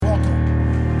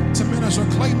Pastor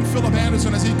Clayton Phillip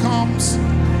Anderson as he comes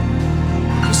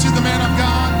to see the man of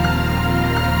God.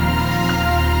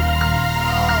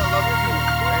 Love you too.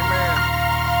 Amen.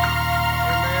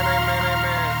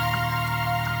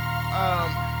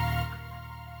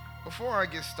 Before I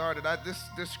get started,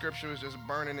 this scripture is just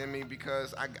burning in me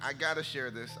because I gotta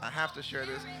share this. I have to share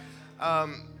this.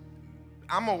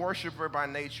 I'm a worshiper by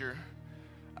nature,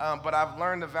 but I've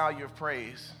learned the value of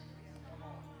praise.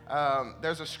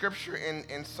 There's a scripture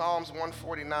in Psalms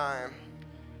 149,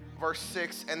 verse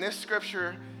 6, and this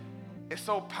scripture is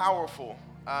so powerful.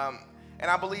 And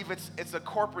I believe it's a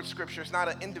corporate scripture. It's not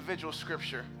an individual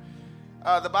scripture.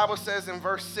 The Bible says in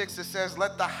verse 6, it says,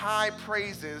 "Let the high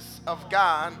praises of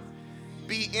God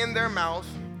be in their mouth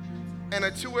and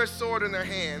a two-edged sword in their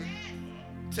hand,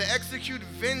 to execute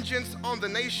vengeance on the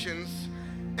nations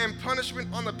and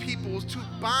punishment on the peoples, to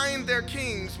bind their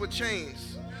kings with chains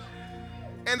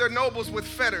and their nobles with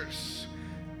fetters,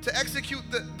 to execute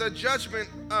the judgment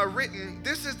written.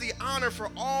 This is the honor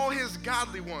for all his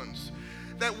godly ones."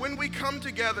 That when we come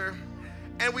together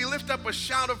and we lift up a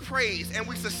shout of praise and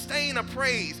we sustain a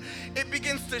praise, it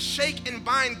begins to shake and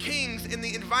bind kings in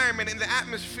the environment, in the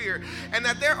atmosphere, and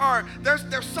that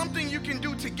there's something you can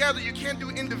do together you can't do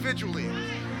individually.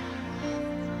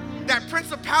 That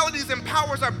principalities and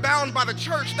powers are bound by the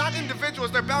church, not individuals,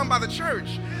 they're bound by the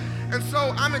church. And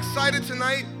so I'm excited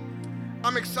tonight.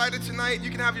 You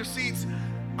can have your seats.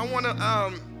 I want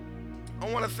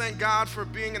to thank God for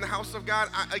being in the house of God.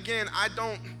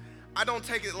 I don't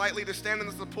take it lightly to stand in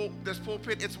this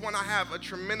pulpit. It's one I have a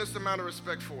tremendous amount of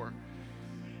respect for.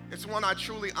 It's one I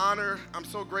truly honor. I'm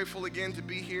so grateful again to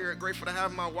be here. Grateful to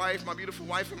have my wife, my beautiful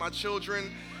wife, and my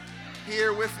children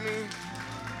here with me.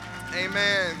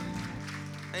 Amen.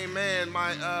 Amen.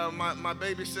 My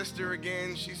baby sister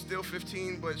again. She's still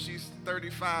 15, but she's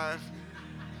 35.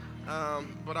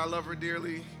 But I love her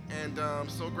dearly, and I'm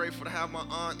so grateful to have my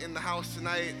aunt in the house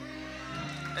tonight.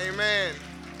 Amen.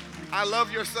 I love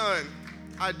your son.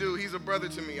 I do. He's a brother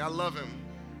to me. I love him.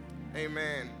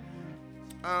 Amen.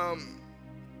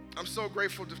 I'm so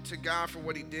grateful to God for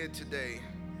what he did today.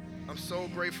 I'm so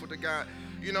grateful to God.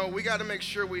 You know, we got to make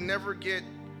sure we never get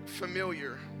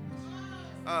familiar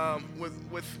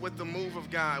with the move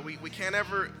of God. We can't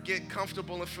ever get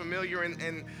comfortable and familiar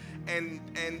and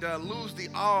lose the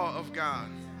awe of God.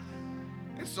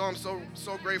 And so I'm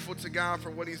so grateful to God for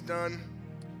what he's done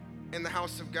in the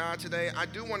house of God today. I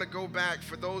do want to go back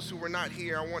for those who were not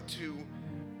here. I want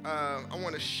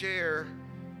to share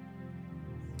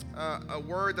a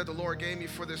word that the Lord gave me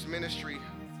for this ministry.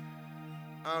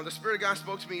 The Spirit of God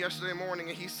spoke to me yesterday morning,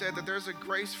 and he said that there's a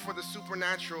grace for the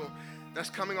supernatural that's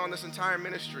coming on this entire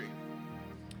ministry.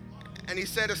 And he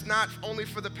said it's not only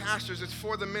for the pastors, it's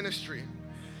for the ministry.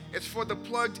 It's for the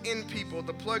plugged in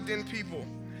people.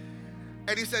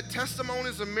 And he said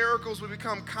testimonies of miracles will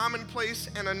become commonplace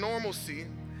and a normalcy.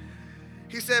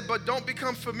 He said, but don't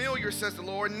become familiar, says the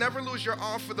Lord. Never lose your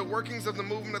awe for the workings of the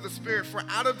movement of the Spirit. For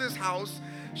out of this house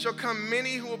shall come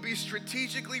many who will be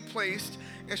strategically placed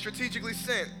and strategically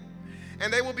sent.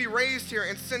 And they will be raised here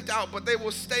and sent out, but they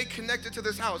will stay connected to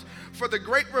this house. For the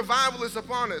great revival is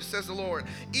upon us, says the Lord,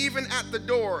 even at the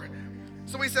door.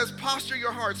 So he says, posture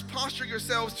your hearts, posture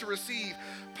yourselves to receive,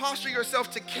 posture yourself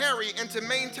to carry and to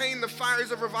maintain the fires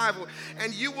of revival.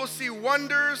 And you will see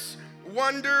wonders,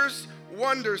 wonders,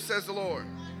 wonders, says the Lord.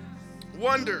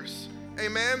 Wonders.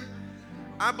 Amen.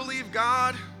 I believe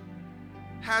God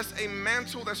has a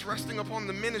mantle that's resting upon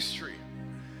the ministry.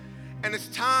 And it's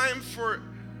time for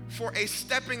a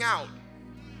stepping out.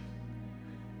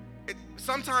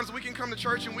 Sometimes we can come to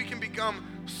church and we can become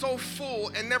so full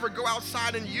and never go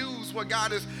outside and use what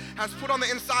God has put on the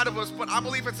inside of us. But I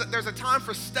believe there's a time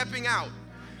for stepping out.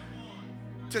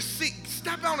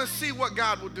 Step out and see what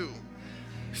God will do.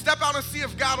 Step out and see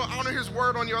if God will honor his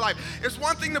word on your life. It's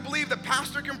one thing to believe the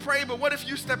pastor can pray, but what if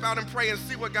you step out and pray and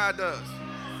see what God does?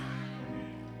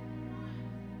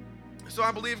 So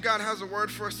I believe God has a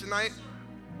word for us tonight.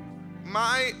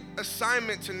 My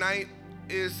assignment tonight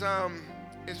is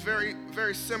very,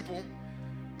 very simple.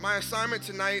 My assignment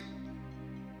tonight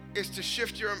is to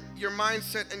shift your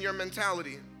mindset and your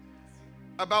mentality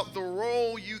about the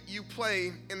role you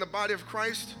play in the body of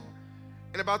Christ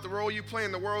and about the role you play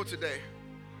in the world today.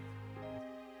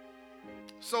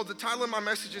 So the title of my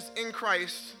message is In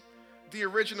Christ, the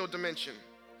Original Dimension.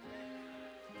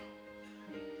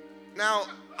 Now,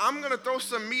 I'm going to throw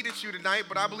some meat at you tonight,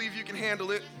 but I believe you can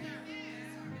handle it.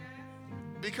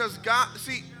 Because God,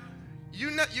 see,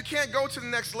 you can't go to the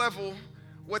next level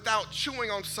without chewing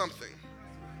on something,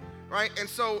 right?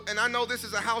 And I know this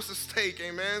is a house of steak,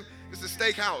 amen? It's a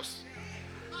steak house.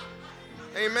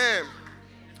 Amen.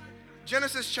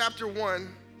 Genesis chapter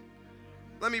 1.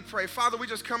 Let me pray. Father, we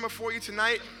just come before you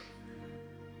tonight.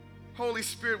 Holy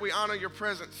Spirit, we honor your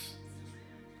presence.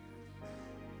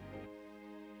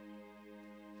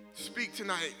 Speak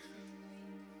tonight.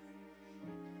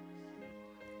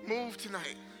 Move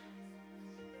tonight.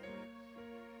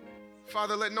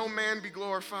 Father, let no man be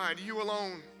glorified. You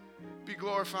alone be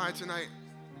glorified tonight.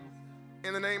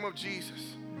 In the name of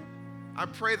Jesus. I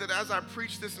pray that as I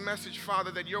preach this message,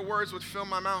 Father, that your words would fill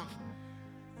my mouth.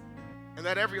 And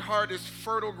that every heart is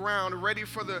fertile ground, ready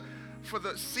for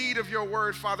the seed of your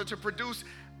word, Father, to produce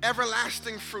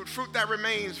everlasting fruit, fruit that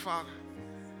remains, Father.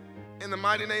 In the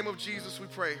mighty name of Jesus we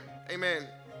pray. Amen.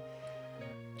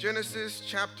 Genesis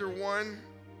chapter 1.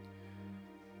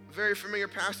 Very familiar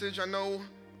passage. I know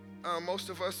most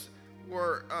of us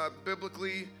were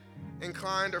biblically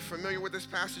inclined or familiar with this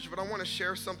passage, but I want to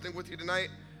share something with you tonight.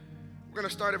 We're going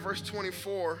to start at verse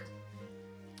 24.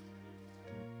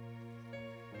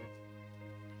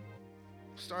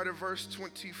 Start at verse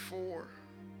 24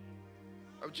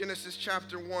 of Genesis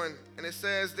chapter 1. And it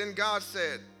says, Then God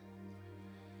said,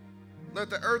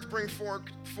 Let the earth bring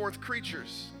forth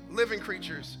creatures, living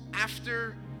creatures,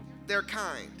 after their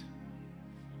kind.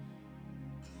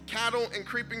 Cattle and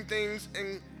creeping things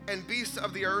and beasts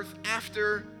of the earth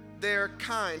after their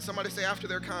kind. Somebody say after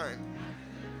their kind.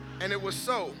 And it was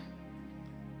so.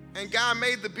 And God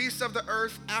made the beasts of the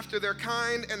earth after their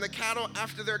kind, and the cattle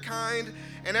after their kind,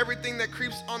 and everything that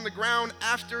creeps on the ground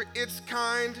after its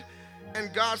kind.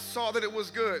 And God saw that it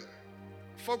was good.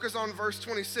 Focus on verse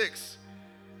 26.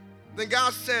 Then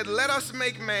God said, Let us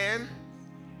make man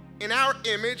in our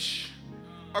image,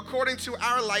 according to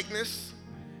our likeness,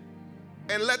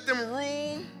 and let them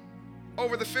rule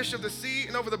over the fish of the sea,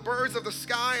 and over the birds of the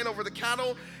sky, and over the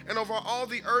cattle, and over all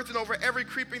the earth, and over every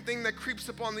creeping thing that creeps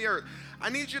upon the earth. I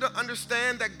need you to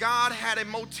understand that God had a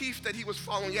motif that he was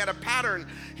following. He had a pattern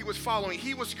he was following.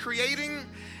 He was creating,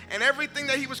 and everything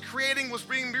that he was creating was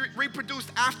being reproduced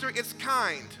after its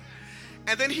kind.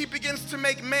 And then he begins to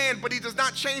make man, but he does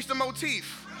not change the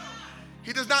motif.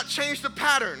 He does not change the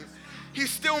pattern. He's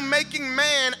still making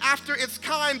man after its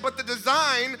kind, but the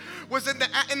design was in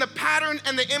the pattern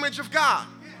and the image of God.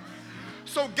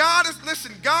 So God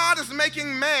is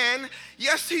making man.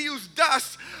 Yes, he used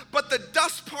dust, but the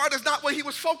dust part is not what he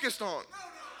was focused on.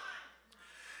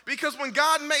 Because when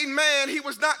God made man, he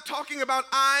was not talking about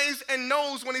eyes and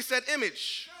nose when he said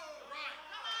image.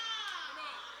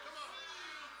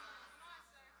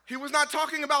 He was not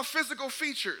talking about physical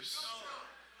features.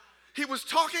 He was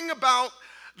talking about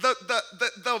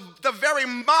the very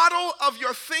model of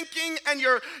your thinking and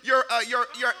your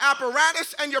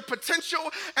apparatus and your potential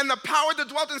and the power that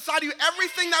dwelt inside you.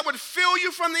 Everything that would fill you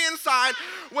from the inside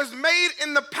was made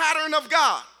in the pattern of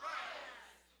God.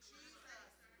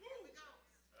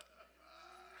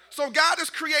 So God is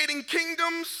creating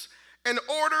kingdoms and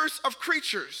orders of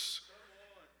creatures.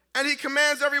 And he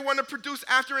commands everyone to produce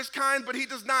after his kind, but he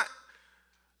does not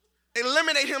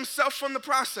eliminate himself from the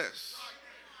process.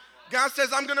 God says,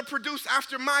 I'm going to produce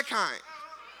after my kind.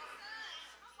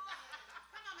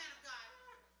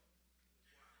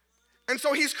 And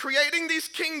so he's creating these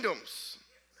kingdoms.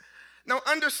 Now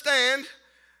understand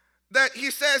that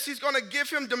he says he's going to give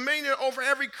him dominion over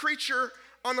every creature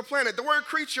on the planet. The word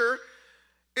creature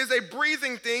is a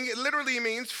breathing thing. It literally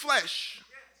means flesh.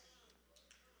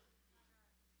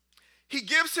 He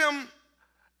gives him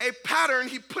a pattern.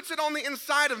 He puts it on the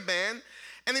inside of man.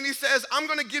 And then he says, I'm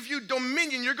going to give you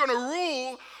dominion. You're going to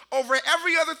rule over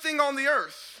every other thing on the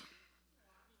earth.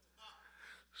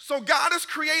 So God is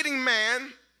creating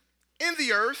man in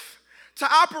the earth to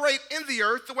operate in the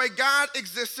earth the way God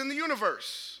exists in the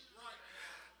universe.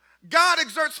 God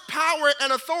exerts power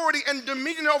and authority and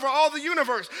dominion over all the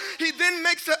universe. He then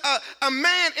makes a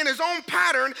man in his own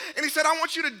pattern, and he said, I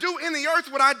want you to do in the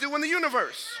earth what I do in the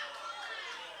universe.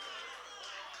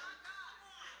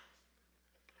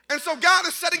 And so God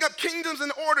is setting up kingdoms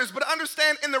and orders, but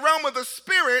understand in the realm of the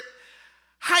spirit,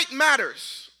 height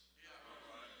matters.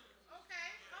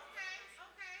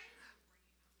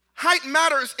 Height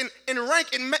matters in rank.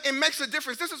 It makes a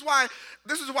difference. This is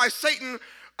why Satan,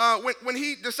 when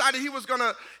he decided he was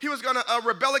gonna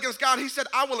rebel against God, he said,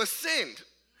 I will ascend.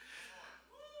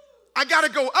 I got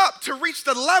to go up to reach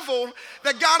the level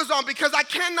that God is on, because I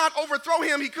cannot overthrow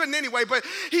him. He couldn't anyway, but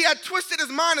he had twisted his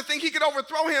mind to think he could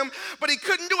overthrow him, but he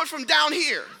couldn't do it from down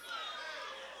here.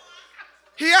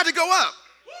 He had to go up.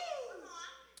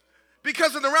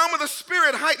 Because in the realm of the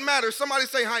spirit, height matters. Somebody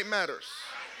say height matters.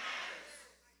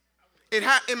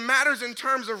 It matters in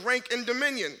terms of rank and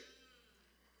dominion.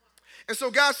 And so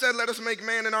God said, let us make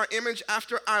man in our image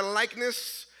after our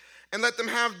likeness, and let them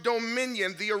have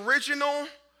dominion. The original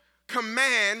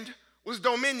command was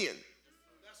dominion.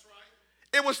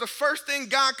 It was the first thing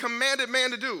God commanded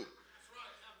man to do,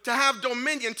 to have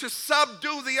dominion, to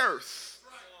subdue the earth.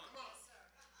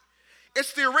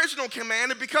 It's the original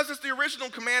command, and because it's the original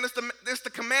command, it's the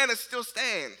command that still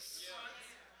stands.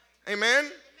 Amen?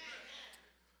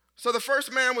 So the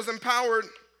first man was empowered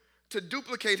to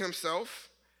duplicate himself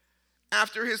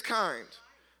after his kind,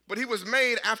 but he was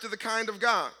made after the kind of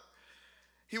God.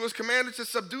 He was commanded to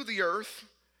subdue the earth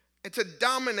and to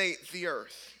dominate the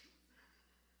earth.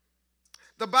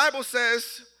 The Bible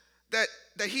says that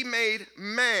he made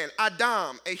man,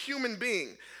 Adam, a human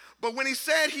being. But when he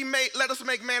said let us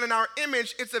make man in our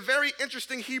image, it's a very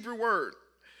interesting Hebrew word.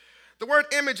 The word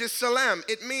image is salem.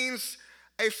 It means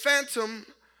a phantom,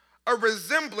 a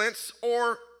resemblance,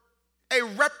 or a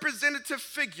representative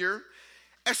figure,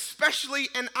 especially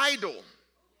an idol.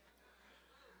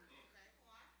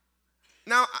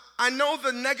 Now, I know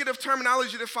the negative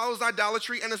terminology that follows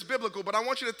idolatry, and it's biblical, but I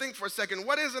want you to think for a second,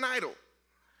 what is an idol?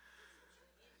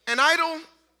 An idol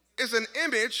is an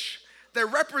image that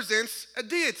represents a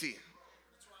deity.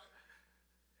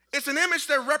 It's an image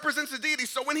that represents a deity.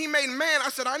 So when he made man,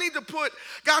 God said, I need to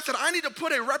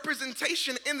put a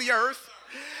representation in the earth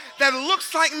that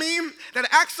looks like me, that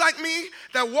acts like me,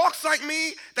 that walks like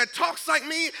me, that talks like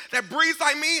me, that breathes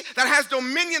like me, that has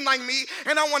dominion like me,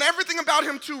 and I want everything about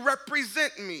him to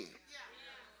represent me.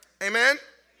 Amen?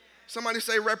 Somebody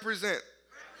say represent.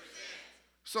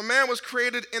 So man was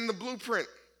created in the blueprint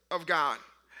of God.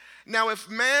 Now, if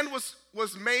man was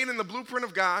made in the blueprint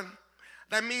of God,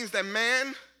 that means that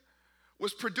man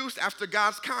was produced after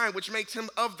God's kind, which makes him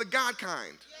of the God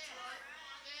kind.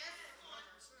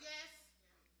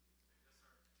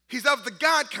 He's of the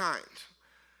God kind.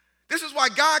 This is why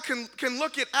God can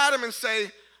look at Adam and say,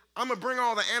 I'm going to bring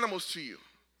all the animals to you.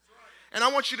 And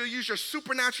I want you to use your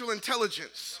supernatural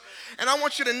intelligence. And I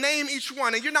want you to name each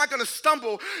one. And you're not going to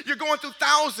stumble. You're going through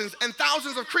thousands and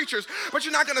thousands of creatures, but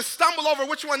you're not going to stumble over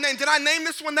which one name. Did I name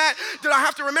this one that? Did I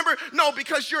have to remember? No,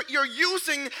 because you're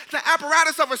using the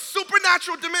apparatus of a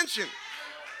supernatural dimension.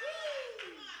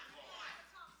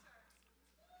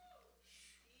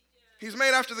 He's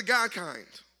made after the God kind.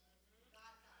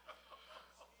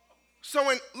 So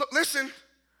in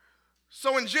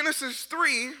Genesis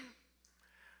 3,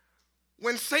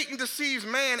 when Satan deceives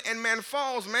man and man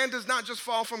falls, man does not just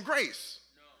fall from grace.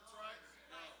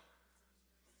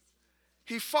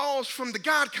 He falls from the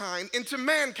God kind into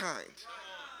mankind.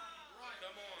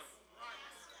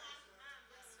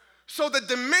 So the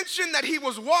dimension that he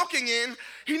was walking in,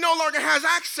 he no longer has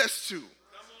access to.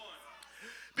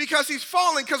 Because he's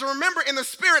falling, because remember, in the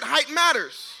spirit, height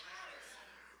matters.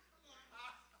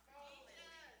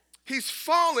 He's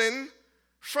fallen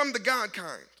from the God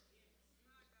kind.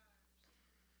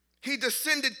 He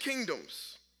descended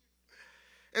kingdoms.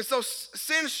 And so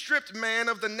sin stripped man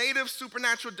of the native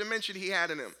supernatural dimension he had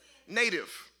in him.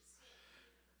 Native.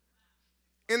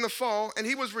 In the fall, and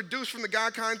he was reduced from the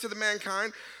God kind to the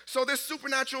mankind. So this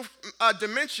supernatural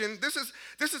dimension, this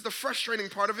is the frustrating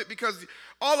part of it, because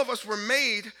all of us were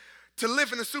made to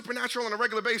live in the supernatural on a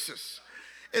regular basis.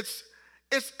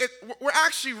 We're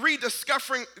actually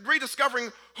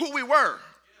rediscovering who we were.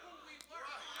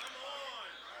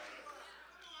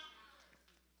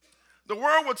 The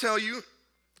world will tell you,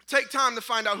 take time to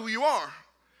find out who you are.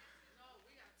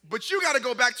 But you got to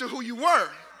go back to who you were.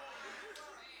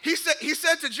 He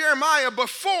said to Jeremiah,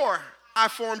 before I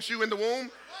formed you in the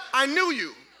womb, I knew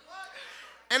you.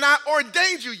 And I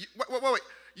ordained you. Wait.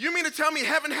 You mean to tell me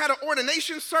heaven had an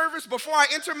ordination service before I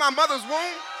entered my mother's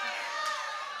womb?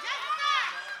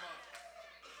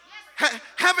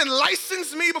 Heaven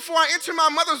licensed me before I entered my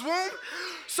mother's womb?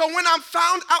 So when I'm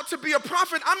found out to be a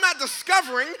prophet, I'm not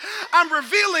discovering, I'm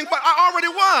revealing what I already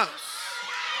was.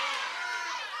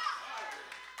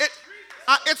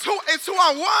 It's who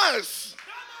I was.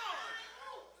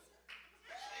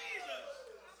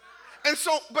 And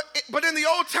so, but in the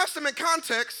Old Testament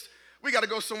context, we got to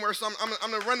go somewhere, so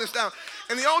I'm going to run this down.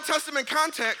 In the Old Testament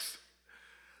context,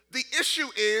 the issue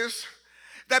is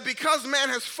that because man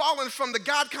has fallen from the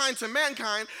God kind to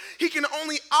mankind, he can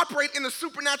only operate in the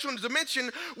supernatural dimension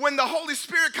when the Holy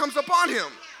Spirit comes upon him.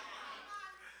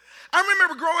 I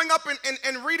remember growing up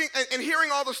and reading and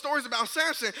hearing all the stories about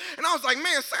Samson, and I was like,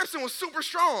 man, Samson was super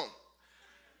strong.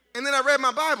 And then I read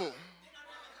my Bible.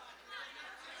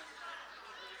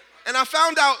 And I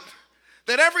found out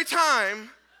that every time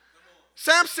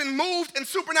Samson moved in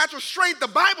supernatural strength, the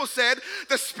Bible said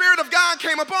the Spirit of God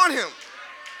came upon him.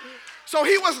 So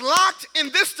he was locked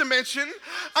in this dimension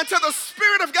until the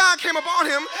Spirit of God came upon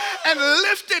him and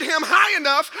lifted him high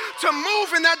enough to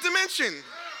move in that dimension.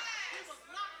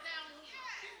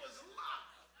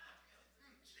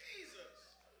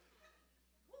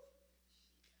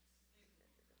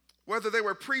 whether they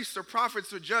were priests or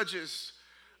prophets or judges,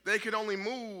 they could only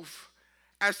move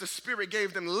as the Spirit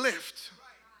gave them lift.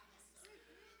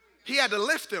 He had to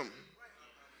lift them.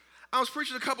 I was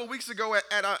preaching a couple weeks ago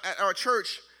at our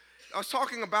church. I was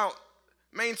talking about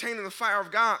maintaining the fire of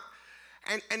God.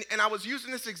 And I was using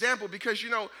this example because,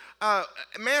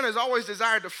 man has always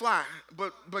desired to fly,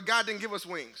 but God didn't give us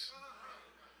wings.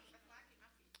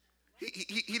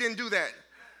 He didn't do that.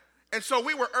 And so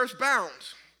we were earthbound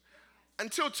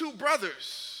until two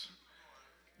brothers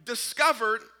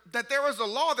discovered that there was a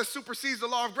law that supersedes the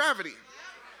law of gravity.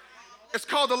 It's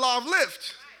called the law of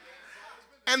lift.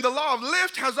 And the law of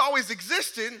lift has always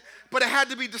existed, but it had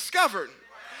to be discovered.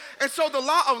 And so the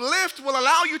law of lift will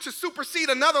allow you to supersede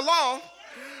another law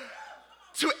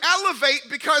to elevate,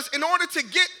 because in order to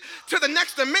get to the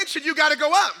next dimension, you got to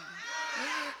go up.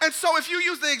 And so if you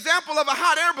use the example of a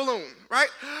hot air balloon, right?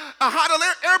 A hot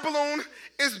air balloon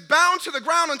is bound to the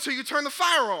ground until you turn the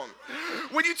fire on.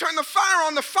 When you turn the fire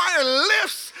on, the fire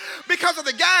lifts because of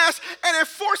the gas, and it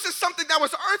forces something that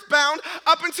was earthbound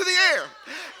up into the air.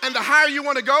 And the higher you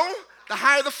want to go, the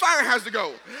higher the fire has to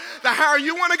go. The higher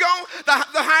you want to go,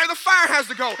 the higher the fire has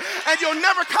to go. And you'll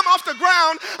never come off the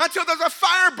ground until there's a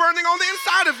fire burning on the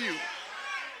inside of you.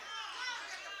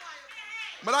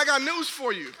 But I got news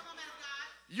for you.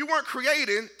 You weren't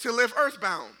created to live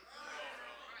earthbound.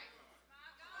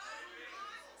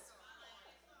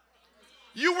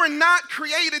 You were not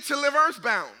created to live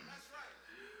earthbound.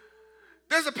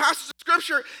 There's a passage of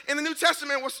scripture in the New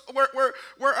Testament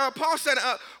where Paul said,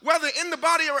 whether in the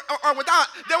body or without,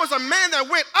 there was a man that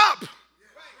went up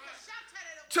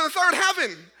to the third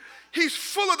heaven. He's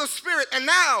full of the Spirit, and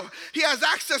now he has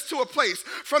access to a place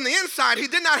from the inside he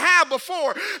did not have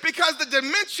before, because the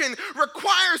dimension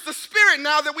requires the Spirit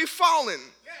now that we've fallen.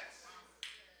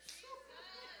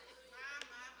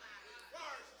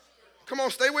 Come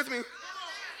on, stay with me.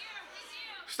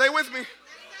 Stay with me.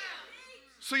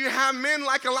 So you have men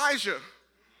like Elijah,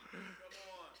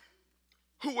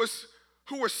 who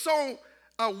were so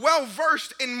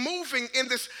well-versed in moving in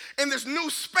this new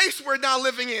space we're now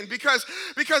living in, because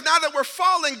now that we're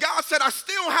falling, God said, I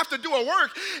still have to do a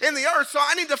work in the earth, so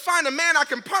I need to find a man I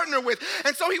can partner with.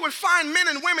 And so he would find men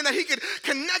and women that he could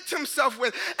connect himself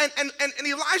with. And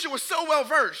Elijah was so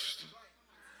well-versed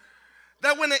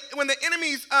that when the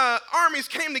enemy's armies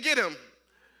came to get him,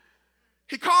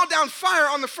 he called down fire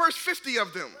on the first 50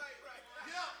 of them.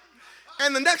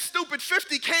 And the next stupid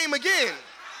 50 came again.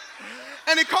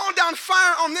 And he called down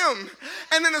fire on them.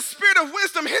 And then the spirit of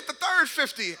wisdom hit the third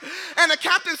 50. And the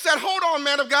captain said, hold on,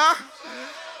 man of God.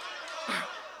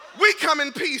 We come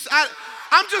in peace.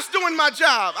 I'm just doing my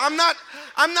job. I'm not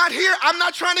here. I'm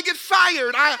not trying to get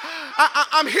fired.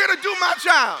 I'm here to do my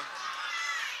job.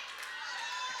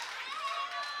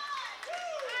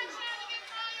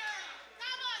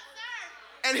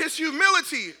 And his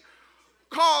humility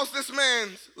caused this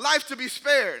man's life to be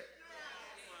spared.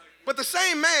 But the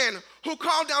same man who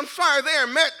called down fire there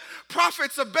met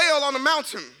prophets of Baal on the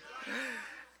mountain.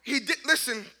 He did,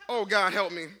 listen, oh God,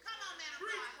 help me.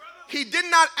 He did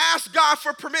not ask God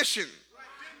for permission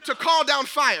to call down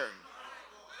fire.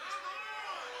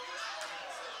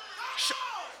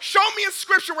 Show me in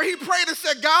scripture where he prayed and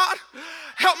said, God,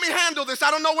 help me handle this. I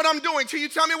don't know what I'm doing till you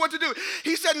tell me what to do.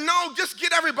 He said, no, just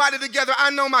get everybody together. I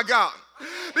know my God.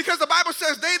 Because the Bible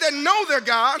says they that know their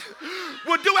God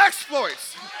will do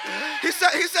exploits. He said,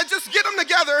 just get them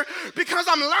together because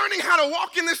I'm learning how to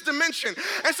walk in this dimension.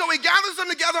 And so he gathers them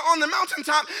together on the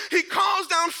mountaintop. He calls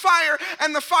down fire,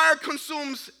 and the fire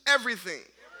consumes everything.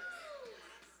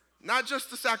 Not just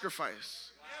the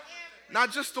sacrifice,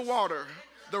 not just the water,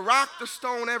 the rock, the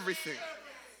stone, everything.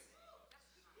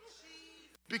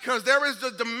 Because there is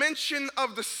the dimension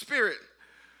of the Spirit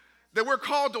that we're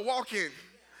called to walk in.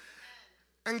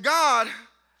 And God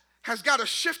has got to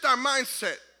shift our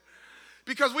mindset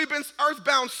because we've been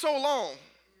earthbound so long.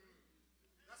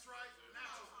 That's right.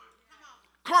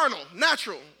 Carnal,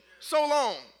 natural, so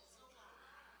long.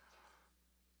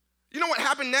 You know what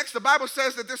happened next? The Bible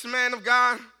says that this man of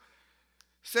God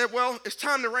said, well, it's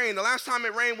time to rain. The last time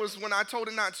it rained was when I told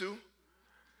it not to.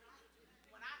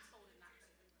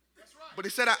 But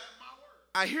he said,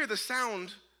 I hear the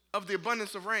sound of the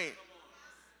abundance of rain.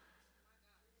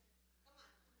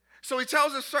 So he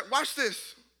tells us, watch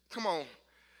this. Come on.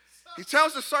 He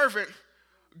tells the servant,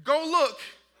 go look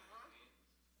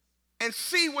and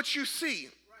see what you see.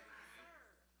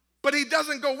 But he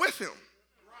doesn't go with him.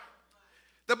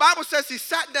 The Bible says he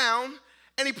sat down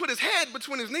and he put his head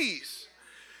between his knees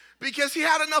because he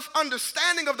had enough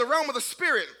understanding of the realm of the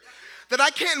Spirit that I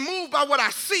can't move by what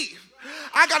I see.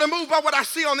 I got to move by what I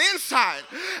see on the inside.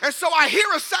 And so I hear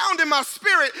a sound in my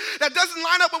spirit that doesn't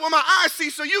line up with what my eyes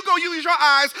see. So you go use your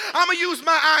eyes. I'm going to use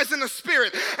my eyes in the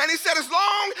spirit. And he said, as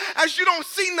long as you don't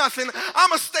see nothing, I'm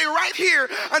going to stay right here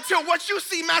until what you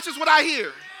see matches what I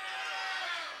hear.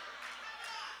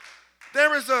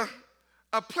 There is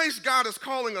a place God is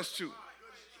calling us to.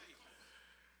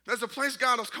 There's a place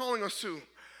God is calling us to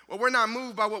where we're not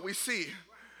moved by what we see.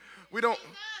 We don't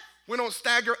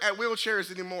stagger at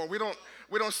wheelchairs anymore. We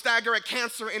don't stagger at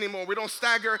cancer anymore. We don't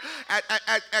stagger at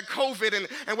COVID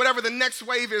and whatever the next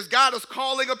wave is. God is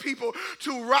calling a people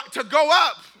to go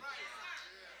up.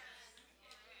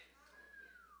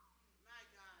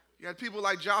 You had people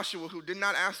like Joshua who did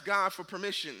not ask God for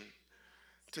permission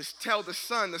to tell the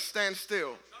sun to stand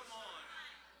still.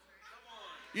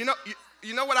 You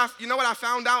know what I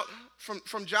found out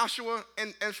from Joshua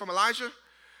and from Elijah?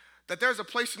 That there's a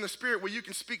place in the spirit where you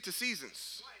can speak to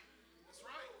seasons.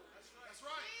 That's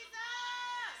right.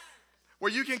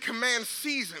 Where you can command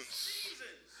seasons.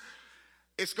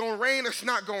 It's going to rain, it's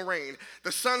not going to rain.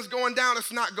 The sun's going down,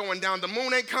 it's not going down. The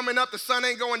moon ain't coming up, the sun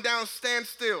ain't going down. Stand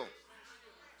still.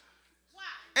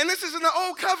 And this is in the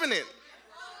old covenant.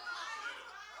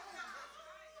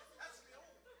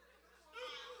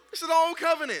 This is the old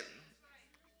covenant.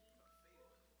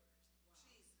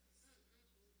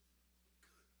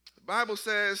 The Bible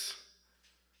says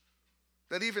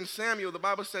that even Samuel, the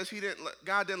Bible says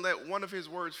God didn't let one of his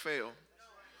words fail.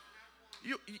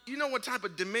 You know what type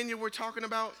of dominion we're talking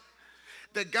about?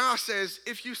 That God says,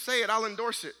 if you say it, I'll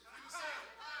endorse it.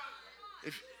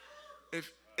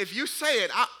 If you say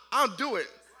it, I'll do it.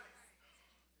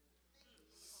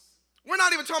 We're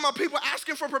not even talking about people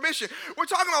asking for permission. We're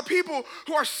talking about people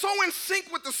who are so in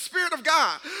sync with the Spirit of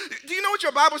God. Do you know what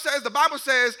your Bible says? The Bible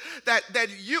says that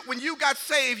when you got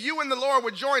saved, you and the Lord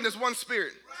were joined as one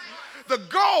spirit. The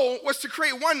goal was to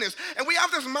create oneness. And we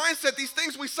have this mindset, these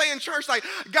things we say in church like,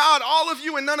 God, all of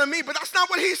you and none of me. But that's not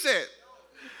what he said.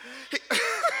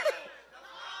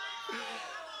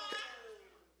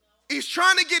 He's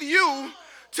trying to get you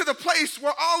to the place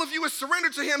where all of you is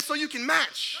surrendered to him so you can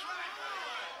match.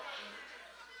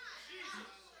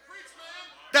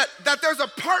 That there's a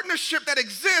partnership that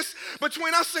exists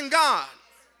between us and God.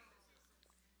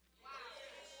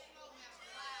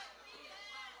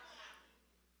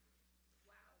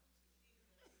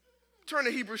 Turn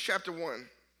to Hebrews chapter 1.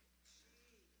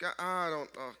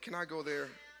 Can I go there?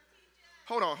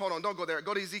 Hold on, don't go there.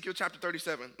 Go to Ezekiel chapter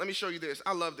 37. Let me show you this.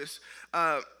 I love this.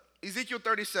 Ezekiel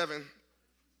 37.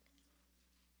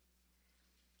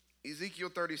 Ezekiel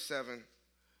 37.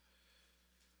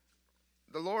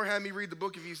 The Lord had me read the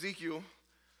book of Ezekiel.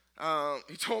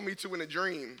 He told me to in a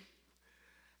dream.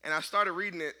 And I started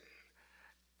reading it.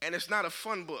 And it's not a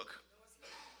fun book.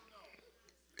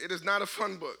 It is not a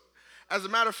fun book. As a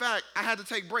matter of fact, I had to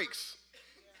take breaks.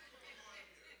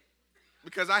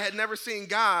 Because I had never seen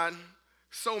God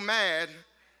so mad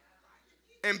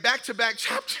in back-to-back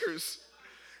chapters.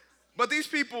 But these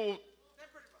people,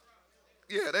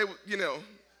 yeah,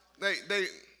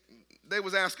 they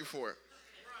was asking for it.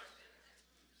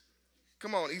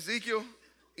 Come on, Ezekiel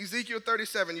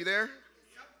 37, you there?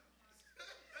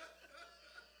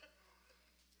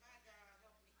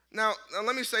 Now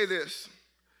let me say this.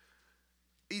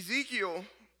 Ezekiel,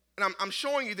 and I'm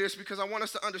showing you this because I want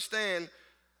us to understand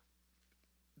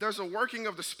there's a working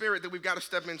of the Spirit that we've got to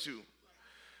step into.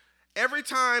 Every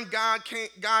time God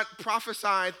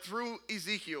prophesied through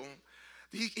Ezekiel,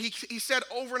 he said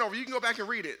over and over, you can go back and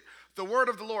read it, the word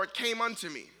of the Lord came unto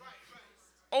me.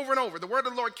 Over and over, the word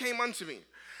of the Lord came unto me.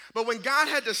 But when God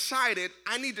had decided,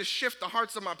 I need to shift the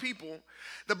hearts of my people,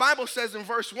 the Bible says in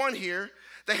verse 1 here,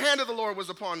 the hand of the Lord was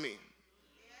upon me.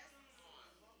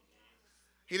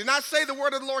 He did not say the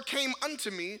word of the Lord came unto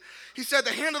me. He said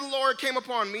the hand of the Lord came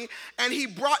upon me, and he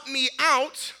brought me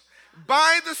out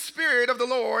by the Spirit of the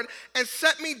Lord and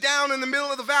set me down in the middle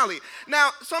of the valley. Now,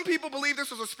 some people believe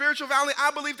this was a spiritual valley.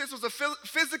 I believe this was a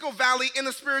physical valley in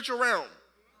the spiritual realm.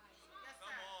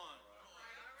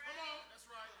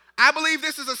 I believe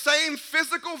this is the same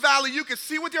physical valley you could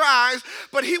see with your eyes,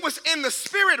 but he was in the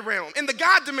spirit realm, in the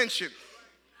God dimension.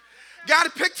 God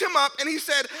picked him up and he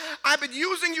said, I've been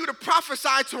using you to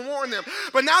prophesy to warn them.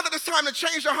 But now that it's time to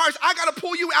change their hearts, I got to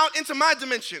pull you out into my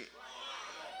dimension.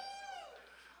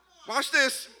 Watch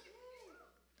this.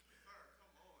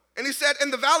 And he said,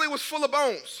 and the valley was full of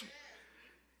bones.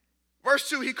 Verse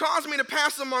 2, he caused me to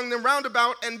pass among them round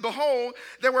about, and behold,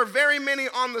 there were very many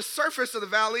on the surface of the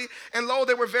valley, and lo,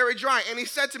 they were very dry. And he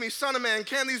said to me, Son of man,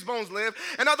 can these bones live?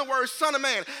 In other words, Son of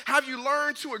man, have you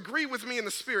learned to agree with me in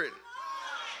the spirit?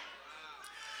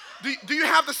 Do you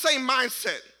have the same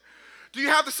mindset? Do you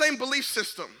have the same belief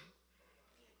system?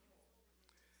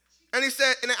 And he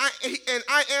said, and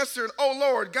I answered, oh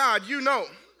Lord God, you know.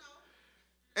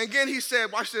 And again he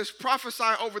said, watch this, prophesy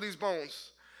over these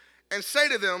bones and say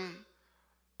to them,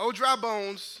 O dry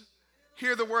bones,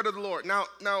 hear the word of the Lord. Now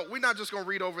we're not just going to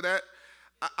read over that.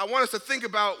 I want us to think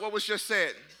about what was just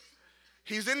said.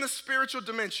 He's in the spiritual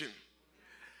dimension,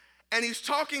 and he's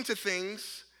talking to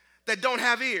things that don't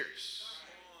have ears.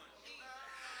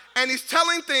 And he's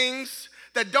telling things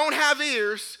that don't have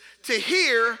ears to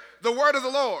hear the word of the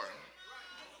Lord.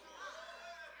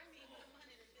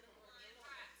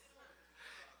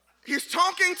 He's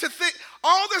talking to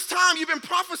all this time you've been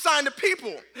prophesying to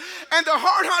people, and they're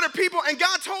hard-hearted people, and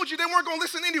God told you they weren't going to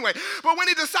listen anyway. But when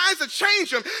he decides to change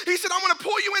them, he said, I'm going to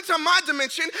pull you into my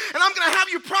dimension, and I'm going to have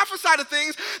you prophesy to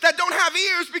things that don't have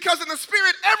ears, because in the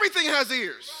spirit, everything has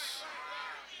ears.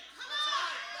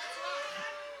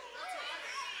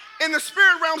 In the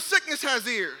spirit realm, sickness has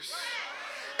ears.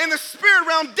 In the spirit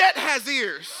realm, debt has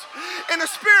ears. In the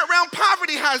spirit realm,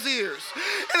 poverty has ears.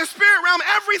 In the spirit realm,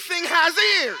 everything has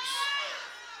ears.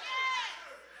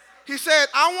 He said,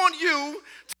 I want you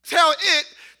to tell it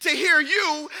to hear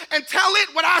you, and tell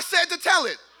it what I said to tell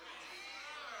it.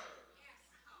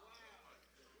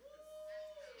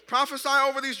 Prophesy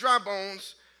over these dry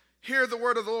bones, hear the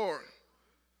word of the Lord.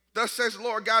 Thus says the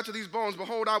Lord God to these bones,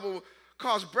 behold, I will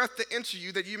cause breath to enter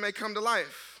you, that you may come to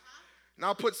life. And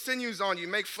I'll put sinews on you,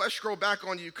 make flesh grow back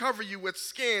on you, cover you with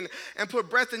skin, and put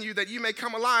breath in you, that you may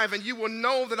come alive, and you will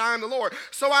know that I am the Lord.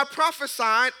 So I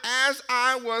prophesied as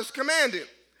I was commanded.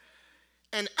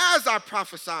 And as I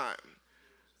prophesied,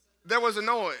 there was a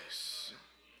noise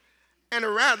and a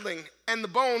rattling, and the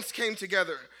bones came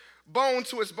together, bone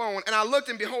to its bone. And I looked,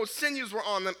 and behold, sinews were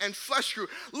on them, and flesh grew.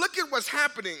 Look at what's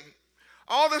happening.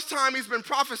 All this time he's been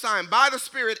prophesying by the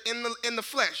Spirit in the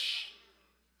flesh.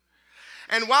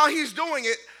 And while he's doing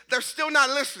it, they're still not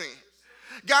listening.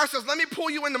 God says, let me pull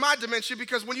you into my dimension,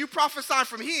 because when you prophesy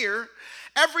from here,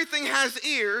 everything has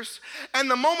ears. And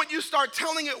the moment you start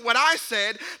telling it what I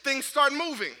said, things start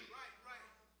moving.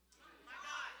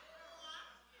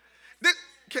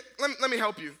 Let me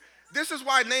help you. This is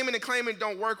why naming and claiming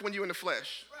don't work when you're in the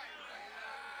flesh.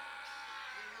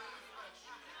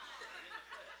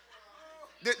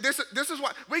 This is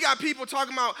why we got people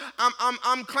talking about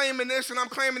I'm claiming this and I'm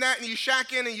claiming that, and you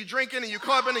shacking and you drinking and you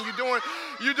clubbing and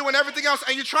you're doing everything else,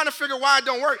 and you're trying to figure why it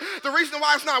don't work. The reason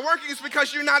why it's not working is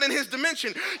because you're not in his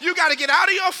dimension. You got to get out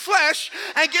of your flesh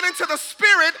and get into the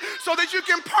spirit so that you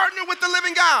can partner with the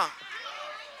living God.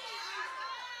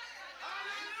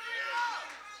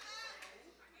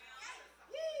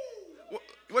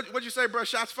 What'd you say, bro?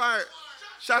 Shots fired.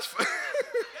 Shots fired.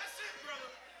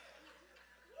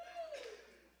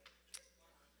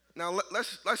 Now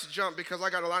let's jump, because I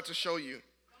got a lot to show you.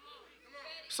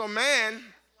 So man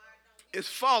is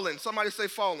fallen. Somebody say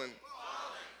fallen.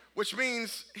 Which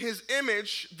means his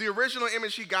image, the original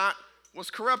image he got,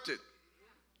 was corrupted,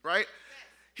 right?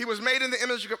 He was made in the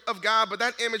image of God, but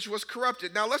that image was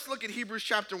corrupted. Now let's look at Hebrews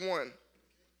chapter 1.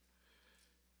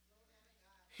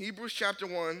 Hebrews chapter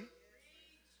 1.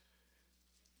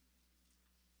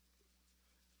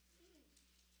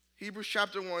 Hebrews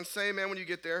chapter 1. Say amen when you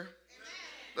get there.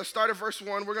 Let's start at verse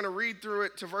 1. We're going to read through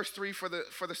it to verse 3 for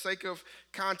the sake of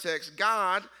context.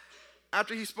 God,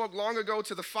 after he spoke long ago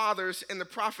to the fathers and the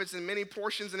prophets in many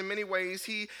portions and in many ways,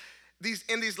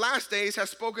 in these last days has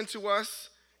spoken to us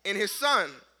in his Son,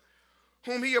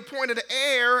 whom he appointed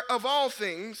heir of all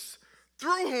things,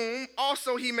 through whom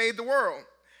also he made the world.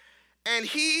 And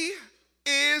he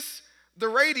is the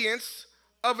radiance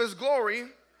of his glory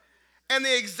and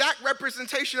the exact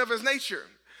representation of his nature.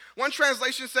 One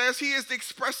translation says he is the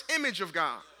express image of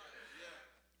God.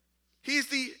 He's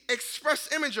the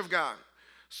express image of God.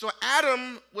 So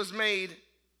Adam was made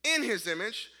in his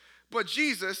image, but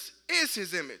Jesus is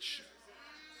his image.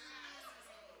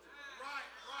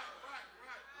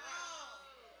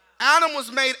 Adam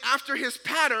was made after his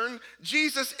pattern.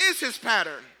 Jesus is his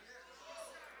pattern.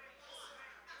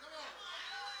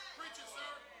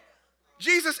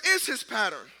 Jesus is his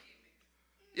pattern.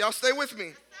 Y'all stay with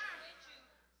me.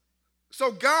 So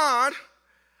God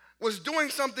was doing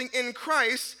something in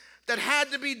Christ that had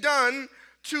to be done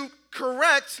to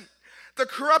correct the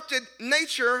corrupted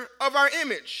nature of our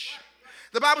image.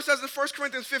 The Bible says in 1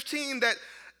 Corinthians 15 that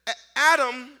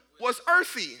Adam was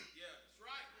earthy,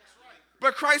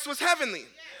 but Christ was heavenly.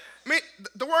 I mean,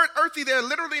 the word earthy there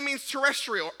literally means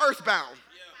terrestrial, earthbound.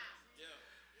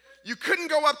 You couldn't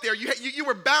go up there. You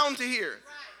were bound to here.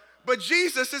 But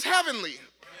Jesus is heavenly.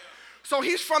 So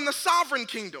he's from the sovereign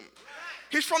kingdom.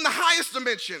 He's from the highest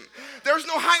dimension. There's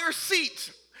no higher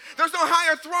seat. There's no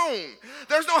higher throne.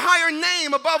 There's no higher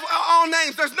name above all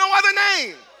names. There's no other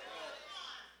name.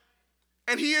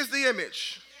 And he is the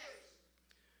image.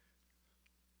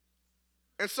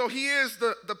 And so he is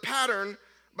the pattern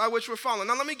by which we're following.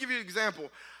 Now let me give you an example.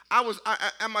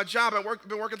 At my job,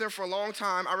 been working there for a long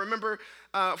time. I remember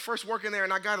first working there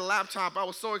and I got a laptop. I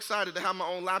was so excited to have my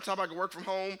own laptop. I could work from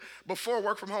home. Before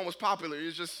work from home was popular,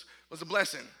 it was a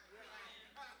blessing.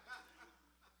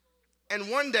 And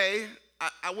one day,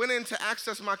 I went in to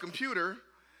access my computer,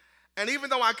 and even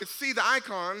though I could see the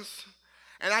icons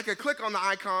and I could click on the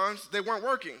icons, they weren't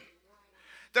working.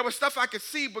 There was stuff I could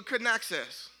see but couldn't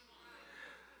access.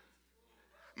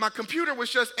 My computer was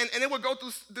just, and it would go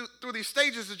through these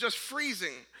stages of just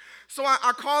freezing. So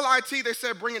I called IT. They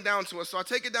said, bring it down to us. So I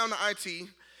take it down to IT,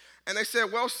 and they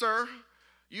said, well, sir,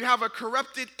 you have a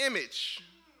corrupted image.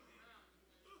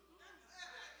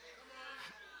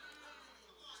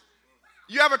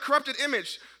 You have a corrupted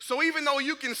image. So even though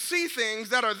you can see things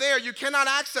that are there, you cannot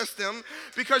access them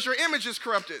because your image is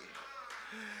corrupted.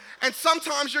 And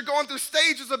sometimes you're going through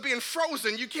stages of being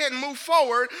frozen. You can't move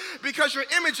forward because your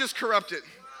image is corrupted.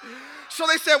 So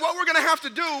they said, what we're going to have to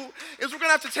do is we're going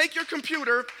to have to take your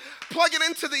computer, plug it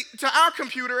into our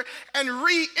computer, and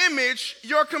re-image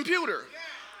your computer.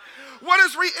 What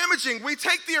is re-imaging? We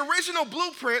take the original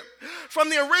blueprint from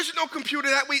the original computer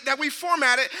that we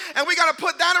formatted, and we got to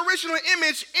put that original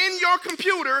image in your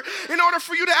computer in order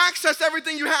for you to access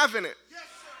everything you have in it.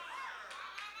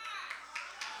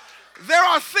 There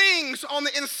are things on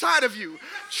the inside of you,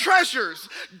 treasures,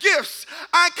 gifts,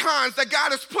 icons that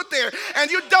God has put there,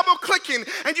 and you're double clicking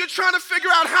and you're trying to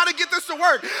figure out how to get this to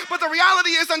work. But the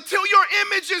reality is, until your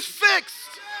image is fixed,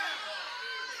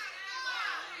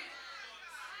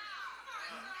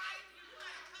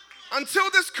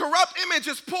 until this corrupt image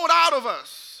is pulled out of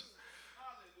us.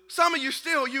 Some of you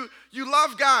still, you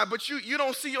love God, but you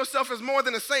don't see yourself as more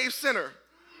than a saved sinner.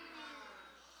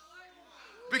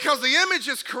 Because the image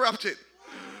is corrupted.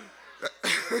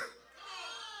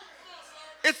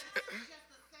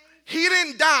 He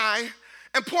didn't die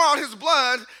and pour out his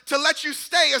blood to let you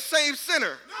stay a saved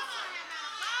sinner.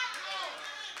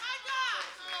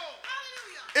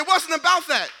 It wasn't about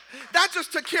that. That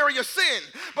just took care of your sin.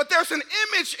 But there's an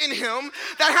image in him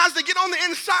that has to get on the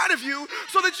inside of you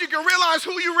so that you can realize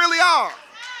who you really are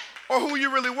or who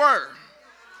you really were.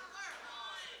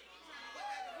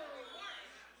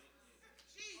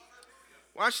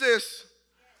 Watch this.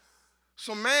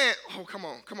 So man, oh, come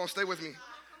on, stay with me.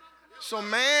 So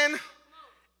man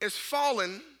is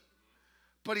fallen,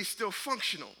 but he's still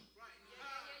functional.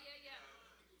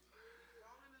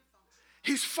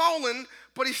 He's fallen,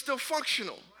 but he's still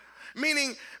functional.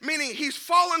 Meaning he's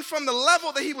fallen from the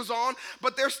level that he was on,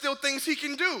 but there's still things he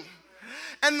can do.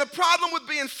 And the problem with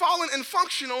being fallen and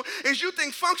functional is you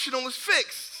think functional is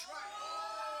fixed.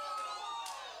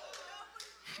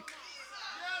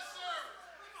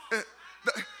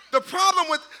 The problem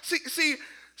with see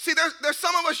there's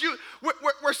some of us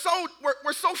we're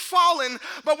so fallen,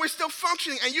 but we're still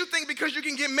functioning, and you think because you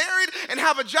can get married and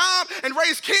have a job and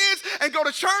raise kids and go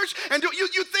to church and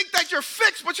you think that you're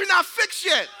fixed, but you're not fixed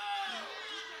yet.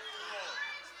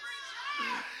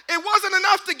 It wasn't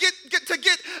enough to get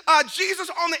Jesus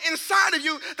on the inside of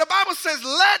you. The Bible says,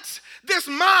 "Let this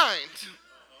mind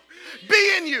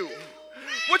be in you,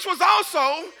 which was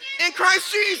also in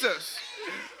Christ Jesus."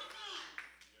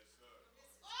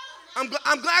 I'm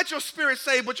glad your spirit's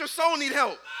saved, but your soul need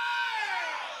help.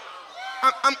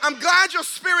 I'm glad your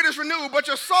spirit is renewed, but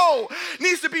your soul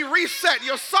needs to be reset.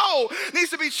 Your soul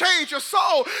needs to be changed. Your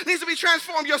soul needs to be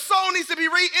transformed. Your soul needs to be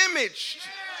re-imaged.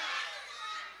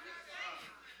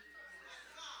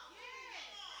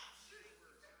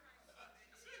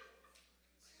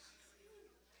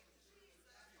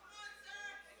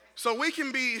 So we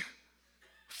can be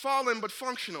fallen but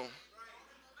functional,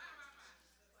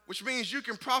 which means you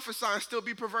can prophesy and still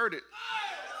be perverted.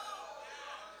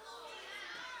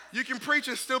 You can preach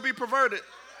and still be perverted.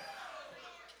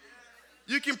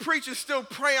 You can preach and still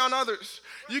prey on others.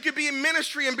 You can be in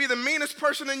ministry and be the meanest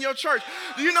person in your church.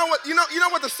 You know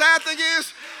what the sad thing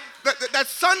is? That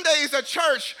Sundays at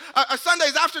church,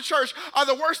 Sundays after church are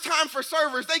the worst time for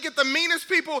servers. They get the meanest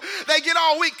people they get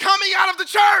all week coming out of the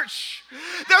church.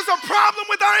 There's a problem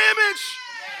with our image.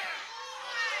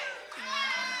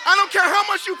 I don't care how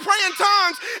much you pray in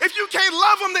tongues. If you can't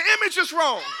love them, the image is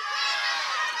wrong.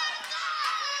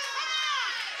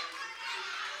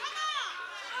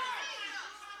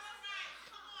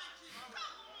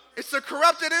 It's a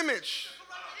corrupted image.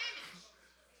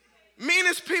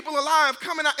 Meanest people alive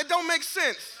coming out. It don't make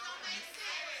sense.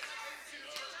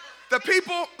 The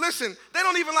people, listen, they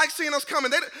don't even like seeing us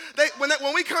coming.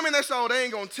 When we come in, they say, oh, they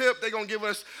ain't going to tip. They're going to give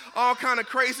us all kind of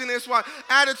craziness,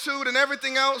 attitude and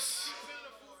everything else.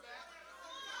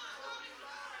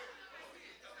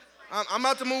 I'm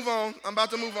about to move on.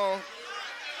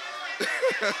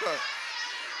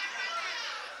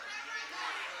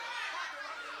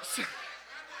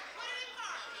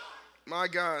 My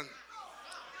God.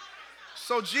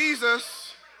 So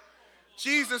Jesus,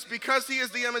 because he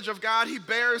is the image of God, he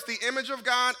bears the image of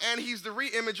God, and he's the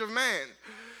re-image of man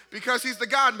because he's the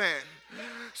God-man.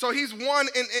 So he's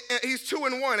he's 2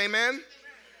 in 1, amen?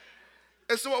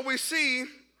 And so what we see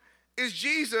is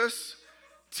Jesus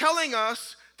telling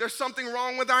us there's something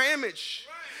wrong with our image.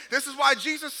 This is why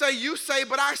Jesus say, you say,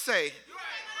 but I say.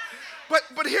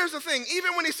 But here's the thing,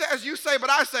 even when he says you say, but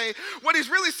I say, what he's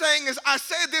really saying is I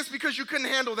said this because you couldn't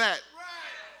handle that.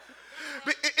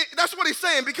 That's what he's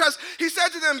saying, because he said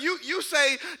to them, you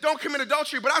say don't commit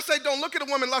adultery, but I say don't look at a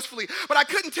woman lustfully. But I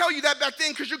couldn't tell you that back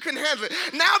then because you couldn't handle it.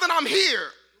 Now that I'm here,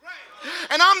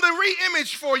 and I'm the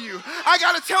re-image for you, I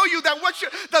got to tell you that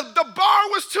the bar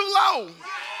was too low.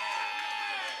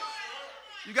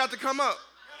 You got to come up.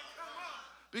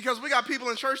 Because we got people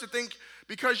in church that think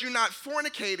because you're not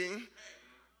fornicating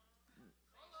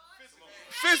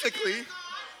physically,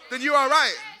 then you're all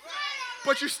right.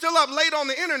 But you're still up late on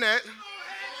the internet,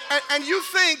 and you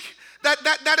think that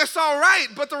it's all right.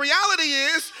 But the reality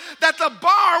is that the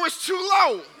bar was too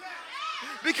low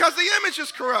because the image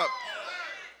is corrupt.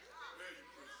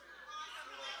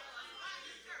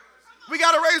 We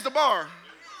got to raise the bar.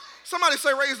 Somebody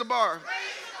say raise the bar.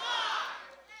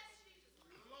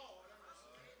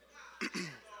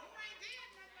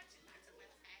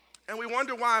 And we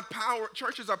wonder why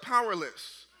churches are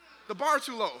powerless. The bar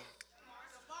too low.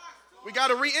 We got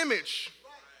to re-image.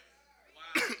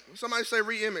 Somebody say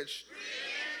re-image.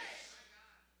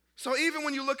 So even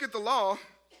when you look at the law,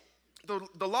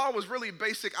 the law was really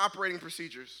basic operating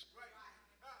procedures.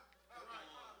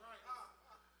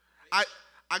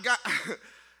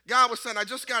 God was saying, I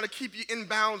just got to keep you in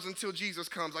bounds until Jesus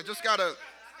comes. I just got to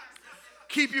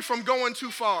keep you from going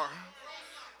too far.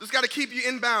 Just got to keep you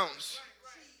in bounds.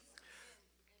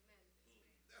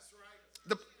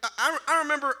 I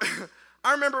remember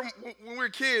when we were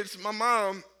kids, my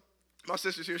mom, my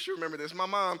sister's here, she'll remember this. My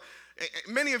mom,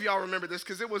 many of y'all remember this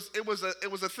because it was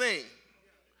a thing.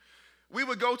 We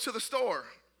would go to the store.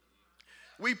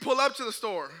 We'd pull up to the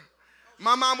store.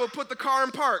 My mom would put the car in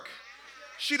park.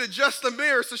 She'd adjust the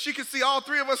mirror so she could see all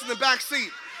three of us in the back seat.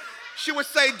 She would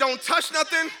say, don't touch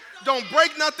nothing, don't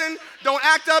break nothing, don't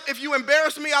act up. If you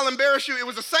embarrass me, I'll embarrass you. It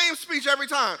was the same speech every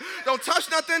time. Don't touch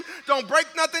nothing, don't break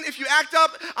nothing. If you act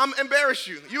up, I'm embarrass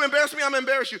you. You embarrass me, I'm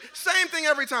embarrass you. Same thing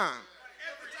every time.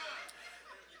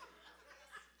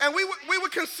 And we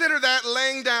would consider that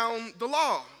laying down the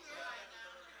law.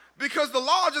 Because the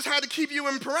law just had to keep you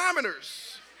in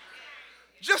parameters.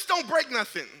 Just don't break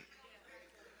nothing.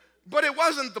 But it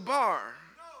wasn't the bar.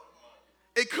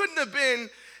 It couldn't have been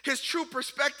his true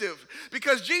perspective.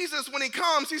 Because Jesus, when he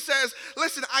comes, he says,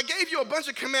 listen, I gave you a bunch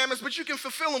of commandments, but you can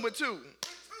fulfill them with 2.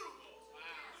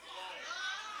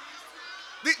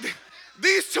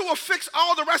 These 2 will fix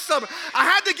all the rest of them. I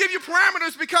had to give you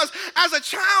parameters because as a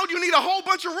child, you need a whole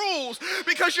bunch of rules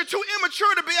because you're too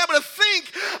immature to be able to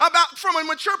think about from a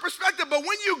mature perspective. But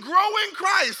when you grow in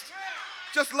Christ,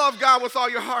 just love God with all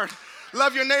your heart.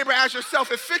 Love your neighbor as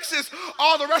yourself. It fixes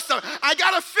all the rest of it. I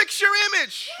got to fix your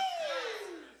image.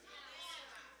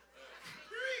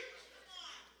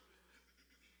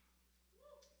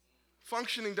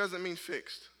 Functioning doesn't mean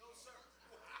fixed.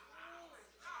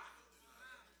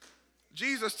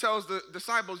 Jesus tells the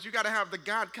disciples, you got to have the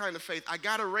God kind of faith. I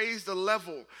got to raise the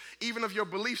level even of your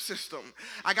belief system.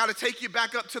 I got to take you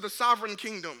back up to the sovereign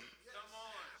kingdom.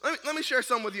 Let me share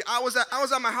something with you. I was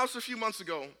at my house a few months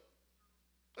ago.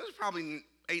 This was probably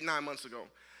 8-9 months ago.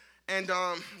 And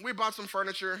we bought some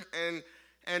furniture.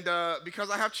 And because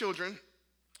I have children,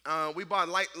 we bought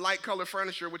light color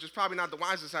furniture, which is probably not the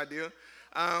wisest idea.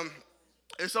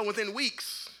 And so within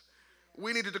weeks,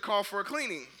 we needed to call for a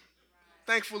cleaning.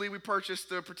 Thankfully, we purchased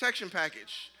the protection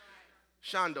package,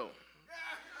 Shondo.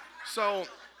 So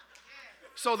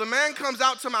the man comes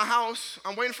out to my house.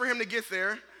 I'm waiting for him to get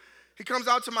there. He comes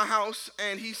out to my house,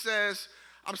 and he says,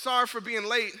 I'm sorry for being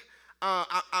late.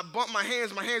 I bumped my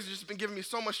hands. My hands have just been giving me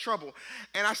so much trouble.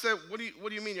 And I said, what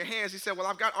do you mean your hands? He said, well,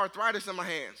 I've got arthritis in my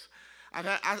hands.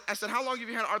 I said, how long have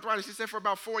you had arthritis? He said, for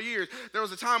about 4 years. There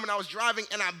was a time when I was driving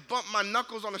and I bumped my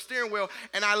knuckles on the steering wheel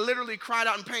and I literally cried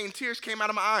out in pain. Tears came out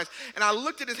of my eyes. And I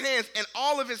looked at his hands and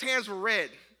all of his hands were red,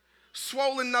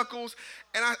 swollen knuckles.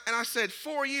 And I said,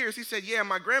 4 years? He said, yeah,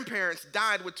 my grandparents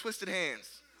died with twisted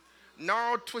hands.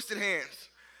 gnarled, twisted hands.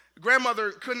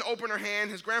 Grandmother couldn't open her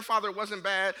hand. His grandfather wasn't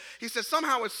bad. He said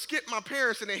somehow it skipped my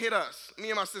parents and it hit us, me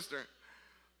and my sister.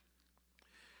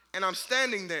 And I'm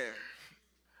standing there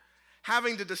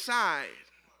having to decide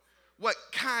what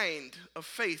kind of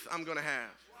faith I'm going to have.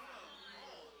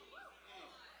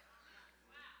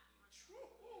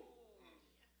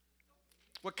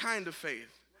 What kind of faith?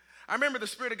 I remember the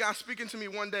Spirit of God speaking to me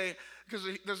one day because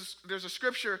there's a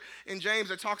scripture in James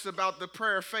that talks about the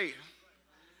prayer of faith.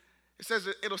 It says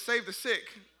it'll save the sick,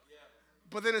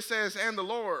 but then it says, and the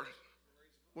Lord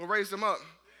will raise them up.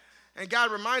 And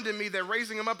God reminded me that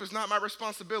raising them up is not my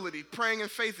responsibility. Praying in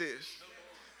faith is.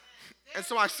 And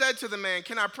so I said to the man,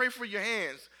 can I pray for your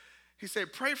hands? He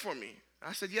said, pray for me.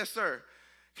 I said, yes, sir.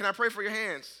 Can I pray for your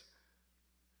hands?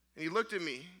 And he looked at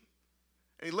me,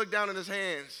 and he looked down at his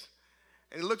hands,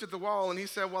 and he looked at the wall, and he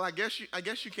said, well, I guess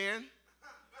you can.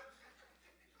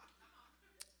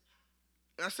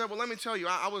 And I said, well, let me tell you,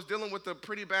 I was dealing with a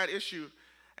pretty bad issue,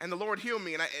 and the Lord healed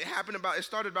me, and it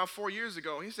started about 4 years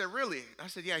ago. He said, really? I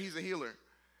said, yeah, he's a healer.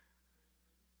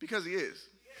 Because he is.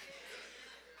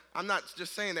 I'm not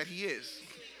just saying that, he is.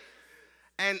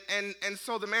 And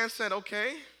so the man said,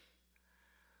 okay.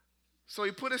 So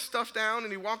he put his stuff down,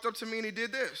 and he walked up to me, and he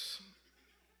did this.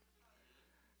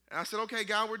 And I said, okay,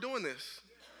 God, we're doing this.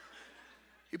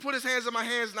 He put his hands in my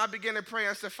hands, and I began to pray.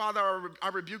 I said, Father, I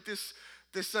rebuke this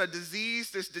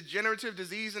disease, this degenerative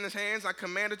disease in his hands. I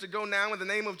command it to go now in the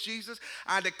name of Jesus.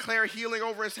 I declare healing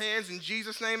over his hands in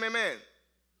Jesus' name, amen.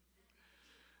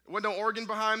 There wasn't no organ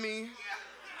behind me.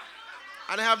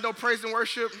 I didn't have no praise and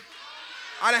worship.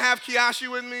 I didn't have Kiashi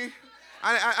with me.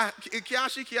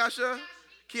 Kiashi.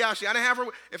 I didn't have her.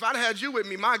 If I'd had you with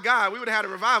me, my God, we would have had a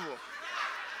revival.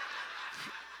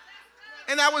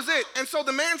 And that was it. And so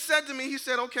the man said to me, he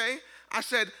said, okay. I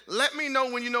said, let me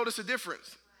know when you notice a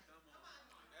difference.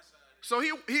 So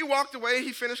he walked away.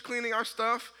 He finished cleaning our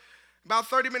stuff. About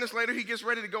 30 minutes later, he gets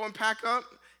ready to go and pack up.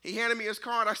 He handed me his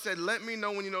card. I said, let me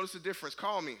know when you notice a difference.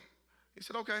 Call me. He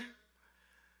said, okay.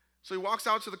 So he walks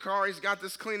out to the car. He's got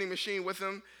this cleaning machine with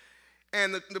him.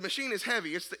 And the machine is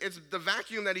heavy. It's the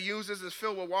vacuum that he uses is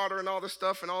filled with water and all this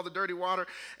stuff and all the dirty water.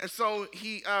 And so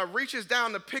he reaches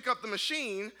down to pick up the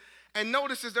machine and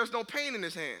notices there's no pain in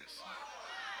his hands.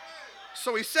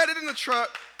 So he set it in the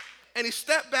truck, and he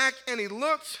stepped back, and he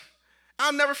looked.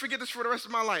 I'll never forget this for the rest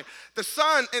of my life. The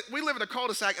sun, we live in a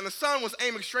cul-de-sac, and the sun was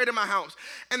aiming straight at my house.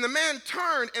 And the man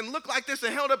turned and looked like this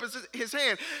and held up his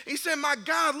hand. He said, my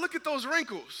God, look at those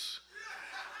wrinkles.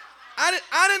 I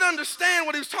didn't understand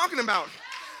what he was talking about.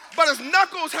 But his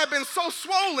knuckles had been so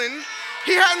swollen,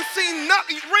 he hadn't seen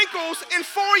wrinkles in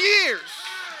 4 years.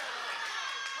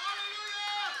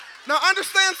 Now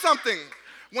understand something.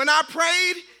 When I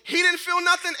prayed, he didn't feel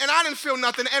nothing, and I didn't feel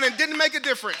nothing, and it didn't make a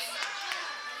difference.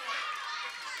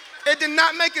 It did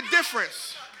not make a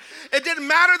difference. It didn't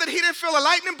matter that he didn't feel a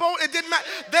lightning bolt. It didn't matter.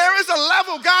 There is a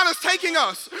level God is taking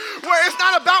us where it's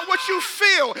not about what you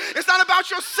feel. It's not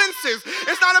about your senses.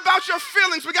 It's not about your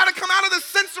feelings. We got to come out of the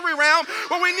sensory realm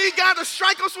where we need God to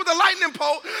strike us with a lightning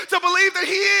bolt to believe that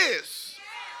he is.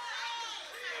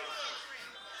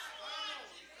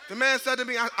 The man said to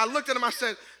me, I looked at him, I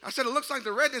said, it looks like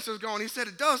the redness is gone. He said,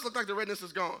 it does look like the redness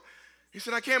is gone. He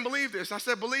said, I can't believe this. I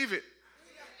said, believe it.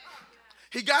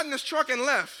 He got in his truck and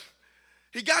left.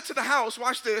 He got to the house,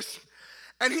 watch this,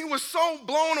 and he was so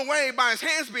blown away by his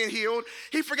hands being healed,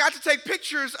 he forgot to take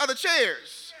pictures of the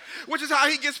chairs, which is how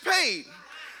he gets paid.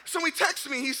 So he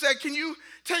texted me. He said, can you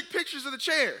take pictures of the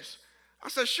chairs? I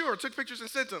said, sure. Took pictures and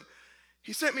sent them.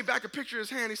 He sent me back a picture of his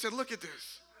hand. He said, look at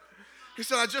this. He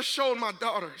said, I just showed my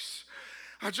daughters.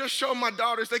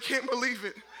 They can't believe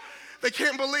it. They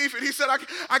can't believe it. He said,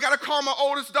 I got to call my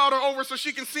oldest daughter over so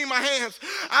she can see my hands.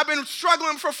 I've been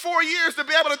struggling for 4 years to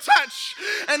be able to touch,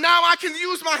 and now I can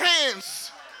use my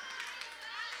hands.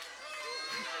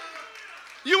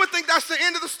 You would think that's the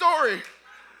end of the story.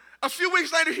 A few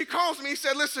weeks later, he calls me. He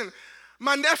said, listen,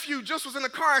 my nephew just was in a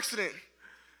car accident.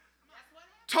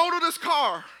 Totaled his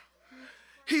car.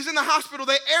 He's in the hospital.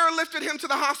 They airlifted him to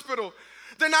the hospital.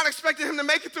 They're not expecting him to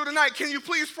make it through the night. Can you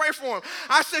please pray for him?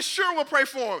 I said, sure, we'll pray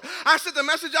for him. I sent the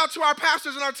message out to our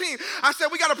pastors and our team. I said,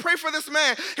 we got to pray for this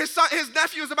man. His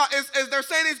nephew is they're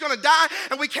saying he's going to die,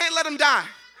 and we can't let him die.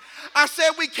 I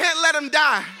said, we can't let him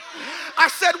die. I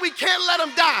said, we can't let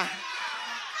him die.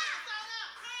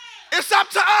 It's up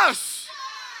to us.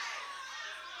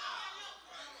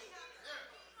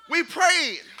 We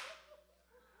prayed.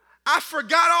 I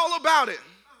forgot all about it.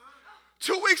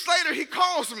 2 weeks later, he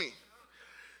calls me.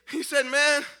 He said,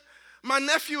 man, my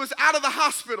nephew is out of the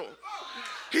hospital.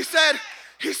 He said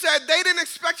He said they didn't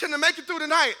expect him to make it through the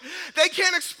night. They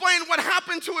can't explain what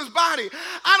happened to his body.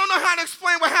 I don't know how to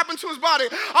explain what happened to his body.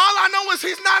 All I know is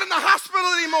he's not in the hospital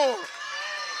anymore.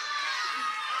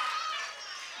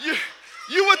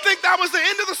 You would think that was the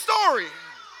end of the story.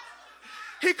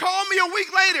 He called me a week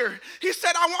later. He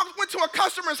said, I went to a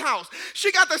customer's house.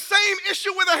 She got the same issue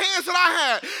with her hands that I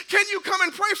had. Can you come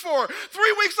and pray for her?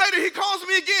 3 weeks later, he calls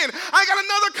me again. I got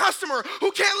another customer who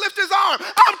can't lift his arm.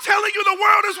 I'm telling you, the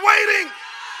world is waiting.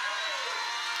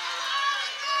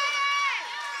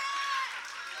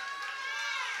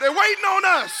 They're waiting on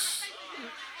us.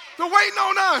 They're waiting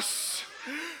on us.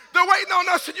 They're waiting on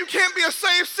us, and you can't be a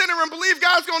saved sinner and believe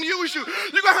God's going to use you.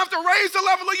 You're going to have to raise the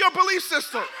level of your belief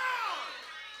system.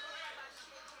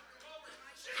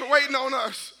 They're waiting on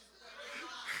us.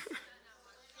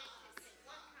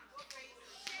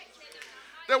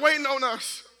 They're waiting on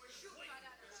us.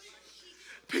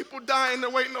 People dying, they're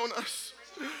waiting on us.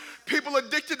 People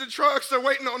addicted to drugs, they're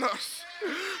waiting on us.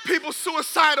 People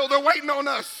suicidal, they're waiting on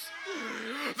us.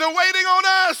 They're waiting on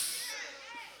us.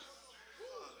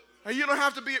 And you don't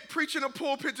have to be preaching a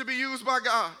pulpit to be used by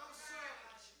God.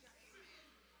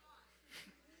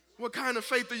 What kind of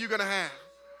faith are you going to have?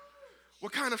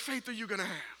 What kind of faith are you going to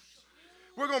have?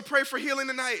 We're going to pray for healing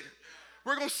tonight.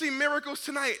 We're going to see miracles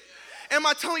tonight. Am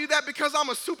I telling you that because I'm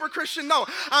a super Christian? No.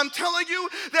 I'm telling you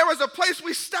there is a place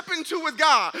we step into with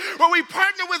God, where we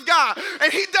partner with God,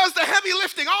 and he does the heavy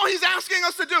lifting. All he's asking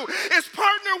us to do is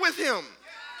partner with him.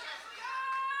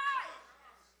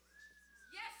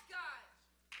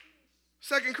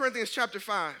 2 Corinthians chapter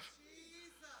 5.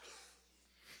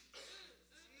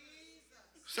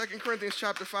 2 Corinthians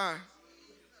chapter 5.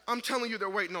 I'm telling you, they're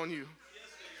waiting on you.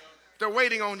 They're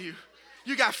waiting on you.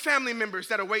 You got family members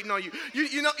that are waiting on you.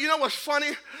 You know what's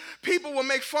funny? People will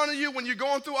make fun of you when you're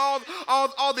going through all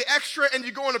the extra and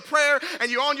you're going to prayer and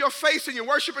you're on your face and you're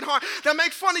worshiping hard. They'll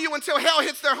make fun of you until hell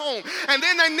hits their home. And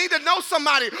then they need to know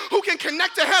somebody who can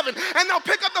connect to heaven. And they'll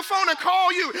pick up the phone and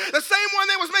call you, the same one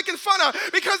they was making fun of,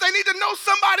 because they need to know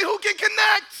somebody who can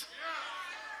connect.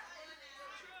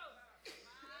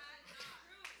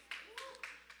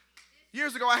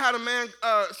 Years ago, I had a man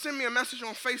send me a message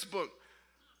on Facebook.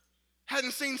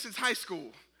 Hadn't seen since high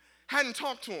school. Hadn't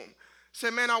talked to him.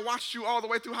 Said, man, I watched you all the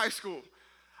way through high school.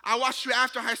 I watched you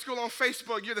after high school on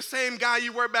Facebook. You're the same guy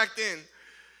you were back then.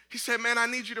 He said, man, I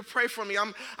need you to pray for me.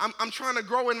 I'm trying to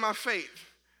grow in my faith.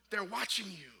 They're watching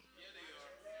you.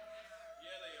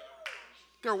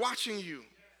 They're watching you.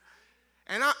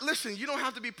 And listen, you don't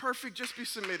have to be perfect, just be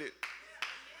submitted.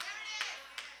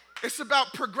 It's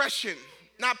about progression,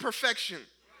 not perfection.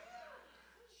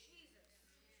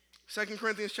 2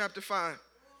 Corinthians chapter 5.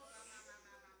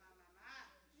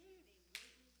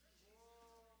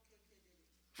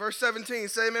 Verse 17.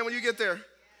 Say amen when you get there.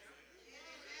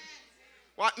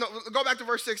 No, go back to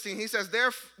verse 16. He says,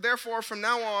 therefore, from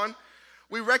now on,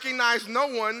 we recognize no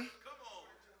one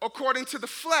according to the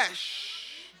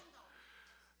flesh.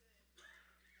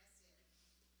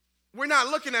 We're not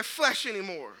looking at flesh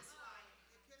anymore.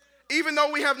 Even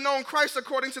though we have known Christ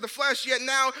according to the flesh, yet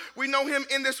now we know him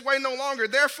in this way no longer.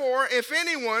 Therefore, if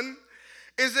anyone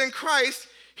is in Christ,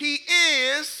 he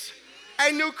is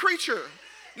a new creature.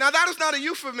 Now, that is not a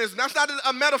euphemism. That's not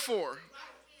a metaphor.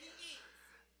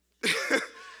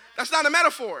 That's not a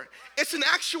metaphor. It's an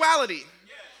actuality.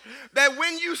 That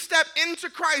when you step into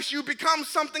Christ, you become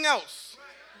something else.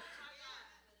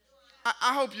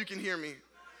 I hope you can hear me.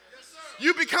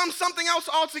 You become something else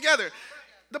altogether.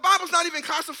 The Bible's not even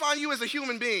classifying you as a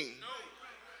human being.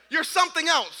 You're something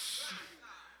else.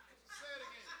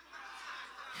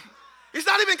 He's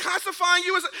not even classifying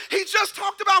you as he just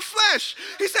talked about flesh.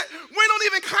 He said, we don't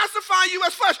even classify you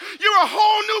as flesh. You're a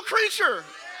whole new creature.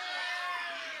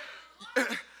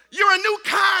 You're a new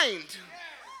kind.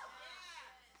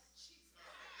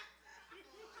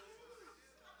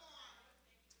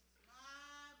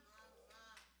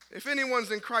 If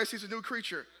anyone's in Christ, he's a new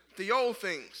creature. The old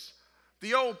things,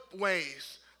 the old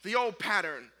ways, the old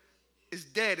pattern is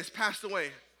dead, it's passed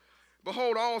away.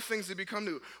 Behold, all things have become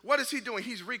new. What is he doing?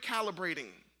 He's recalibrating.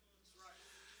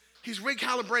 He's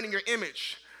recalibrating your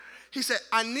image. He said,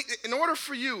 in order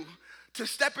for you to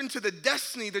step into the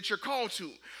destiny that you're called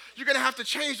to, you're going to have to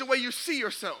change the way you see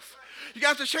yourself. You're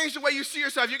going to have to change the way you see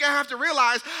yourself. You're going to have to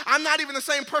realize I'm not even the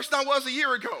same person I was a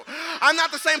year ago. I'm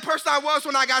not the same person I was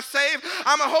when I got saved.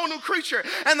 I'm a whole new creature.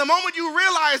 And the moment you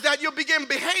realize that, you'll begin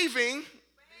behaving.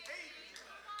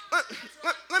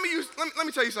 Let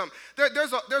me tell you something.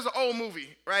 There's an old movie,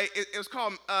 right? It was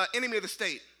called Enemy of the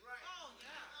State.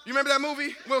 You remember that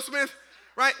movie, Will Smith?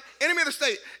 right? Enemy of the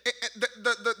State.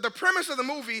 The premise of the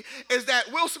movie is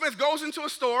that Will Smith goes into a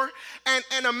store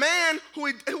and a man who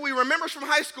he remembers from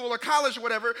high school or college or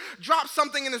whatever drops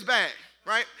something in his bag,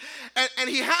 right? And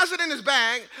he has it in his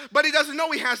bag, but he doesn't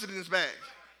know he has it in his bag,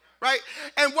 right?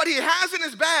 And what he has in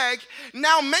his bag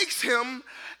now makes him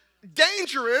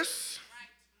dangerous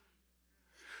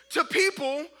to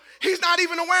people he's not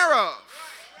even aware of,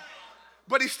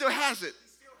 but he still has it.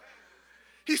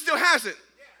 He still has it.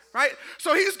 Right?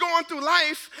 So he's going through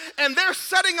life and they're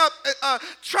setting up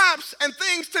traps and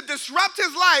things to disrupt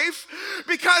his life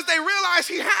because they realize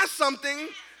he has something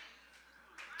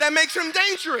that makes him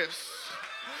dangerous.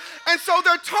 And so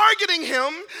they're targeting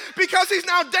him because he's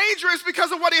now dangerous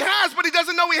because of what he has, but he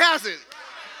doesn't know he has it.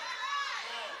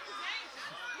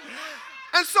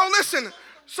 And so listen,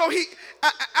 so he,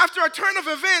 after a turn of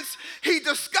events, he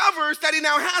discovers that he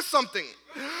now has something.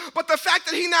 But the fact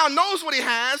that he now knows what he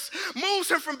has moves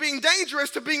him from being dangerous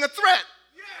to being a threat.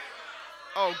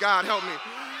 Oh, God, help me.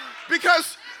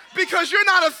 Because you're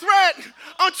not a threat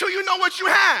until you know what you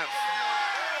have.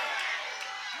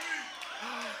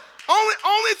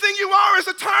 Only thing you are is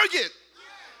a target.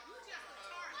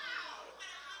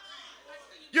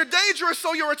 You're dangerous,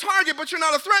 so you're a target, but you're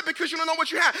not a threat because you don't know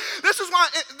what you have. This is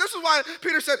why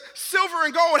Peter said, silver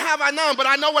and gold have I none, but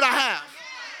I know what I have.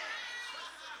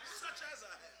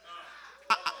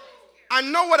 I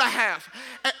know what I have.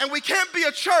 And we can't be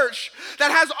a church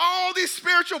that has all these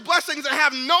spiritual blessings and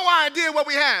have no idea what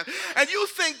we have. And you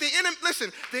think the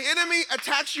enemy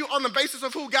attacks you on the basis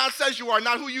of who God says you are,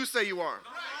 not who you say you are.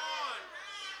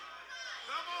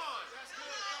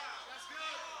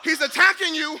 He's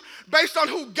attacking you based on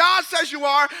who God says you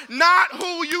are, not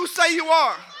who you say you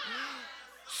are.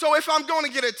 So if I'm going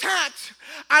to get attacked,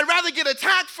 I'd rather get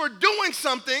attacked for doing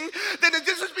something than to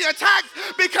just be attacked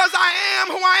because I am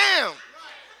who I am.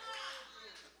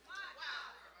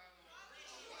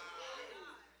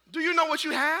 Do you know what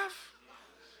you have?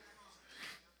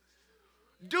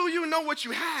 Do you know what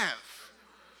you have?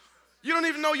 You don't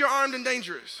even know you're armed and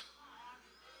dangerous.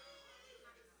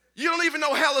 You don't even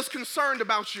know hell is concerned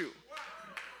about you.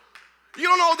 You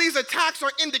don't know these attacks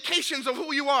are indications of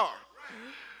who you are.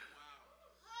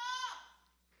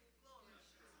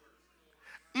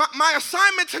 My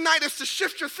assignment tonight is to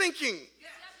shift your thinking.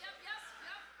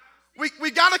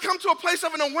 We got to come to a place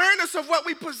of an awareness of what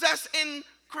we possess in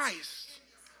Christ.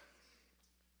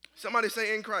 Somebody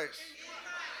say in Christ.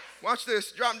 Watch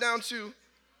this. Drop down to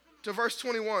verse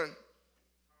 21.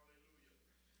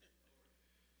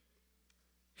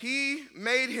 He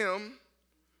made him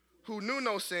who knew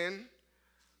no sin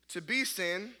to be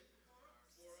sin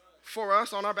for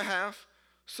us on our behalf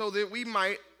so that we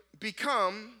might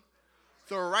become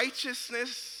the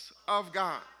righteousness of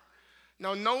God.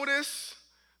 Now notice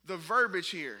the verbiage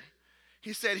here.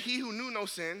 He said he who knew no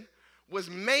sin was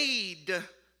made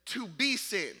to be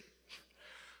sin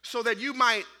so that you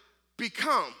might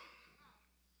become.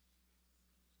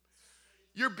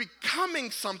 You're becoming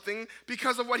something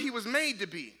because of what he was made to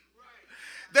be.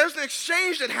 There's an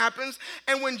exchange that happens,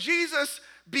 and when Jesus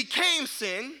became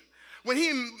sin, when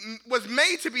he was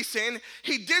made to be sin,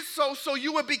 he did so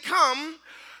you would become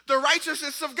the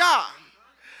righteousness of God.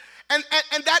 And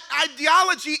that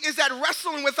ideology is that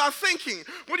wrestling with our thinking.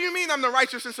 What do you mean I'm the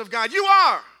righteousness of God? You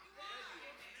are.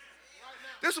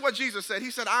 This is what Jesus said.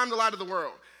 He said, I'm the light of the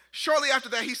world. Shortly after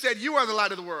that, he said, you are the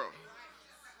light of the world.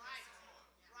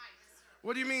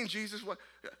 What do you mean, Jesus? What?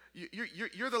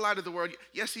 You're the light of the world.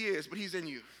 Yes, he is, but he's in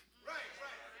you.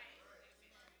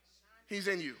 He's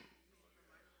in you.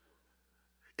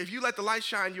 If you let the light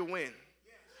shine, you'll win.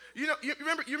 You know, you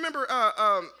remember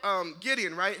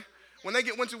Gideon, right? When they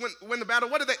went to win the battle,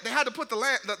 what did they had to put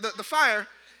the fire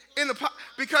in the pot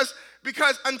because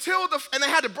and they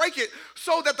had to break it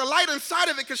so that the light inside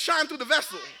of it could shine through the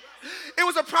vessel. It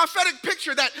was a prophetic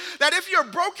picture that if you're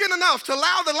broken enough to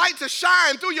allow the light to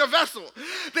shine through your vessel,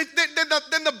 then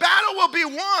the battle will be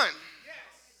won. Yes.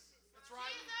 That's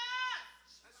right.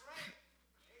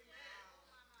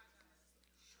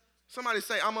 Somebody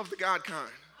say, I'm of the God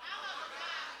kind.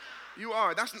 You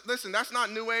are. That's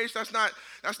not new age. That's not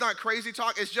crazy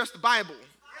talk. It's just the Bible.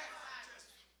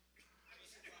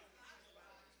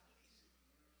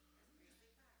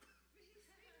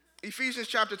 Ephesians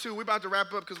chapter 2. We're about to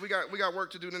wrap up because we got work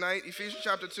to do tonight. Ephesians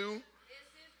chapter 2.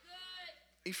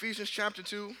 Ephesians chapter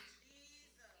 2.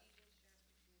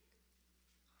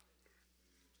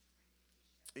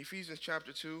 Ephesians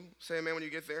chapter 2. Say amen when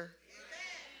you get there.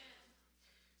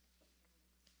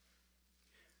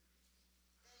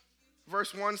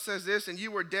 Verse 1 says this, and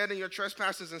you were dead in your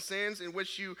trespasses and sins in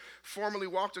which you formerly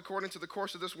walked according to the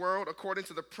course of this world, according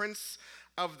to the prince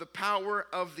of the power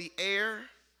of the air,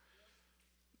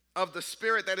 of the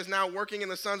spirit that is now working in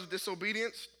the sons of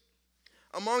disobedience.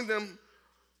 Among them,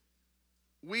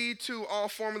 we too all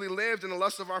formerly lived in the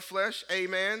lust of our flesh,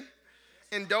 amen,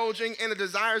 indulging in the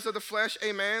desires of the flesh,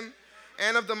 amen,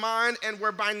 and of the mind, and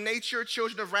were by nature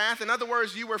children of wrath. In other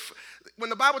words, when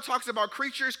the Bible talks about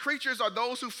creatures are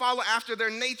those who follow after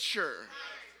their nature.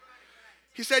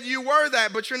 He said, you were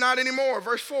that, but you're not anymore.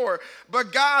 Verse 4,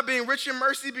 but God, being rich in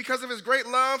mercy because of his great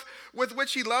love with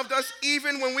which he loved us,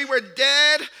 even when we were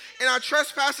dead in our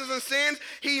trespasses and sins,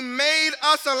 he made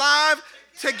us alive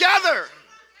together.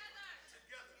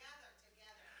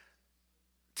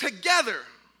 Together.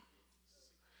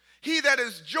 He that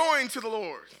is joined to the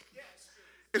Lord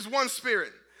is one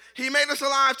spirit. He made us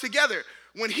alive together.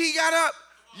 When he got up,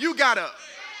 you got up.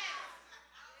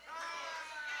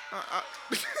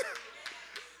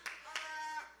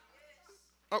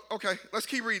 Okay, let's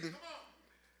keep reading.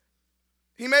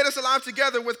 He made us alive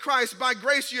together with Christ. By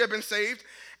grace you have been saved,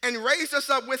 and raised us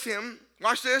up with him.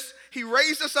 Watch this. He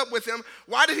raised us up with him.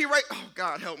 Why did he raise? Oh,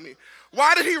 God, help me.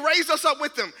 Why did he raise us up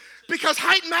with him? Because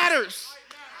height matters.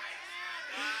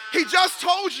 He just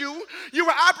told you you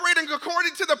were operating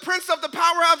according to the prince of the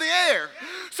power of the air.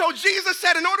 So Jesus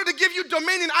said, in order to give you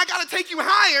dominion, I got to take you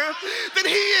higher than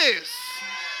he is.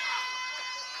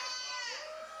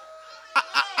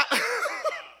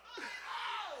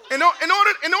 In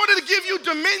order to give you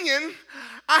dominion,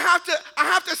 I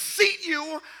have to seat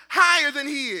you higher than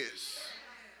he is.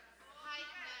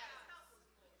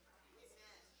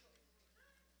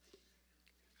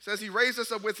 It says he raised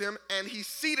us up with him and he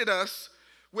seated us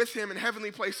with him in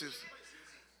heavenly places.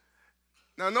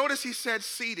 Now notice he said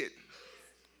seated.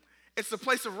 It's the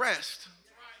place of rest.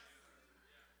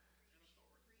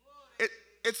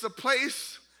 It's a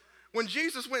place, when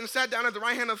Jesus went and sat down at the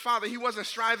right hand of the Father, he wasn't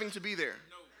striving to be there.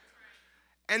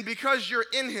 And because you're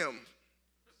in him,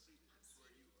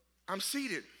 I'm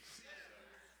seated.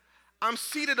 I'm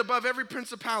seated above every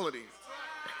principality.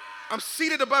 I'm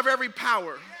seated above every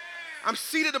power. I'm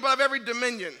seated above every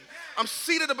dominion. I'm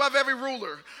seated above every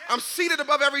ruler. I'm seated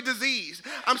above every disease.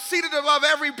 I'm seated above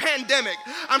every pandemic.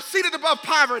 I'm seated above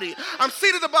poverty. I'm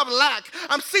seated above lack.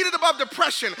 I'm seated above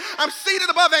depression. I'm seated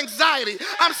above anxiety.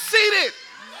 I'm seated.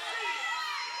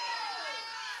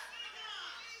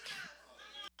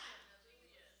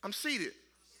 I'm seated.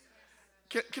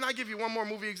 Can I give you one more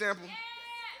movie example?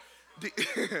 Do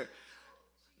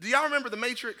y'all remember The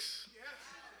Matrix?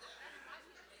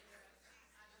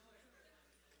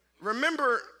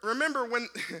 Remember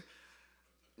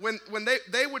when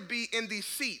they would be in these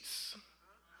seats,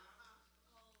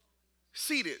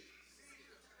 seated.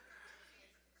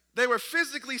 They were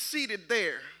physically seated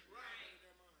there,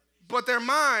 but their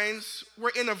minds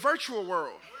were in a virtual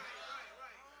world.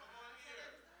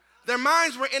 Their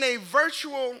minds were in a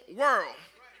virtual world.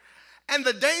 And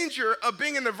the danger of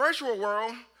being in the virtual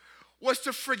world was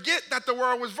to forget that the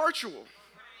world was virtual.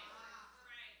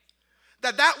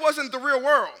 That wasn't the real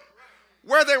world.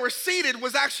 Where they were seated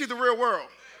was actually the real world.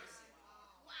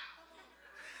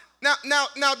 Now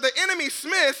the enemy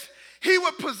Smith, he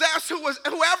would possess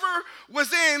whoever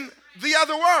was in the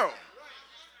other world.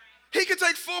 He could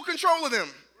take full control of them.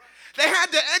 They had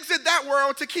to exit that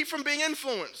world to keep from being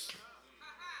influenced.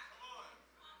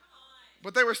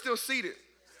 But they were still seated.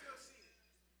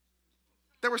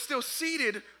 They were still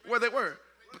seated where they were.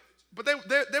 But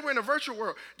they were in a virtual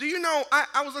world. Do you know,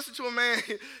 I was listening to a man,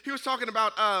 he was talking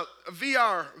about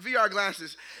VR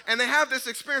glasses. And they have this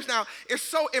experience now. It's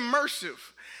so immersive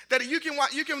that you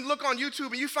can look on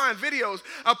YouTube and you find videos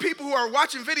of people who are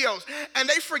watching videos and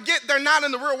they forget they're not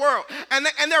in the real world. And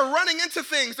they're running into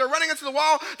things. They're running into the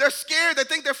wall. They're scared. They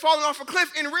think they're falling off a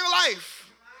cliff in real life.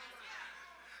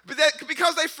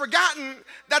 Because they've forgotten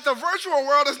that the virtual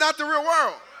world is not the real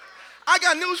world. I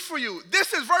got news for you.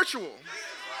 This is virtual.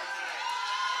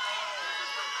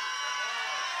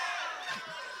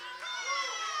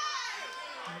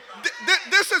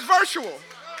 This is virtual.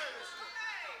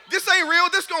 This ain't real.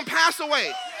 This gonna pass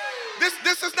away.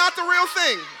 This is not the real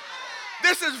thing.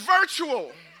 This is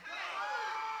virtual.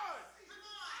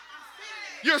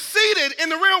 You're seated in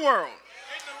the real world.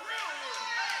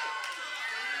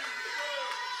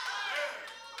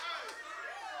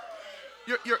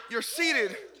 You're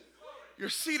seated. You're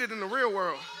seated in the real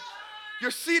world. You're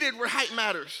seated where height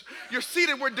matters. You're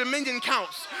seated where dominion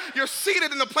counts. You're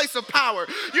seated in the place of power.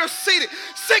 You're seated.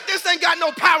 Sickness ain't got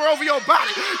no power over your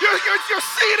body. You're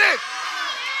seated.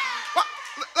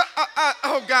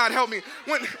 Oh God, help me.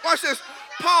 Watch this.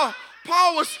 Paul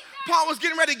Paul was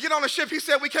getting ready to get on the ship. He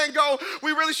said, we can't go.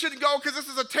 We really shouldn't go because this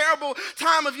is a terrible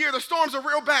time of year. The storms are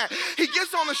real bad. He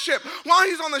gets on the ship. While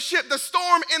he's on the ship, the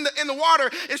storm in the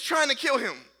water is trying to kill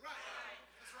him.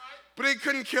 But it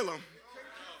couldn't kill him.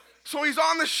 So he's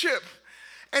on the ship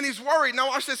and he's worried. Now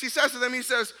watch this. He says to them, he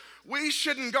says, we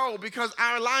shouldn't go because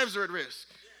our lives are at risk.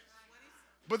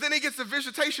 But then he gets a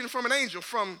visitation from an angel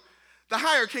from the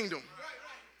higher kingdom.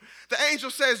 The angel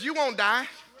says, you won't die.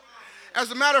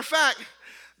 As a matter of fact,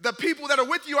 the people that are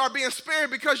with you are being spared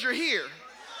because you're here.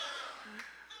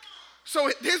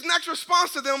 So his next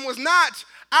response to them was not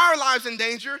our lives in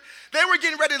danger. They were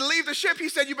getting ready to leave the ship. He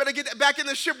said, you better get back in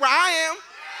the ship where I am.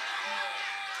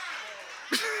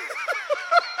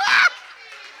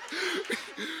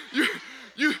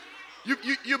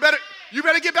 You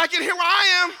better get back in here where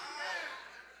I am.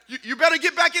 You better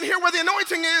get back in here where the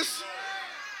anointing is.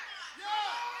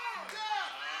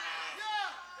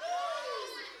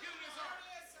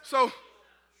 So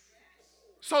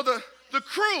the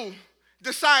crew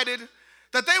decided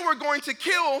that they were going to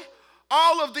kill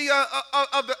all of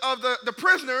the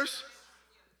prisoners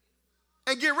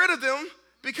and get rid of them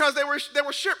because they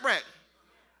were shipwrecked.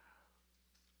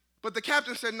 But the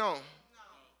captain said, no,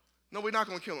 we're not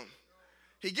going to kill him.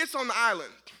 He gets on the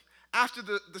island after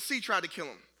the sea tried to kill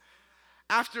him,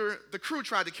 after the crew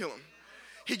tried to kill him.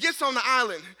 He gets on the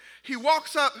island. He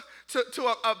walks up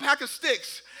to a pack of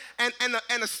sticks, and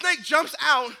a snake jumps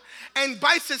out and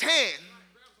bites his hand,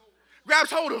 grabs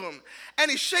hold of him,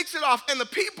 and he shakes it off. And the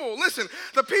people, listen,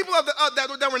 the people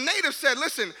that were natives said,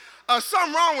 listen,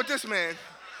 something wrong with this man,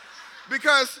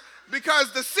 because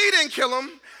the sea didn't kill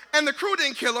him, and the crew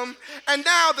didn't kill him, and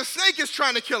now the snake is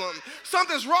trying to kill him.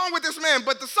 Something's wrong with this man.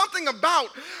 But something about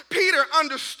Peter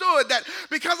understood that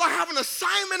because I have an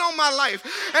assignment on my life,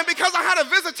 and because I had a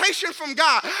visitation from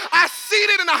God, I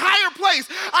seated in a higher place.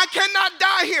 I cannot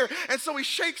die here. And so he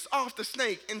shakes off the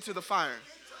snake into the fire.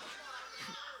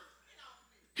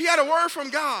 He had a word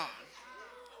from God.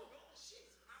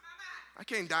 I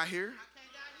can't die here.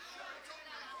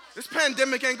 This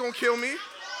pandemic ain't gonna kill me.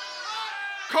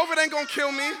 COVID ain't gonna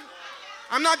kill me.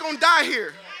 I'm not gonna die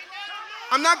here.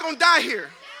 I'm not gonna die here.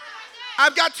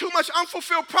 I've got too much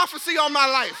unfulfilled prophecy on my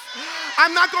life.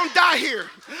 I'm not gonna die here.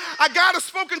 God has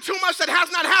spoken too much that has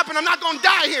not happened. I'm not gonna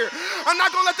die here. I'm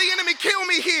not gonna let the enemy kill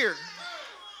me here.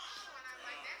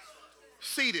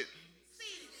 Seated.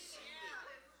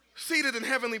 Seated in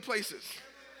heavenly places.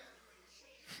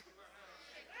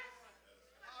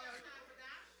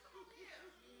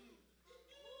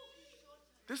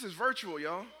 This is virtual,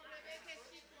 y'all.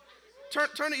 Turn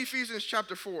to Ephesians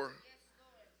chapter 4.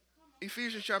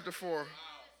 Ephesians chapter 4.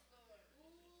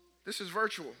 This is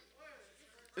virtual.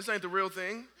 This ain't the real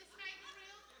thing.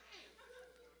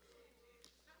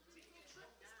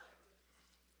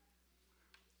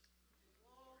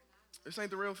 This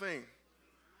ain't the real thing.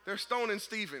 They're stoning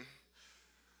Stephen.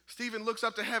 Stephen looks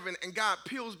up to heaven and God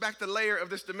peels back the layer of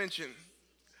this dimension.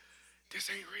 This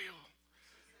ain't real.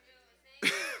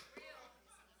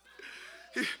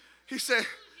 He said,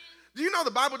 do you know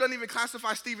the Bible doesn't even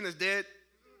classify Stephen as dead?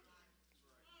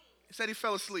 It said he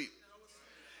fell asleep.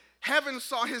 Heaven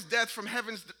saw his death from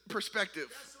heaven's perspective.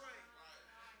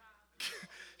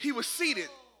 He was seated.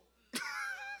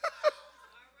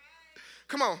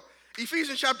 Come on.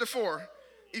 Ephesians chapter 4.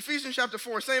 Ephesians chapter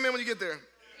 4. Say amen when you get there. Amen.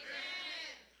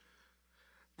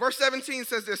 Verse 17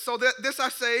 says this. So this I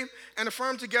say and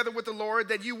affirm together with the Lord,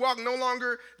 that you walk no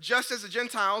longer just as the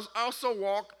Gentiles also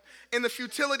walk in the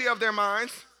futility of their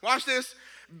minds. Watch this.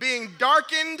 Being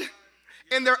darkened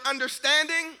in their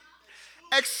understanding,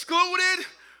 excluded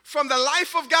from the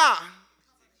life of God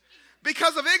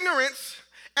because of ignorance,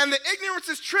 and the ignorance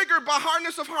is triggered by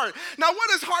hardness of heart. Now,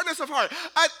 what is hardness of heart?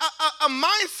 A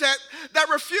mindset that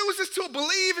refuses to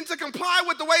believe and to comply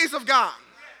with the ways of God.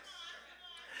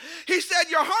 He said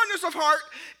your hardness of heart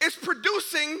is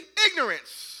producing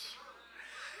ignorance.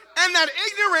 And that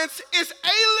ignorance is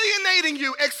alienating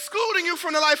you, excluding you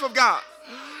from the life of God.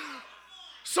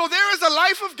 So there is a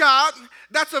life of God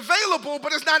that's available,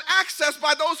 but it's not accessed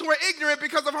by those who are ignorant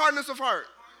because of hardness of heart.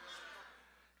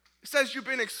 It says you've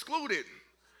been excluded.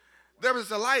 There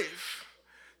is a life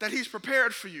that he's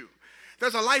prepared for you.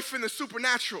 There's a life in the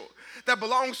supernatural that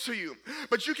belongs to you.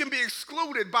 But you can be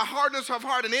excluded by hardness of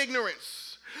heart and ignorance.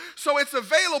 So it's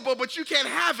available, but you can't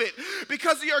have it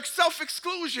because of your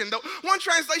self-exclusion. One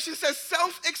translation says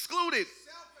self-excluded.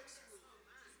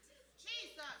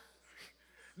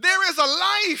 There is a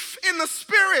life in the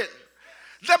spirit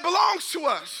that belongs to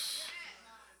us.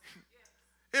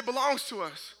 It belongs to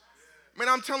us. Man,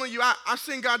 I'm telling you, I've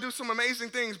seen God do some amazing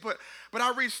things, but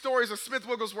I read stories of Smith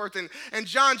Wigglesworth and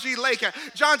John G. Lake.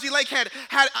 John G. Lake had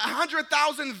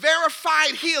 100,000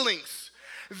 verified healings.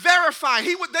 Verified.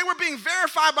 They were being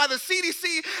verified by the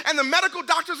CDC and the medical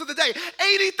doctors of the day.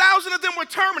 80,000 of them were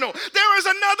terminal. There is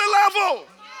another level.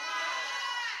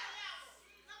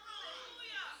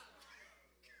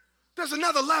 There's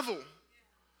another level.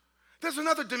 There's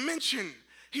another dimension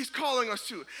he's calling us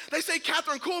to. They say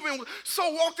Catherine Coleman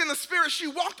so walked in the spirit, she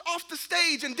walked off the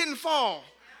stage and didn't fall.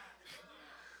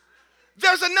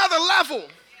 There's another level.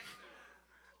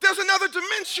 There's another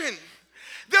dimension.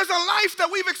 There's a life that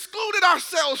we've excluded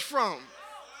ourselves from.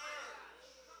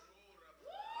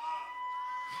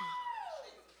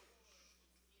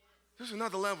 There's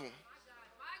another level.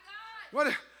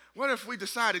 What if we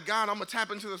decided, God, I'm going to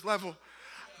tap into this level.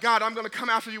 God, I'm going to come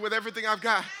after you with everything I've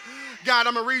got. God,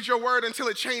 I'm going to read your word until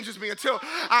it changes me, until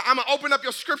I'm going to open up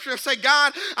your scripture and say,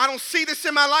 God, I don't see this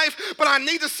in my life, but I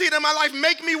need to see it in my life.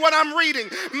 Make me what I'm reading.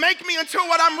 Make me into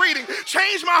what I'm reading.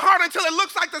 Change my heart until it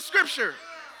looks like the scripture.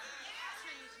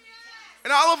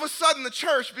 And all of a sudden, the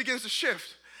church begins to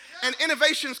shift. And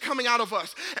innovation's coming out of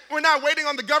us. We're not waiting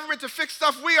on the government to fix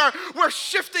stuff. We're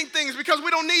shifting things because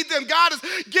we don't need them. God has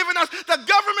given us, the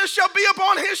government shall be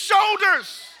upon his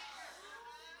shoulders.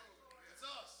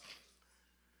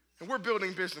 And we're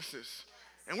building businesses,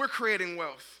 and we're creating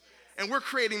wealth, and we're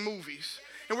creating movies,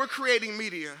 and we're creating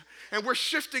media, and we're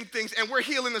shifting things, and we're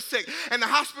healing the sick, and the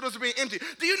hospitals are being empty.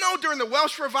 Do you know during the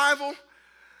Welsh revival,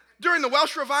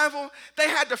 they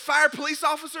had to fire police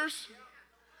officers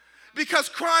because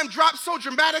crime dropped so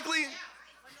dramatically?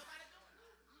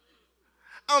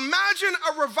 Imagine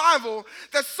a revival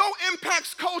that so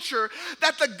impacts culture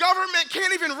that the government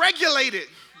can't even regulate it.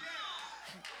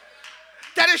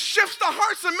 That it shifts the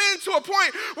hearts of men to a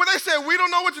point where they say, we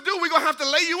don't know what to do. We're going to have to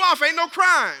lay you off. Ain't no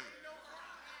crime.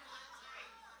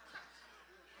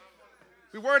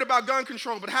 We're worried about gun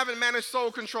control, but haven't managed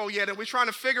soul control yet. And we're trying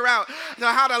to figure out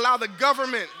how to allow the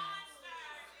government.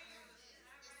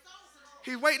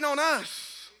 He's waiting on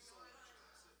us.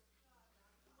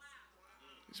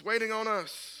 He's waiting on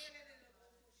us.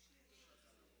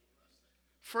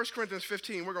 1 Corinthians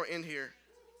 15. We're going to end here.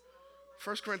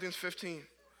 1 Corinthians 15.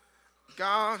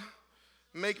 God,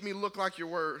 make me look like your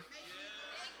word.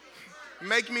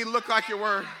 Make me look like your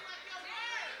word.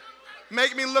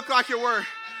 Make me look like your word.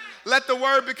 Let the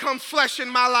word become flesh in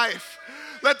my life.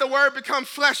 Let the word become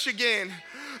flesh again.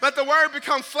 Let the word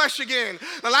become flesh again.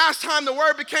 The last time the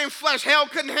word became flesh, hell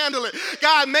couldn't handle it.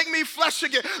 God, make me flesh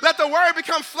again. Let the word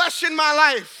become flesh in my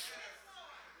life.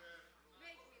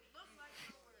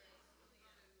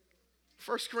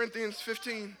 1 Corinthians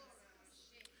 15.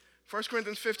 1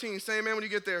 Corinthians 15, say amen when you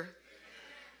get there.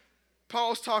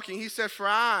 Paul's talking. He said, for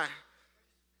I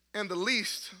am the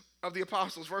least of the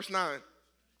apostles, verse 9,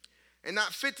 and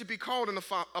not fit to be called an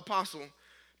apostle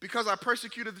because I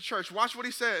persecuted the church. Watch what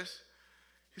he says.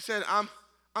 He said, I'm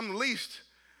the least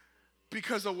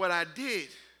because of what I did.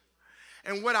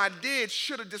 And what I did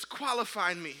should have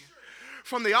disqualified me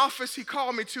from the office he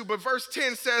called me to. But verse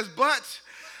 10 says, but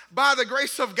by the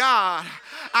grace of God,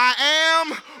 I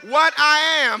am what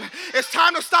I am. It's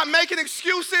time to stop making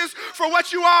excuses for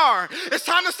what you are. It's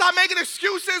time to stop making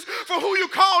excuses for who you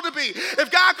called to be. If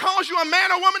God calls you a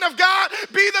man or woman of God,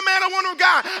 be the man or woman of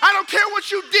God. I don't care what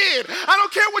you did. I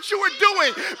don't care what you were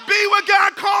doing. Be what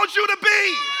God called you to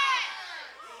be.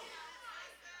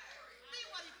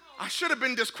 I should have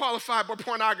been disqualified by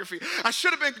pornography. I should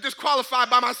have been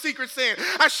disqualified by my secret sin.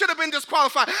 I should have been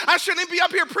disqualified. I shouldn't be up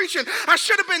here preaching. I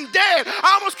should have been dead.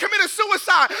 I almost committed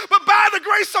suicide. But by the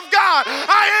grace of God,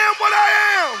 I am what I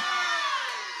am.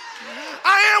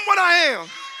 I am what I am.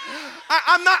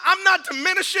 I'm not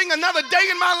diminishing another day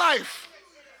in my life.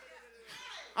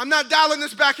 I'm not dialing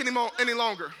this back any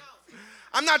longer.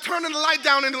 I'm not turning the light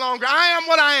down any longer. I am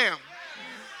what I am.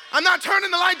 I'm not turning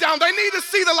the light down. They need to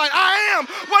see the light. I am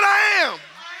what I am.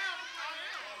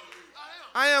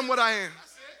 I am what I am.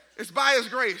 It's by his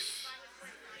grace.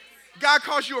 God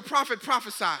calls you a prophet,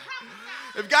 prophesy.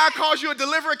 If God calls you a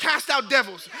deliverer, cast out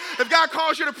devils. If God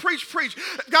calls you to preach, preach.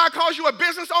 If God calls you a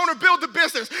business owner, build the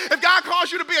business. If God calls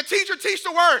you to be a teacher, teach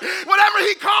the word. Whatever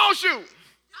he calls you,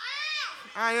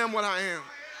 I am what I am.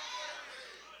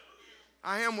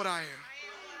 I am what I am.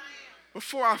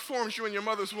 Before I formed you in your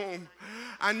mother's womb,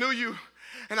 I knew you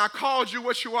and I called you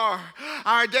what you are.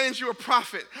 I ordained you a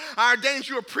prophet. I ordained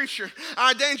you a preacher.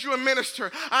 I ordained you a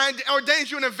minister. I ordained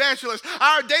you an evangelist.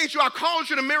 I ordained you. I called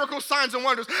you to miracles, signs, and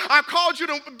wonders. I called you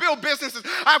to build businesses.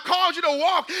 I've called you to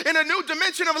walk in a new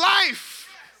dimension of life.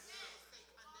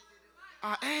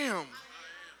 I am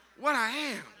what I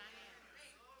am.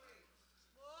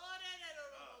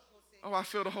 Oh, I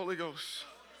feel the Holy Ghost.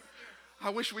 I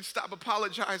wish we'd stop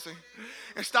apologizing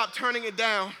and stop turning it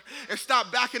down and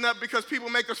stop backing up because people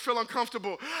make us feel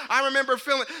uncomfortable. I remember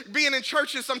being in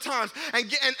churches sometimes and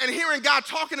hearing God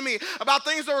talking to me about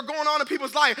things that were going on in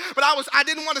people's life, but I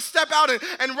didn't want to step out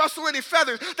and rustle any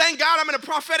feathers. Thank God I'm in a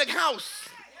prophetic house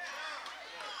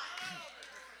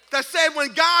that said,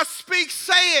 when God speaks,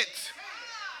 say it.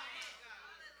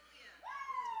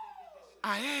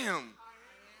 I am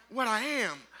what I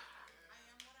am.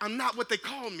 I'm not what they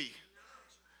call me.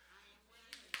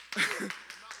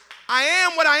 I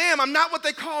am what I am. I'm not what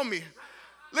they call me.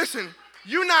 Listen,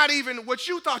 you're not even what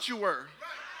you thought you were.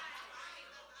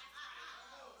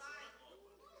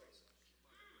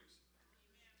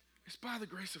 It's by the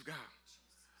grace of God.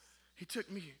 He took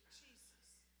me.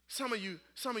 Some of you,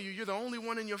 you're the only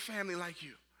one in your family like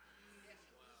you.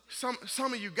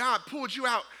 Some of you, God pulled you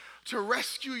out to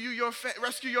rescue your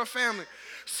family.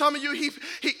 Some of you, he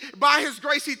by his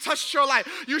grace, he touched your life.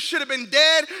 You should have been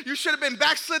dead. You should have been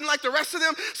backslidden like the rest of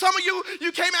them. Some of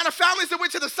you came out of families that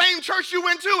went to the same church you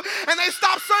went to, and they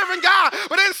stopped serving God.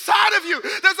 But inside of you,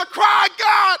 there's a cry,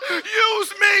 God,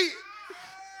 use me.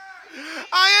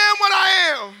 I am what I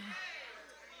am.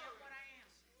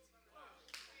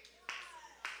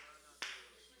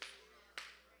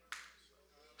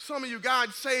 Some of you,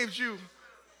 God saved you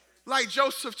like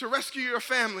Joseph to rescue your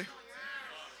family.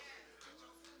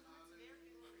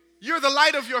 You're the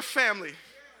light of your family.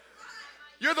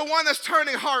 You're the one that's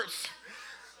turning hearts.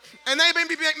 And they may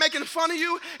be making fun of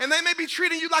you, and they may be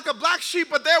treating you like a black sheep,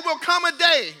 but there will come a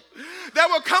day. There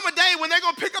will come a day when they're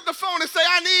going to pick up the phone and say,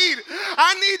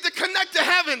 I need to connect to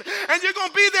heaven, and you're going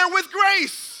to be there with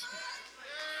grace.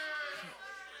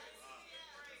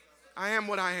 I am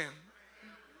what I am.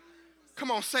 Come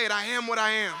on, say it. I am what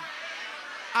I am.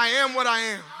 I am what I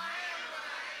am.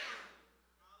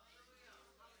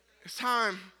 It's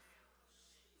time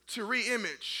to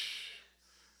re-image,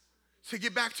 to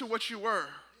get back to what you were.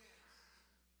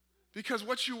 Because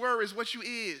what you were is what you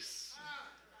is.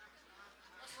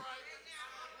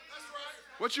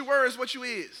 What you were is what you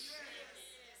is.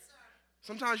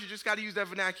 Sometimes you just got to use that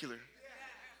vernacular.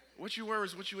 What you were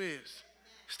is what you is.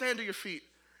 Stand to your feet.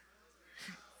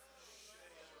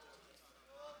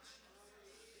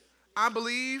 I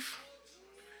believe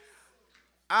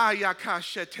I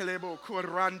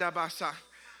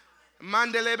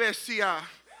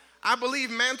believe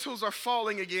mantles are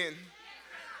falling again.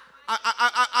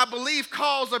 I believe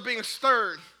calls are being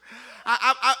stirred.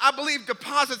 I believe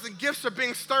deposits and gifts are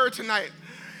being stirred tonight.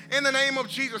 In the name of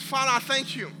Jesus, Father, I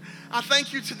thank you. I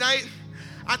thank you tonight.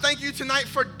 I thank you tonight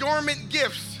for dormant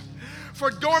gifts,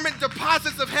 for dormant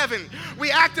deposits of heaven.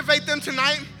 We activate them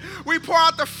tonight. We pour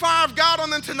out the fire of God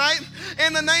on them tonight.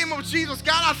 In the name of Jesus,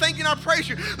 God, I thank you and I praise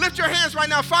you. Lift your hands right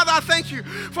now. Father, I thank you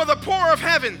for the pour of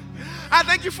heaven. I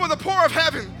thank you for the pour of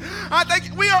heaven. I thank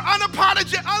you. We are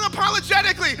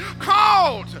unapologetically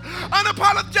called,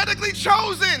 unapologetically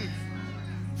chosen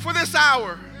for this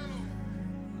hour.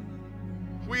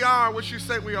 We are what you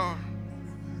say we are.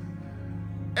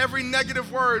 Every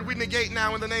negative word we negate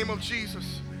now in the name of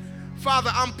Jesus. Father,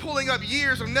 I'm pulling up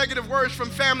years of negative words from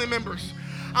family members.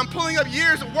 I'm pulling up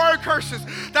years of word curses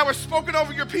that were spoken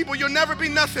over your people. You'll never be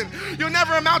nothing. You'll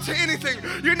never amount to anything.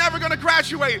 You're never going to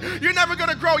graduate. You're never going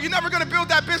to grow. You're never going to build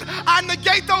that business. I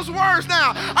negate those words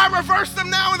now. I reverse them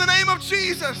now in the name of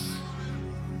Jesus.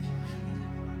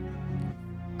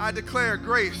 I declare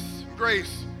grace,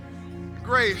 grace,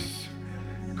 grace,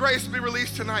 grace be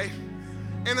released tonight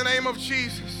in the name of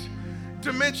Jesus.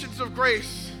 Dimensions of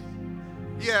grace.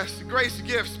 Yes, grace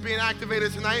gifts being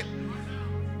activated tonight.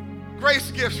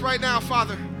 Grace gifts right now,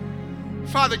 Father.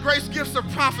 Father, grace gifts of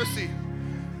prophecy.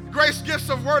 Grace gifts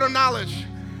of word of knowledge.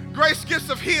 Grace gifts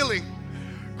of healing.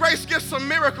 Grace gifts of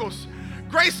miracles.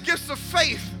 Grace gifts of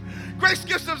faith. Grace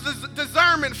gifts of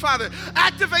discernment, Father.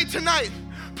 Activate tonight.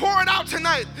 Pour it out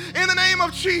tonight in the name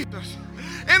of Jesus.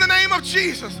 In the name of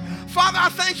Jesus. Father, I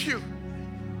thank you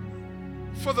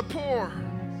for the pour.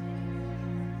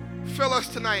 Fill us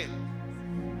tonight.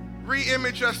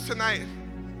 Re-image us tonight.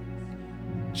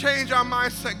 Change our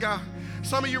mindset, God.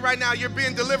 Some of you right now, you're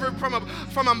being delivered from a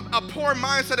poor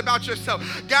mindset about yourself.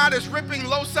 God is ripping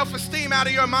low self-esteem out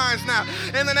of your minds now.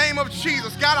 In the name of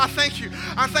Jesus, God, I thank you.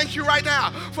 I thank you right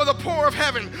now for the pour of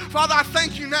heaven. Father, I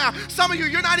thank you now. Some of you,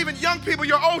 you're not even young people,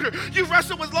 you're older. You've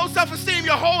wrestled with low self-esteem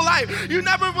your whole life. You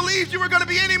never believed you were going to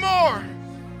be any more.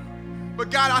 But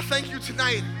God, I thank you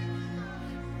tonight.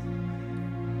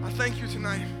 I thank you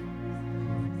tonight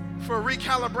for a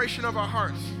recalibration of our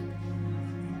hearts.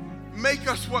 Make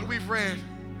us what we've read.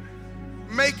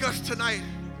 Make us tonight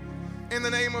in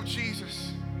the name of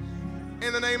Jesus.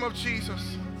 In the name of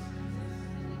Jesus.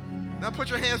 Now put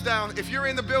your hands down. If you're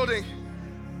in the building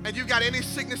and you've got any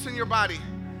sickness in your body,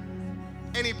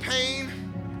 any pain,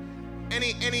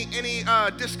 any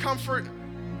discomfort,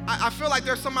 I feel like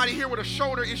there's somebody here with a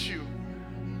shoulder issue.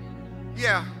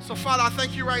 Yeah, so Father, I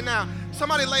thank you right now.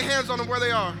 Somebody lay hands on them where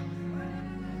they are.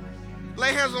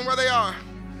 Lay hands on where they are.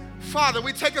 Father,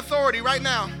 we take authority right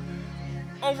now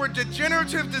over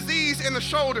degenerative disease in the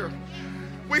shoulder.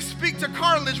 We speak to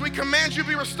cartilage. We command you to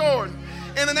be restored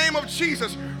in the name of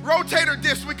Jesus. Rotator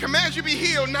disc, we command you to be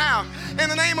healed now in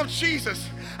the name of Jesus.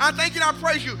 I thank you and I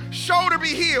praise you. Shoulder be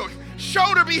healed.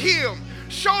 Shoulder be healed.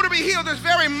 Shoulder be healed this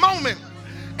very moment.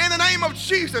 In the name of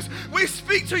Jesus, we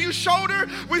speak to you shoulder,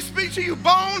 we speak to you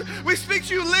bone, we speak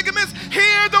to you ligaments.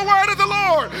 Hear the word of the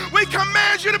Lord. We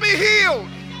command you to be healed.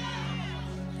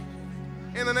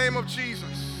 In the name of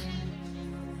Jesus.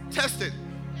 Test it.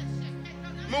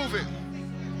 Move it.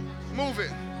 Move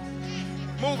it.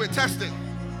 Move it. Test it.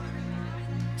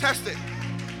 Test it.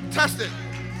 Test it.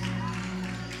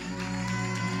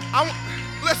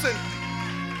 Listen.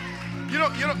 You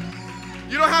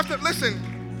don't have to listen.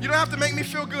 You don't have to make me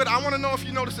feel good. I want to know if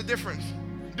you notice a difference.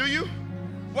 Do you?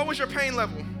 What was your pain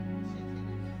level?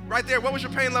 Right there, what was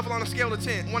your pain level on a scale of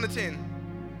 10, 1 to 10?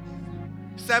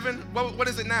 7? What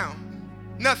is it now?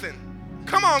 Nothing.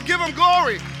 Come on, give him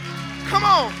glory. Come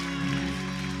on.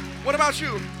 What about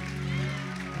you?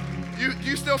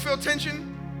 You still feel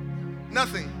tension?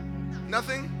 Nothing.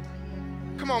 Nothing?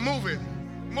 Come on, move it.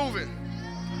 Move it.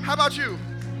 How about you?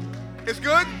 It's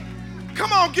good?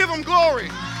 Come on, give him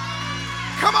glory.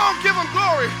 Come on, give him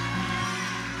glory.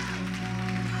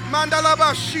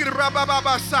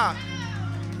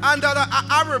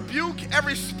 I rebuke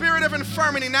every spirit of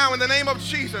infirmity now in the name of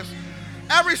Jesus.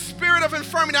 Every spirit of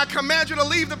infirmity, I command you to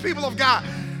leave the people of God.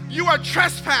 You are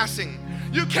trespassing.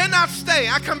 You cannot stay.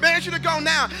 I command you to go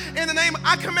now. In the name,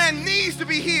 I command knees to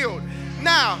be healed.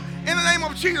 Now, in the name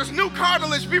of Jesus, new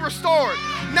cartilage be restored.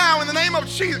 Now, in the name of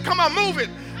Jesus, come on, move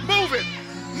it, move it,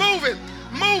 move it,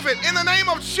 move it. In the name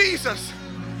of Jesus.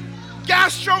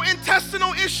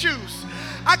 Gastrointestinal issues,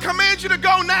 I command you to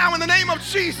go now in the name of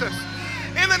Jesus.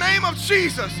 In the name of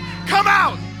Jesus, come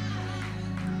out.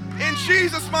 In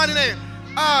Jesus' mighty name.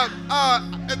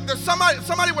 There's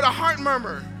somebody with a heart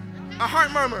murmur. A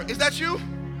heart murmur. Is that you?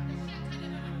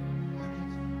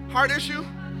 Heart issue?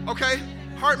 Okay.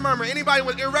 Heart murmur. Anybody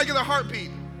with irregular heartbeat?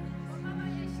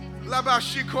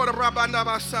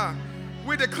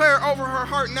 We declare over her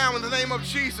heart now in the name of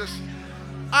Jesus.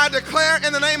 I declare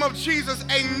in the name of Jesus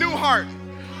a new heart.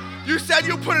 You said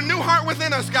you put a new heart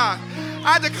within us, God.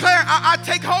 I declare, I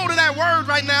take hold of that word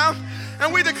right now.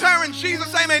 And we declare in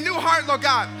Jesus' name a new heart, Lord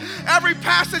God. Every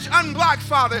passage unblocked,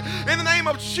 Father, in the name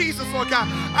of Jesus, Lord God.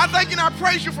 I thank you and I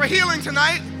praise you for healing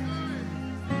tonight.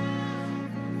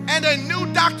 And a new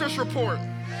doctor's report.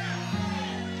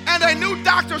 And a new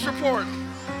doctor's report.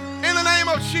 In the name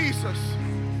of Jesus.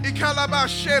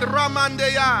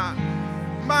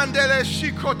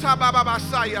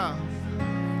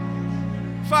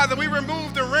 Father, we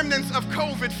remove the remnants of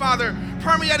COVID, Father,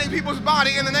 permeating people's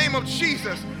body in the name of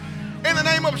Jesus. In the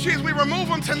name of Jesus, we remove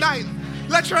them tonight.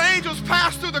 Let your angels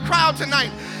pass through the crowd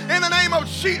tonight. In the name of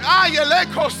Jesus,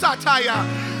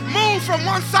 move from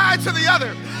one side to the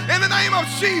other. In the name of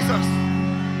Jesus.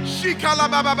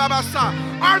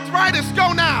 Arthritis,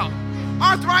 go now.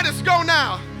 Arthritis, go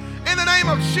now. In the name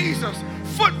of Jesus.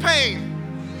 Foot pain,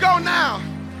 go now.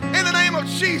 In the name of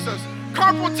Jesus.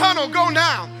 Carpal tunnel, go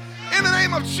now. In the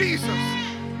name of Jesus.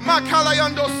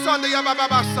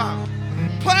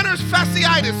 Plantar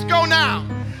fasciitis, go now.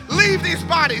 Leave these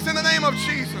bodies in the name of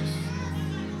Jesus.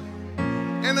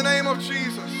 In the name of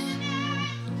Jesus.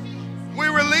 We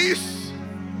release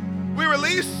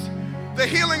the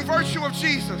healing virtue of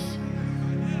Jesus.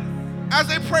 As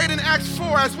they prayed in Acts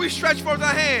 4, as we stretch forth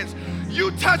our hands,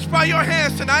 you touch by your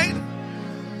hands tonight.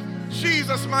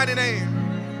 Jesus' mighty name.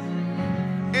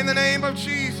 In the name of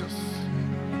Jesus.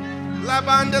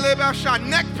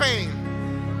 Neck pain.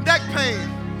 Neck pain.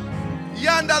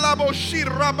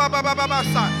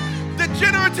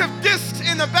 Degenerative discs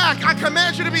in the back, I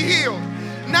command you to be healed.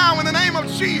 Now in the name of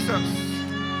Jesus.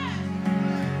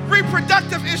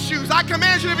 Reproductive issues, I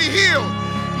command you to be healed.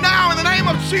 Now in the name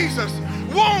of Jesus.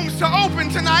 Wombs to open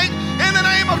tonight in the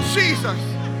name of Jesus.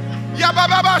 In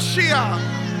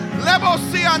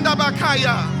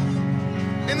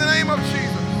the name of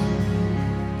Jesus.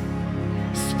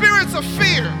 Spirits of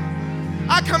fear,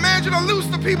 I command you to loose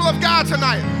the people of God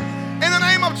tonight. In the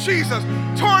name of Jesus.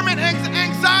 Torment and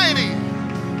anxiety.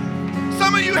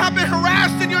 Some of you have been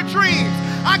harassed in your dreams.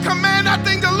 I command that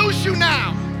thing to loose you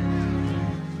now.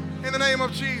 In the name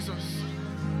of Jesus.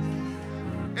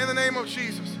 In the name of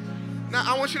Jesus. Now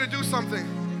I want you to do something.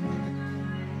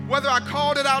 Whether I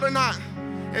called it out or not,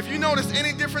 if you notice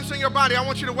any difference in your body, I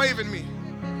want you to wave at me.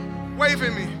 Wave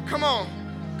at me. Come on.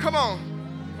 Come on.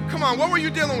 Come on. What were you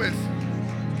dealing with?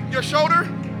 Your shoulder?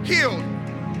 Healed.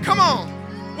 Come on.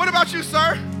 What about you,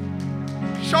 sir?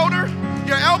 Shoulder?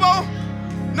 Your elbow?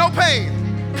 No pain.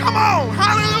 Come on.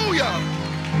 Hallelujah.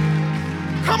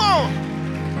 Come on.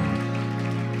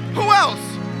 Who else?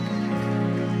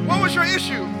 What was your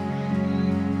issue?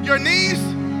 Your knees?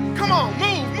 Come on.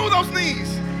 Move those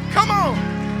knees. Come on.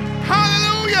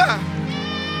 Hallelujah.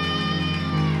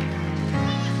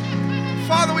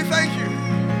 Father, we thank you.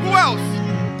 Who else?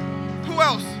 Who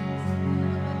else?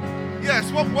 Yes,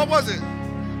 what was it?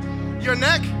 Your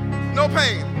neck? No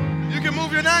pain. You can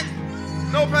move your neck?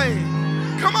 No pain.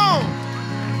 Come on.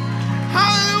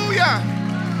 Hallelujah.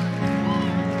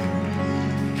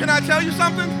 Can I tell you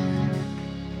something?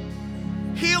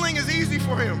 Healing is easy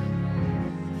for him.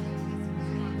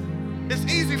 It's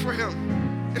easy for him.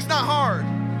 It's not hard.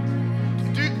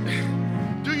 Do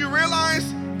you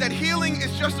realize that healing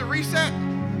is just a reset?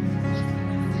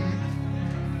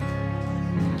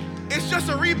 It's just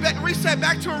a reset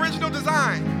back to original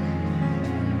design.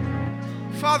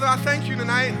 Father, I thank you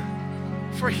tonight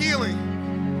for healing.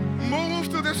 Move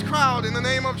through this crowd in the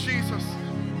name of Jesus.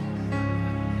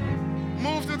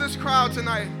 Move through this crowd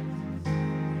tonight.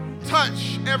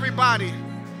 Touch everybody.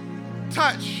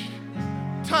 Touch.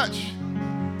 Touch.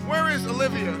 Where is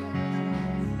Olivia?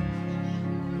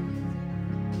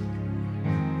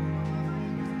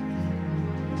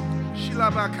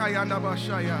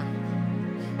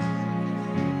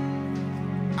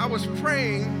 I was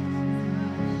praying,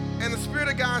 and the Spirit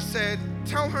of God said,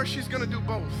 tell her she's going to do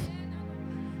both.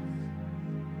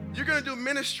 You're going to do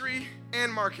ministry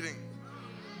and marketing.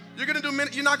 You're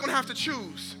not going to have to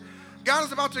choose. God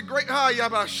is about to God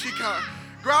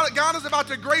is about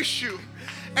to grace you,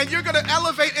 and you're going to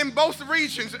elevate in both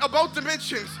regions, both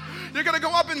dimensions. You're going to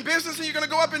go up in business and you're going to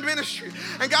go up in ministry.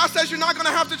 And God says you're not going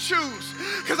to have to choose,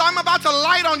 because I'm about to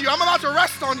light on you. I'm about to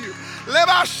rest on you.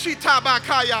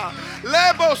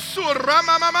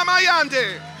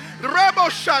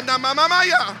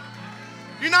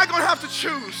 You're not going to have to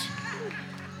choose.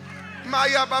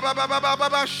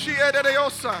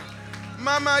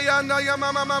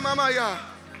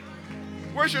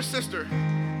 Where's your sister?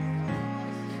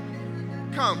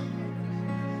 Come.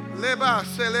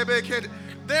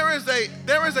 There is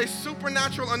a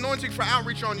supernatural anointing for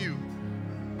outreach on you.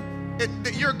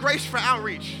 Your grace for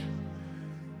outreach.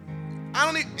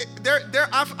 I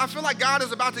feel like God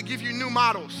is about to give you new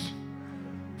models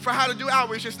for how to do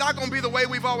outreach. It's not going to be the way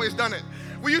we've always done it.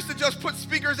 We used to just put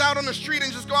speakers out on the street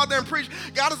and just go out there and preach.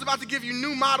 God is about to give you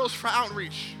new models for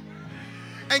outreach.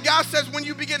 And God says when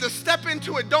you begin to step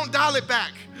into it, don't dial it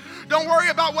back. Don't worry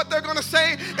about what they're going to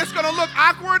say. It's going to look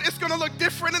awkward. It's going to look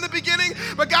different in the beginning.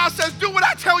 But God says, do what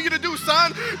I tell you to do,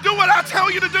 son. Do what I tell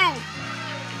you to do.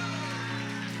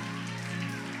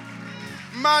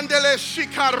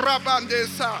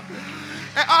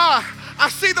 I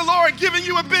see the Lord giving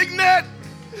you a big net.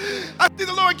 I see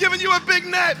the Lord giving you a big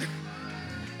net.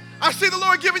 I see the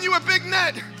Lord giving you a big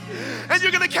net. And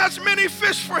you're going to catch many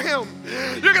fish for him.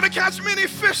 You're going to catch many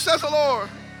fish, says the Lord.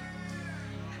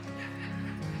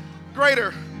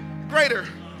 Greater, greater,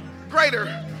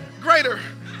 greater, greater.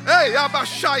 Hey,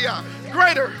 Abashaya.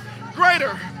 Greater,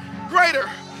 greater, greater,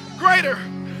 greater,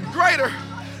 greater,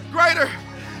 greater.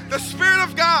 The Spirit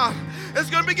of God is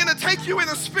going to begin to take you in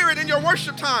the Spirit in your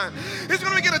worship time. He's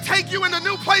going to begin to take you into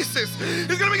new places.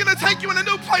 He's going to begin to take you into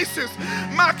new places.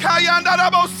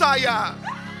 Makayandadabosaya.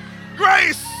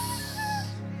 Grace.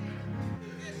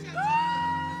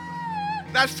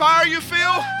 That fire you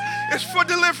feel is for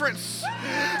deliverance.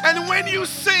 And when you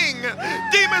sing,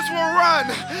 demons will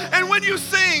run. And when you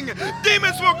sing,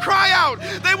 demons will cry out.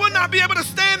 They will not be able to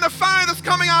stand the fire that's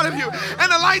coming out of you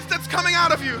and the light that's coming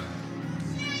out of you.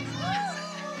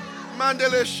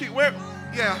 Mandele shi, where?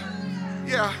 Yeah.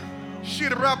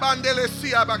 Shira bandele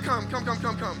siaba, come.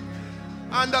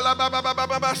 Andala baba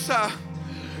baba basa.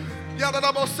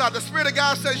 Yadadabosa. The Spirit of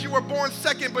God says you were born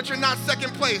second, but you're not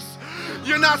second place.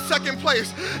 You're not second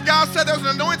place. God said there's an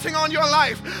anointing on your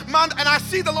life. And I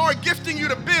see the Lord gifting you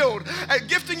to build, and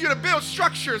gifting you to build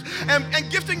structures, and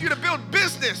gifting you to build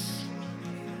business.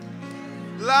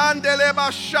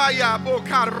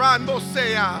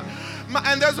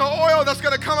 And there's an oil that's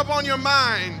going to come upon your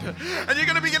mind. And you're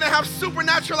going to begin to have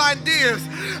supernatural ideas.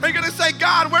 And you're going to say,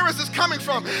 God, where is this coming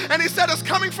from? And he said, it's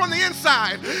coming from the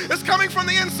inside. It's coming from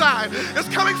the inside. It's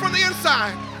coming from the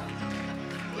inside.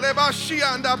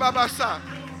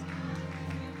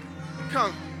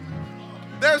 Come.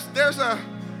 There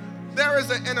is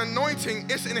an anointing.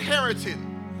 It's inherited.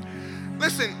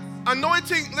 Listen,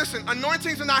 Anointing, listen,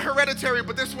 anointings are not hereditary,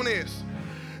 but this one is.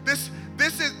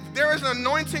 There is an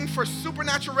anointing for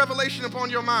supernatural revelation upon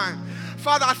your mind.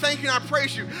 Father, I thank you and I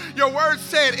praise you. Your word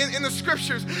said in the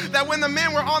scriptures that when the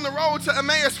men were on the road to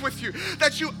Emmaus with you,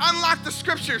 that you unlocked the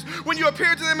scriptures when you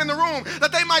appeared to them in the room,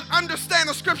 that they might understand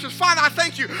the scriptures. Father, I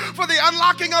thank you for the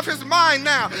unlocking of his mind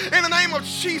now. In the name of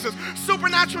Jesus,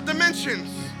 supernatural dimensions,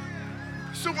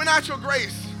 supernatural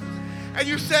grace. And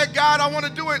you said, God, I want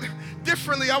to do it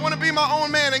differently. I want to be my own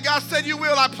man. And God said, you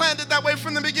will. I planned it that way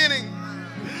from the beginning.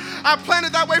 I planned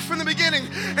it that way from the beginning.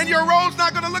 And your road's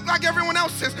not going to look like everyone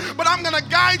else's, but I'm going to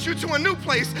guide you to a new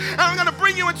place. And I'm going to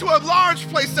bring you into a large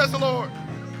place, says the Lord.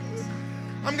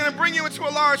 I'm going to bring you into a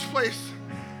large place.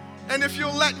 And if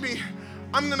you'll let me,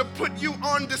 I'm going to put you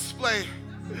on display.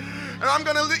 And I'm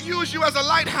going to use you as a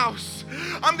lighthouse.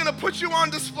 I'm going to put you on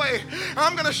display. And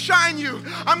I'm going to shine you.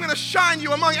 I'm going to shine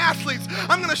you among athletes.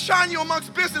 I'm going to shine you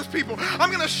amongst business people. I'm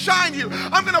going to shine you.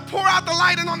 I'm going to pour out the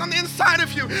light on the inside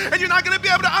of you. And you're not going to be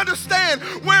able to understand,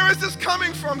 where is this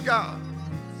coming from, God?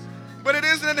 But it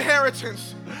is an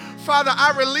inheritance. Father,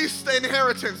 I release the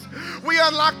inheritance. We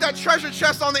unlock that treasure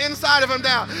chest on the inside of him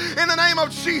now. In the name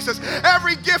of Jesus,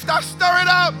 every gift, I stir it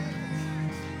up.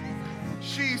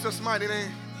 Jesus' mighty name.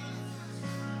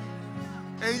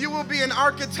 And you will be an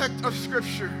architect of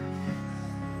Scripture.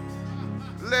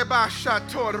 Leba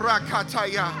shator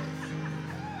rakataya.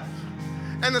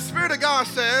 And the Spirit of God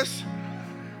says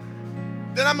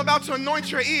that I'm about to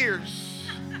anoint your ears.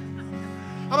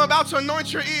 I'm about to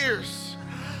anoint your ears.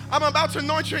 I'm about to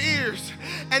anoint your ears.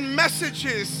 And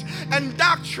messages and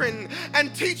doctrine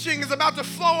and teaching is about to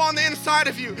flow on the inside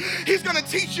of you. He's going to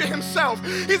teach you himself.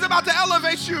 He's about to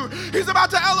elevate you. He's about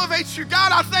to elevate you.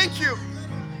 God, I thank you.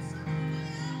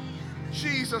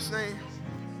 Jesus' name.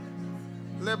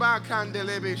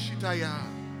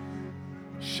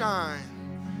 Shine,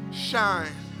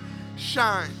 shine,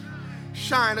 shine,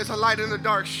 shine as a light in the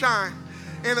dark. Shine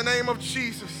in the name of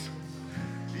Jesus.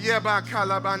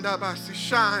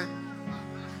 Shine,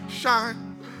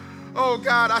 shine. Oh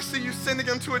God, I see you sending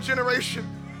him to a generation.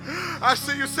 I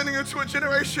see you sending him to a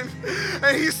generation.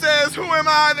 And he says, who am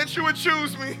I that you would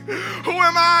choose me? Who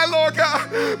am I, Lord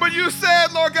God? But you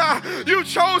said, Lord God, you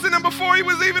chosen him before he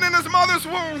was even in his mother's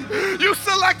womb. You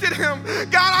selected him.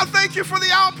 God, I thank you for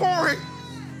the outpouring.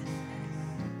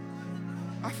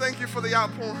 I thank you for the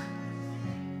outpouring.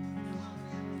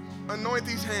 Anoint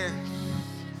these hands.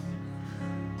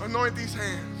 Anoint these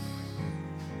hands.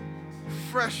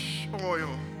 Fresh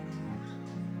oil.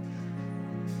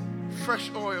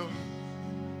 Fresh oil.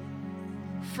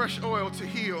 Fresh oil to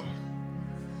heal.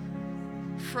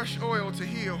 Fresh oil to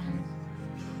heal.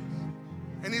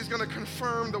 And he's going to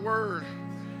confirm the word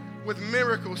with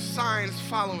miracles, signs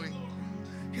following.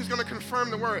 He's going to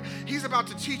confirm the word. He's about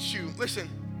to teach you. Listen,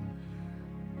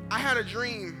 I had a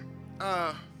dream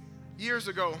years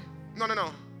ago.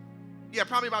 No. Yeah,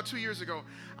 probably about 2 years ago.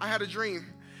 I had a dream.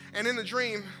 And in the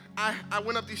dream, I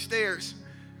went up these stairs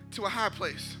to a high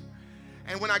place.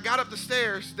 And when I got up the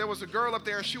stairs, there was a girl up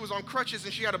there, and she was on crutches,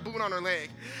 and she had a boot on her leg.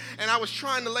 And I was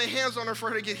trying to lay hands on her for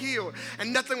her to get healed,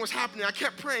 and nothing was happening. I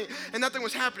kept praying, and nothing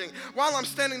was happening. While I'm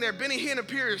standing there, Benny Hinn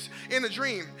appears in the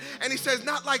dream, and he says,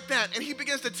 not like that. And he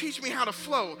begins to teach me how to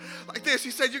flow like this. He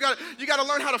said, you got to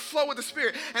learn how to flow with the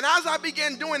Spirit. And as I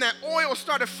began doing that, oil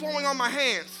started flowing on my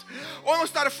hands. Oil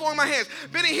started flowing on my hands.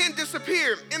 Benny Hinn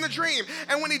disappeared in the dream.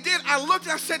 And when he did, I looked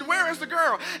and I said, where is the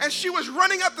girl? And she was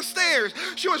running up the stairs.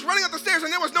 She was running up the stairs,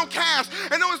 and there was no cast,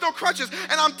 and there was no crutches.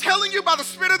 And I'm telling you by the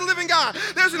Spirit of the living God,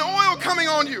 there's an oil coming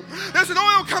on you. There's an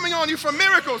oil coming on you for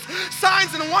miracles,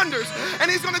 signs, and wonders.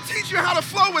 And he's going to teach you how to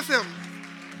flow with him.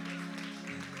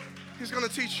 He's going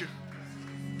to teach you.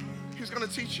 He's going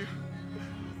to teach you.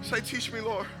 Say, teach me,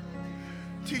 Lord.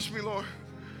 Teach me, Lord.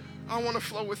 I want to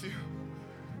flow with you.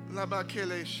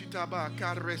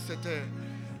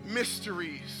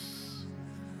 Mysteries.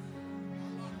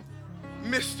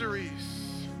 Mysteries.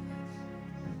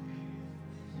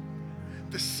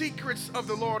 The secrets of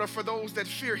the Lord are for those that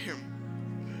fear him.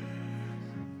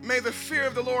 May the fear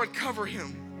of the Lord cover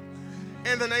him.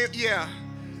 In the name,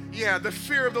 the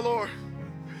fear of the Lord.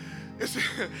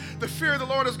 The fear of the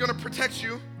Lord is going to protect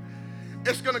you.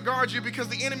 It's going to guard you, because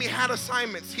the enemy had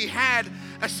assignments. He had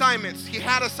assignments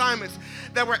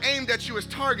that were aimed at you as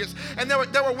targets. And there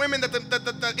were women that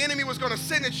the enemy was going to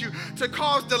send at you to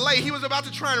cause delay. He was about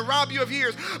to try and rob you of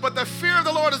years. But the fear of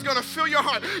the Lord is going to fill your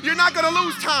heart. You're not going to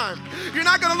lose time. You're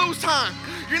not going to lose time.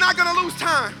 You're not going to lose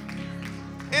time.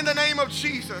 In the name of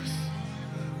Jesus.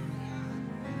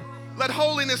 Let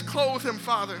holiness clothe him,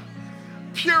 Father.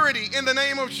 Purity in the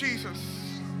name of Jesus.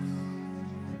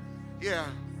 Yeah.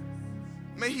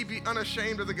 May he be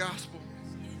unashamed of the gospel.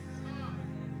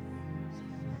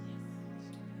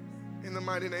 In the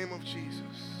mighty name of Jesus.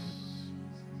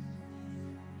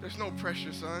 There's no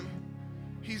pressure, son.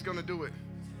 He's going to do it.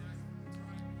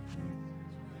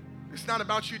 It's not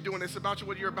about you doing it. It's about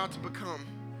what you're about to become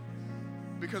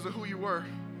because of who you were.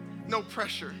 No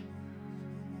pressure.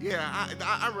 Yeah,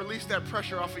 I release that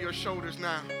pressure off of your shoulders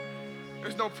now.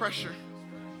 There's no pressure.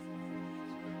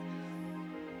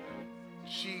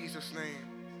 Jesus' name.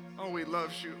 Oh, he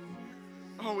loves you.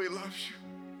 Oh, he loves you.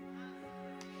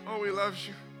 Oh, he loves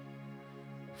you.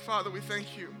 Father, we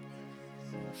thank you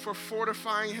for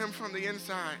fortifying him from the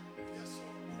inside.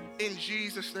 In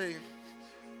Jesus' name.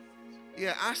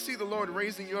 Yeah, I see the Lord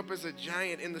raising you up as a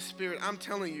giant in the spirit. I'm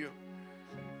telling you.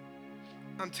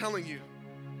 I'm telling you.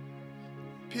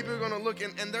 People are going to look,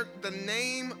 and the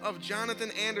name of Jonathan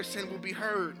Anderson will be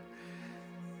heard.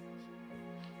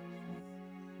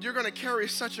 You're going to carry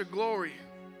such a glory.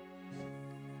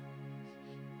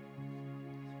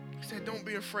 He said, don't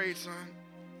be afraid, son.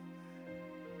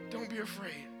 Don't be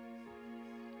afraid.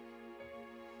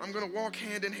 I'm going to walk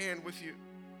hand in hand with you.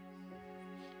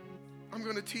 I'm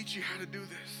going to teach you how to do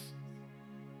this.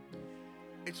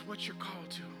 It's what you're called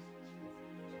to.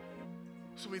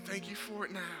 So we thank you for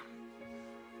it now.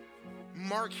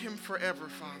 Mark him forever,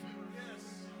 Father.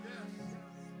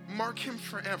 Mark him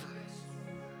forever.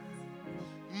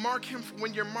 Mark him.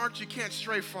 When you're marked, you can't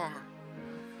stray far.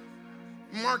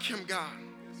 Mark him, God.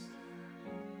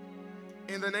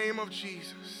 In the name of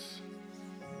Jesus,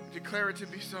 declare it to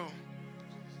be so.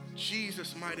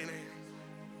 Jesus' mighty name.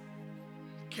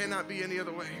 Cannot be any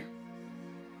other way.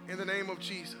 In the name of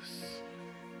Jesus.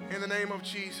 In the name of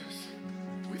Jesus.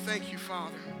 We thank you,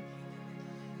 Father.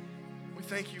 We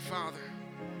thank you, Father.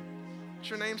 What's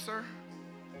your name, sir?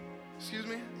 Excuse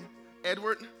me?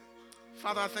 Edward.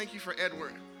 Father, I thank you for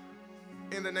Edward.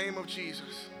 In the name of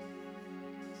Jesus.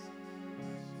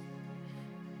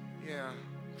 Yeah.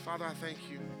 Father, I thank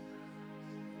you.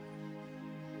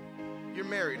 You're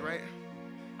married, right?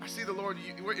 I see the Lord.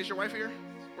 Is your wife here?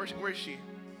 Where is she?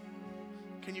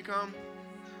 Can you come?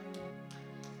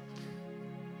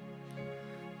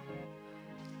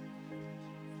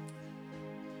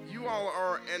 You all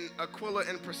are an Aquila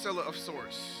and Priscilla of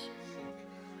sorts.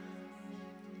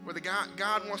 Where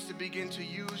God wants to begin to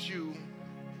use you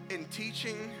in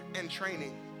teaching and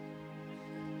training.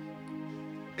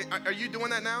 Are you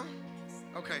doing that now?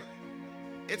 Okay.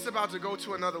 It's about to go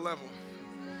to another level.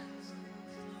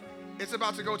 It's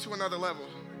about to go to another level.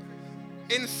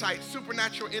 Insight,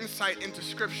 supernatural insight into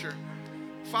Scripture.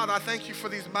 Father, I thank you for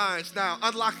these minds now.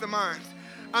 Unlock the minds.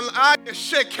 Unlock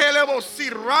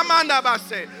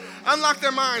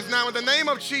their minds now in the name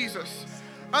of Jesus.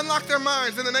 Unlock their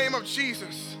minds in the name of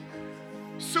Jesus.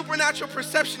 Supernatural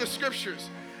perception of Scriptures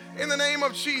in the name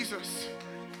of Jesus.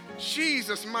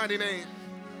 Jesus' mighty name.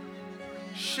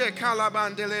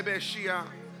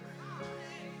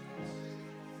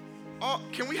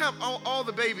 Can we have all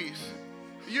the babies?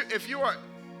 If you are,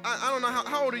 I don't know,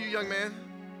 how old are you, young man?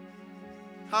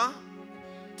 Huh?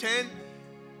 10?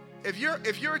 If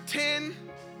you're 10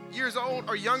 years old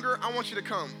or younger, I want you to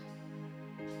come.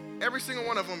 Every single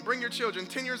one of them. Bring your children,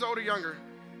 10 years old or younger.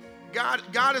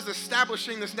 God is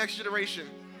establishing this next generation.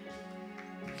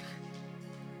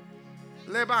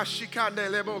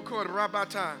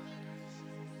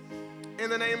 In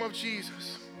the name of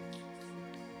Jesus.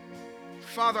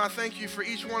 Father, I thank you for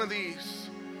each one of these.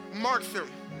 Mark them.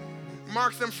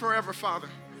 Mark them forever, Father.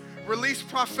 Release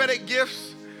prophetic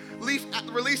gifts.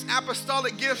 Release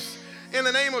apostolic gifts in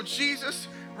the name of Jesus.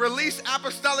 Release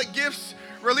apostolic gifts.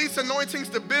 Release anointings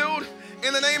to build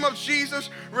in the name of Jesus.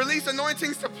 Release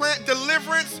anointings to plant.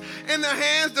 Deliverance in their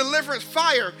hands. Deliverance.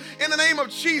 Fire in the name of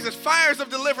Jesus. Fires of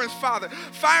deliverance, Father.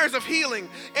 Fires of healing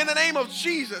in the name of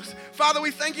Jesus. Father,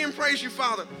 we thank you and praise you,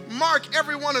 Father. Mark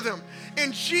every one of them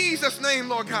in Jesus' name,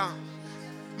 Lord God.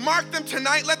 Mark them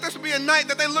tonight. Let this be a night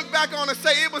that they look back on and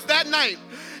say, it was that night.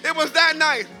 It was that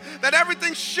night that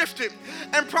everything shifted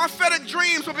and prophetic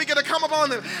dreams will begin to come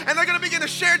upon them. And they're going to begin to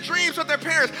share dreams with their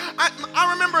parents. I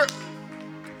remember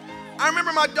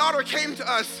my daughter came to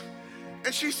us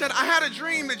and she said, I had a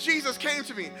dream that Jesus came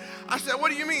to me. I said,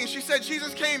 what do you mean? She said,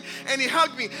 Jesus came and he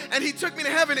hugged me and he took me to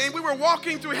heaven and we were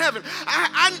walking through heaven.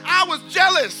 I was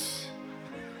jealous.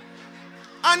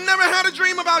 I never had a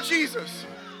dream about Jesus.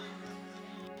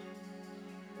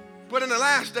 But in the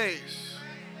last days,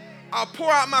 I'll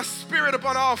pour out my spirit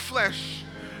upon all flesh,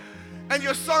 and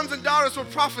your sons and daughters will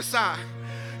prophesy.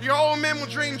 Your old men will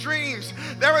dream dreams.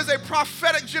 There is a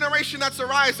prophetic generation that's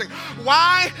arising.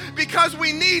 Why? Because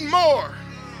we need more.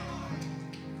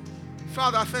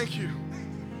 Father, I thank you.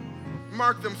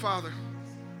 Mark them, Father.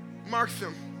 Mark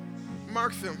them.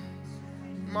 Mark them.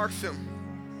 Mark them.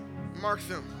 Mark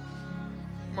them.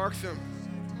 Mark them.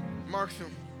 Mark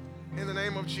them. In the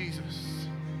name of Jesus.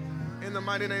 In the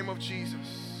mighty name of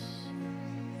Jesus.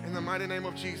 In the mighty name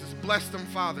of Jesus. Bless them,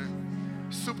 Father.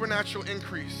 Supernatural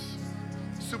increase.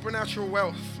 Supernatural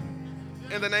wealth.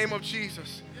 In the name of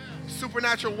Jesus.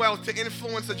 Supernatural wealth to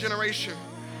influence a generation.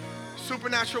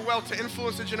 Supernatural wealth to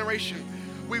influence a generation.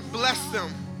 We bless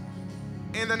them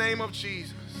in the name of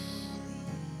Jesus.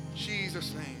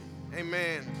 Jesus' name.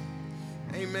 Amen.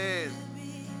 Amen.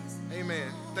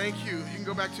 Amen. Thank you. You can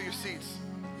go back to your seats.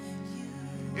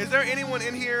 Is there anyone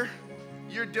in here,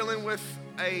 you're dealing with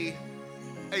a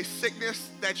sickness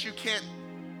that you can't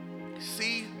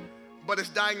see, but it's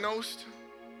diagnosed?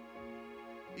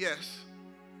 Yes.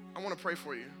 I want to pray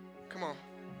for you. Come on.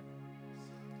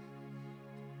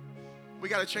 We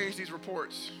got to change these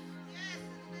reports.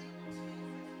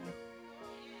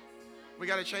 We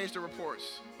got to change the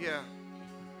reports. Yeah.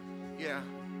 Yeah.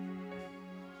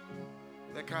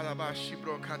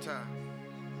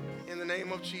 In the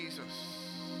name of Jesus.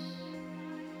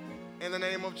 In the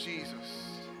name of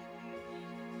Jesus.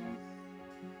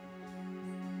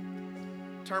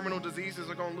 Terminal diseases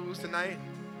are going to lose tonight.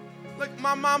 Look,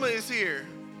 my mama is here.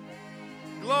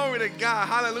 Glory to God.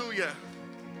 Hallelujah.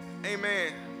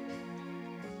 Amen.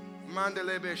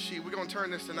 We're going to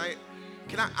turn this tonight.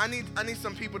 I need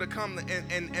some people to come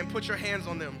and put your hands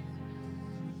on them.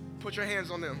 Put your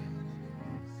hands on them.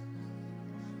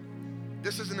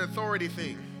 This is an authority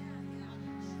thing.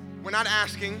 We're not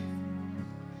asking.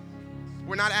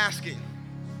 We're not asking.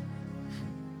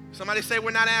 Somebody say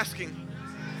we're not asking.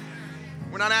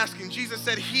 We're not asking. Jesus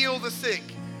said, heal the sick.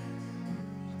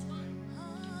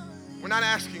 We're not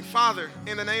asking. Father,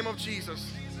 in the name of Jesus,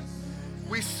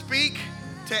 we speak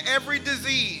to every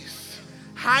disease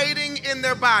hiding in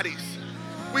their bodies.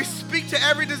 We speak to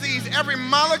every disease, every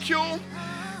molecule,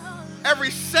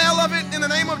 every cell of it in the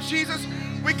name of Jesus.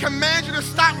 We command you to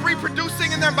stop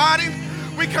reproducing in their body.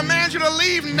 We command you to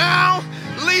leave now,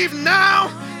 leave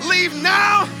now, leave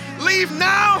now, leave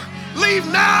now, leave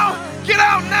now. Get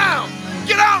out now,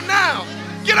 get out now,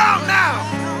 get out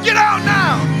now, get out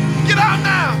now, get out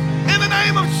now. In the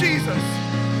name of Jesus,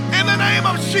 in the name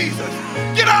of Jesus,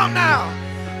 get out now,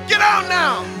 get out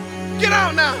now, get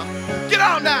out now, get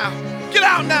out now, get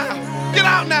out now, get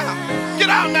out now, get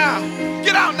out now,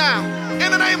 get out now.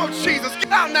 In the name of Jesus,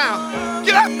 get out now,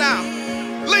 get out now,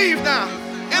 leave now.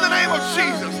 In the name of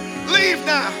Jesus, leave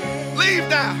now, leave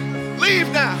now, leave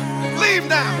now, leave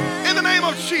now. In the name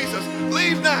of Jesus,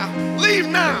 leave now, leave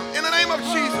now. In the name of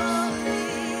Jesus,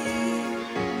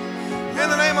 in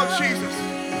the name of Jesus.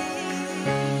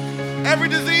 Every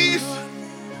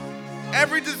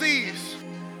disease,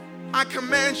 I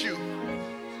command you,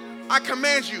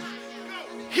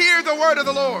 hear the word of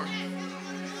the Lord.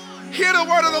 Hear the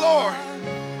word of the Lord.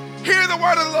 Hear the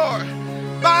word of the Lord.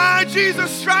 By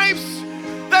Jesus' stripes,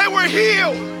 they were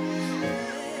healed.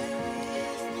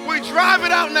 We drive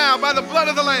it out now by the blood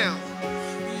of the Lamb.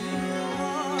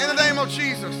 In the name of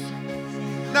Jesus.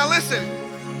 Now listen.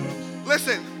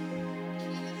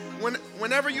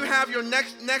 Whenever you have your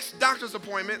next doctor's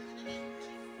appointment,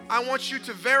 I want you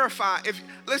to verify.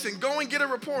 Go and get a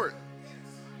report.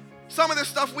 Some of this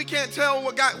stuff we can't tell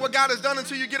what God has done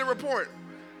until you get a report.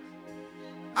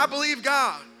 I believe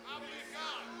God.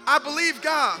 I believe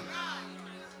God.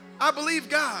 I believe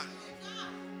God.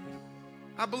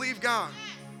 I believe God.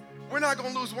 We're not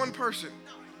going to lose one person.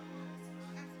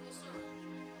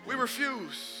 We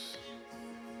refuse.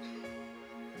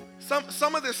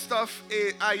 Some of this stuff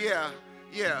is,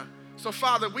 yeah. So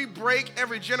Father, we break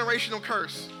every generational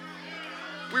curse.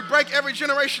 We break every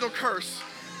generational curse.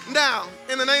 Now,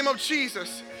 in the name of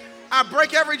Jesus, I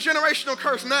break every generational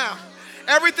curse now.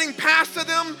 Everything passed to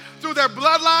them through their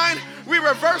bloodline, we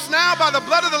reverse now by the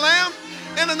blood of the Lamb.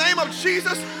 In the name of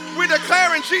Jesus, we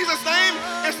declare in Jesus' name,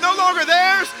 it's no longer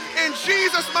theirs. In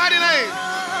Jesus' mighty name.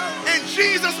 In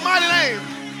Jesus' mighty name.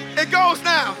 It goes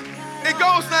now. It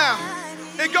goes now.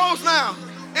 It goes now.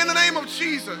 In the name of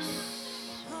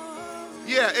Jesus.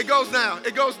 Yeah, it goes now.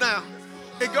 It goes now.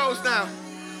 It goes now.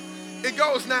 It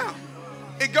goes now.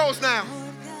 It goes now.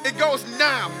 It goes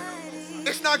now.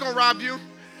 It's not going to rob you.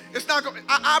 It's not going.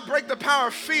 I break the power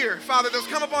of fear, Father, that's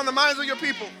come upon the minds of your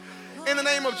people. In the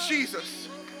name of Jesus.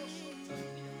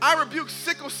 I rebuke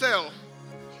sickle cell.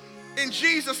 In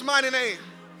Jesus' mighty name.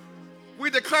 We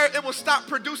declare it will stop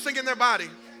producing in their body.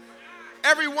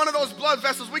 Every one of those blood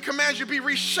vessels, we command you be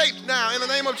reshaped now in the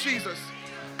name of Jesus.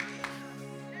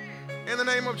 In the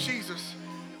name of Jesus.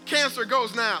 Cancer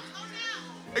goes now.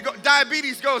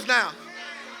 Diabetes goes now.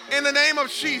 In the name of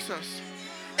Jesus.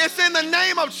 It's in the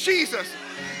name of Jesus.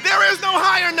 There is no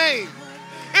higher name.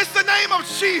 It's the name of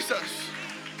Jesus.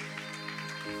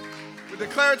 We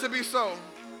Declare it to be so.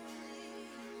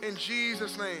 In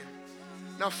Jesus' name.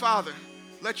 Now, Father,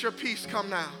 let your peace come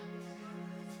now.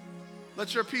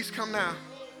 Let your peace come now.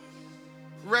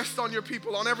 Rest on your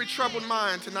people, on every troubled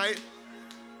mind tonight.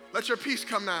 Let your peace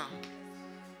come now.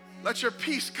 Let your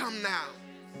peace come now.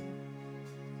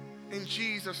 In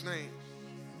Jesus' name.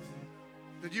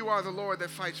 That you are the Lord that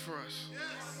fights for us.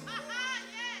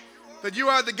 That you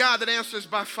are the God that answers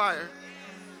by fire.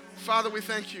 Father, we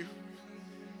thank you.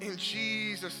 In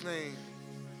Jesus' name.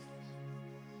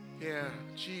 Yeah,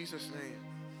 Jesus' name.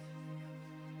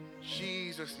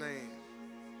 Jesus' name.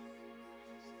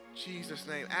 Jesus'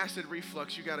 name. Acid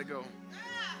reflux, you gotta go.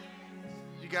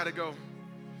 You gotta go.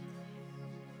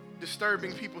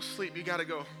 Disturbing people's sleep, you gotta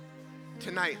go.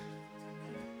 Tonight.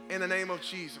 In the name of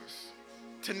Jesus.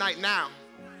 Tonight, now.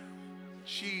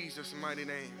 Jesus' mighty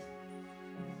name.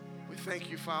 We thank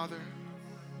you, Father.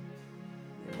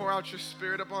 Pour out your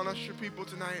spirit upon us, your people,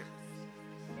 tonight.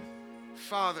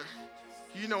 Father,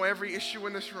 you know every issue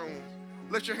in this room.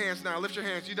 Lift your hands now. Lift your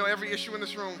hands. You know every issue in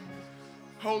this room.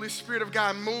 Holy Spirit of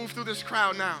God, move through this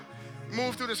crowd now.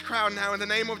 Move through this crowd now in the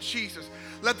name of Jesus.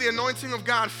 Let the anointing of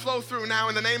God flow through now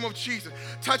in the name of Jesus.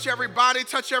 Touch every body,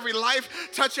 touch every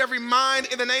life, touch every mind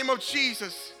in the name of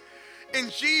Jesus. In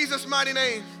Jesus' mighty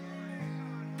name.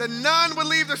 That none would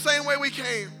leave the same way we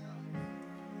came.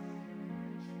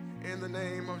 In the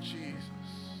name of Jesus.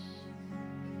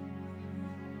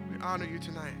 We honor you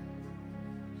tonight.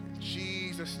 In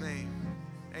Jesus' name.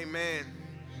 Amen.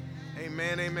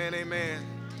 Amen, amen, amen.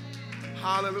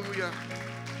 Hallelujah.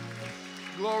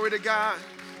 Glory to God.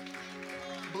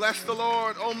 Bless the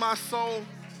Lord, oh my soul.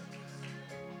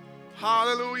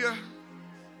 Hallelujah.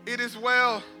 It is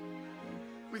well.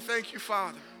 We thank you,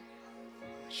 Father.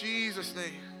 Jesus'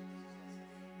 name.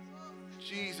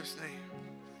 Jesus' name.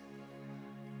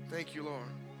 Thank you, Lord.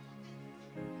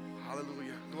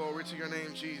 Hallelujah. Glory to your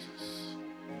name, Jesus.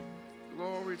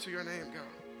 Glory to your name, God.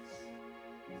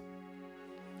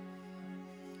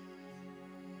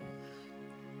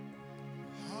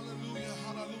 Hallelujah,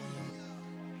 hallelujah.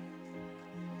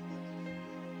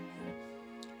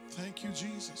 Thank you,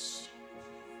 Jesus.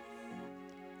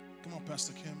 Come on,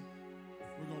 Pastor Kim.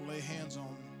 We're going to lay hands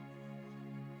on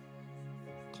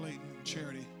Clayton and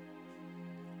Charity.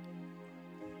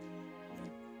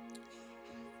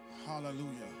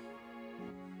 Hallelujah.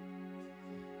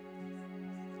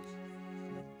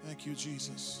 Thank you,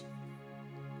 Jesus.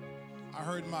 I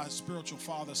heard my spiritual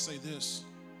father say this.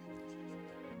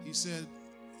 He said,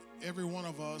 every one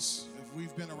of us, if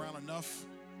we've been around enough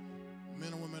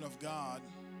men and women of God,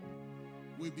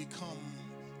 we become,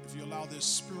 if you allow this,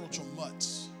 spiritual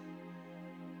mutts.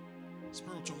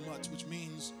 Spiritual mutts, which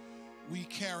means we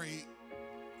carry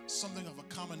something of a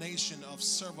combination of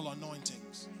several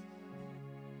anointings.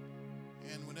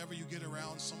 And whenever you get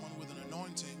around someone with an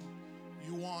anointing,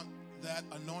 you want that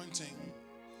anointing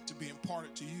to be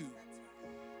imparted to you.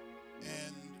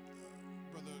 And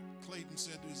Brother Clayton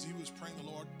said as he was praying, the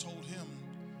Lord told him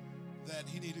that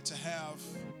he needed to have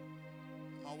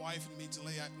my wife and me to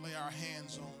lay our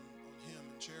hands on him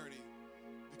in charity,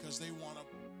 because they want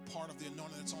a part of the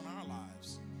anointing that's on our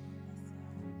lives.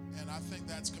 And I think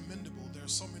that's commendable.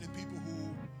 There's so many people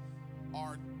who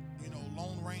are,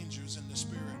 lone rangers in the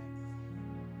spirit,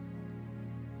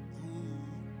 who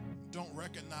don't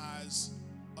recognize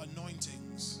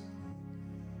anointings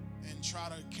and try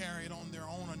to carry it on their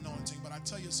own anointing. But I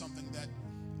tell you something, that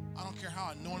I don't care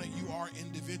how anointed you are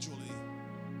individually,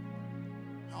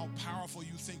 how powerful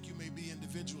you think you may be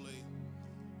individually,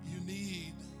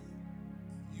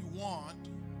 you want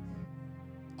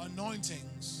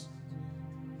anointings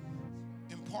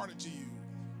imparted to you.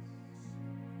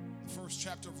 The first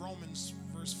chapter of Romans,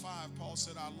 verse 5, Paul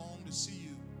said, I long to see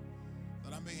you,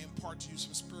 that I may impart to you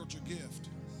some spiritual gift.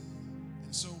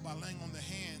 And so by laying on the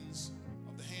hands,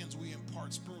 we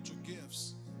impart spiritual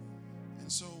gifts.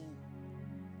 And so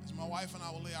as my wife and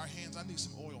I will lay our hands, I need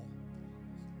some oil.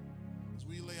 As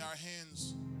we lay our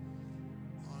hands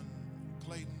on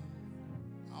Clayton,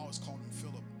 I always called him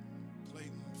Philip.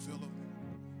 Clayton, Philip.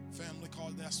 Family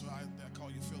called, that's why I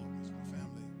call you Philip, it's my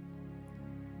family.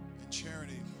 And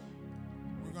Charity,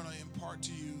 we're going to impart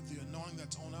to you the anointing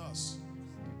that's on us.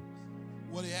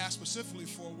 What he asked specifically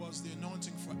for was the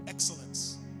anointing for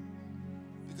excellence.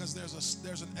 Because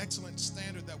there's an excellent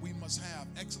standard that we must have.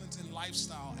 Excellence in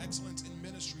lifestyle, excellence in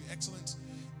ministry, excellence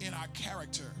in our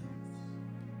character.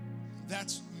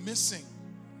 That's missing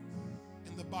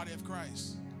in the body of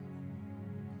Christ.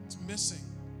 It's missing.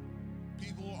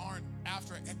 People aren't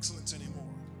after excellence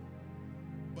anymore.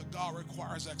 But God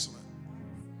requires excellence.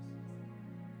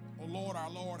 Oh Lord, our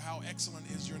Lord, how excellent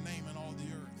is your name in all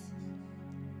the earth.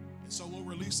 And so we'll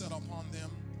release that upon them.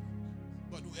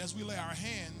 But as we lay our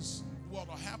hands, what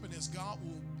will happen is God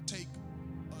will take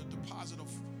a deposit of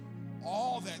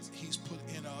all that he's put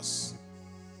in us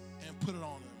and put it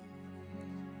on them.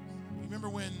 Remember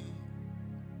when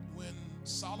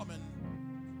Solomon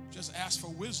just asked for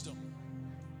wisdom?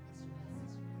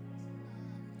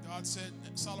 God said,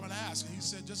 Solomon asked, and he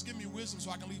said, just give me wisdom so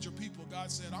I can lead your people.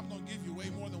 God said, I'm going to give you way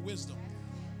more than wisdom.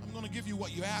 I'm going to give you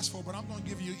what you asked for, but I'm going to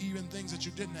give you even things that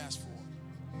you didn't ask for.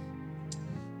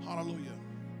 Hallelujah.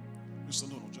 Just a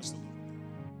little, just a little.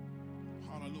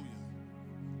 Hallelujah.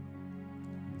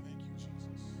 Thank you,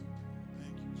 Jesus.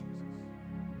 Thank you, Jesus.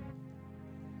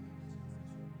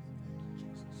 Thank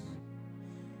you, Jesus.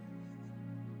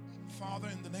 Father,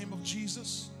 in the name of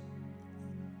Jesus,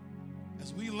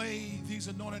 as we lay these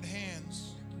anointed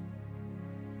hands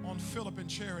on Philip and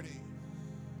Charity,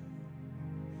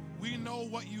 we know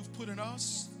what you've put in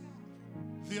us,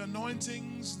 the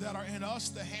anointings that are in us,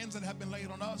 the hands that have been laid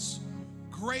on us.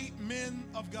 Great men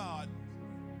of God,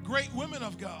 great women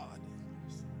of God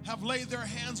have laid their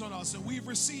hands on us, and we've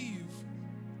received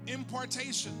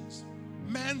impartations,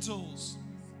 mantles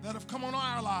that have come on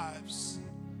our lives.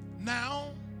 Now,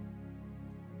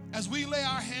 as we lay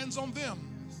our hands on them,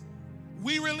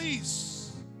 we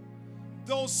release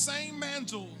those same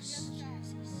mantles,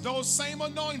 those same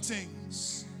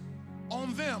anointings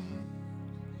on them.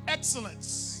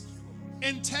 Excellence,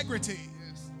 integrity,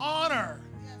 honor,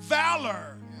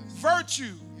 valor,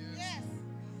 virtue,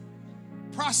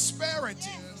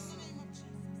 prosperity,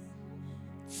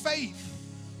 faith,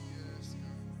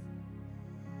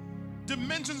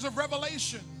 dimensions of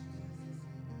revelation,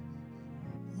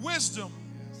 wisdom.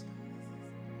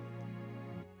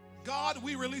 God,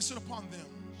 we release it upon them.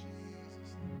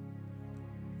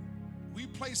 We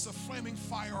place a flaming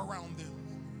fire around them.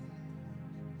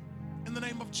 In the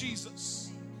name of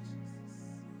Jesus,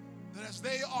 that as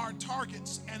they are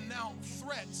targets and now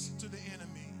threats to the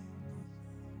enemy,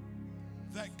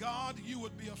 that God, you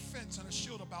would be a fence and a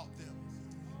shield about them.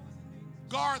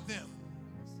 Guard them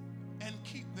and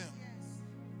keep them.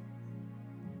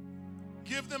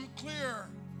 Give them clear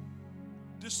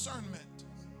discernment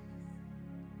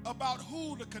about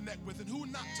who to connect with and who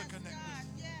not to connect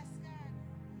with.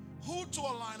 Who to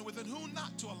align with and who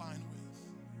not to align with.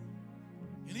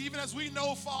 And even as we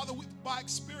know, Father, by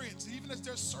experience, even as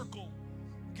their circle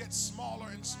gets smaller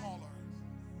and smaller,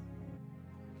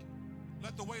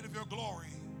 let the weight of your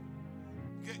glory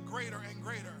get greater and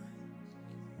greater.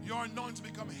 Your anointing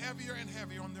become heavier and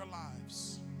heavier on their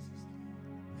lives.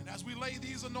 And as we lay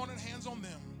these anointed hands on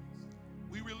them,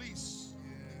 we release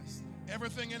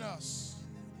everything in us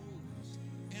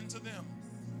into them.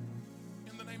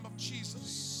 In the name of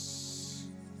Jesus.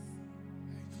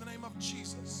 In the name of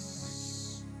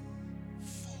Jesus.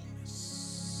 Fullness.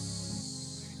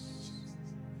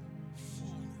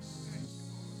 Fullness.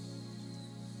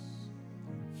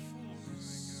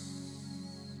 Fullness.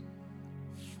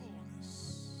 Fullness.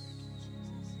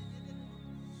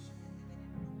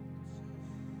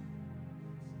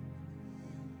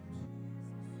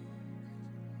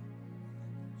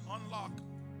 Unlock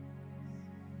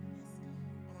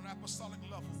on an apostolic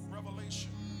level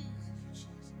revelation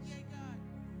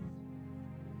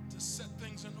to set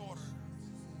things in order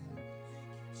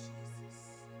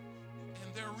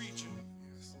in their region.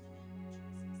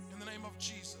 In the name of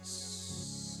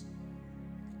Jesus,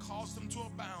 cause them to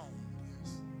abound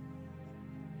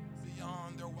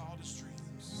beyond their wildest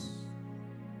dreams.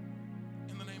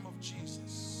 In the name of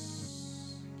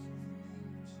Jesus,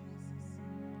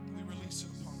 we release it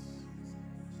upon them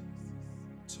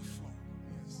to flow.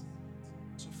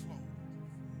 To flow.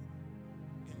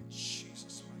 In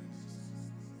Jesus' name.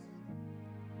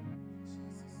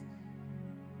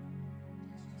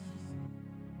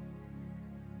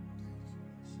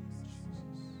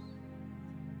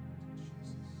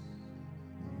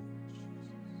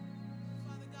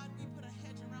 Father God, we put a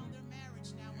hedge around their marriage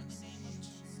now in the name of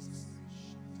Jesus.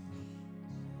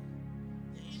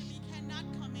 The enemy cannot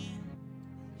come in.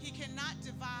 He cannot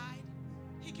divide.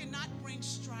 He cannot bring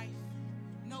strife.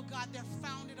 No, God, they're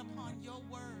founded upon your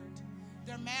word.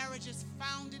 Their marriage is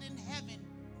founded in heaven,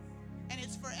 and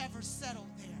it's forever settled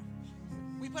there.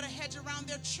 We put a hedge around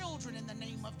their children in the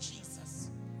name of Jesus.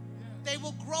 They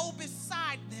will grow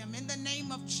beside them in the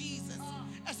name of Jesus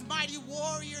as mighty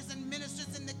warriors and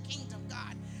ministers in the kingdom,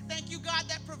 God. Thank you, God,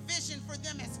 that provision for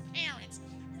them as parents,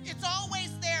 it's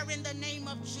always there in the name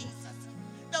of Jesus.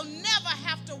 They'll never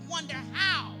have to wonder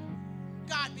how,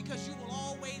 God, because you will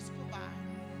always provide.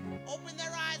 Open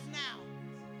their eyes now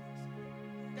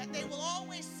that they will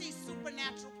always see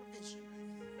supernatural provision.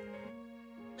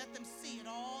 Let them see it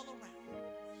all around.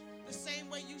 The same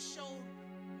way you showed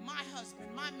my husband,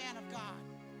 my man of God.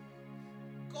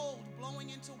 Gold blowing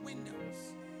into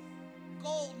windows.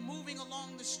 Gold moving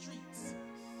along the streets.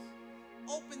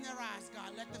 Open their eyes,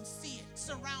 God. Let them see it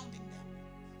surrounding them.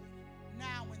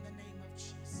 Now in the name of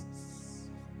Jesus.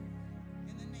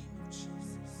 In the name of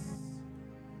Jesus.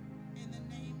 In the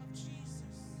name of Jesus.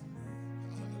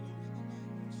 In the name of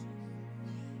Jesus.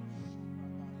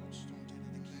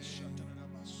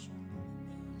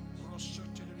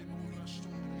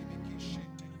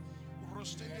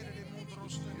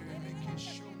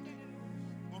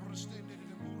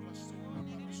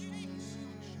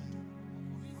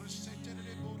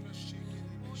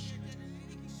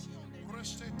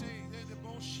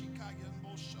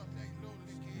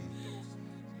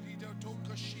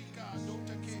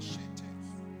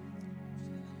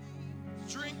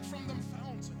 Drink from the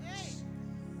fountains.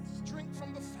 Drink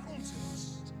from the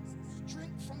fountains.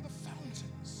 Drink from the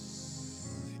fountains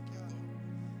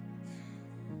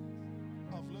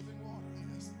of living water.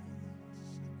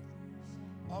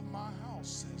 Of my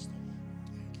house, says the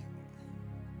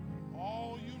Lord.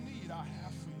 All you need I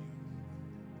have for you,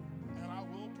 and I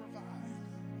will provide.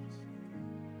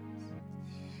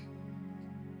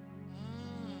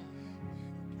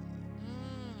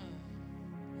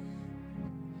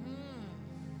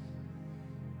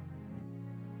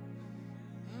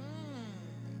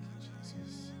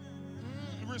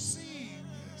 Receive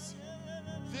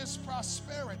this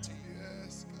prosperity.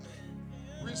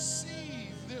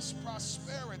 Receive this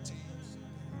prosperity.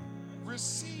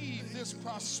 Receive this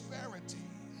prosperity.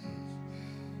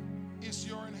 It's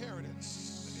your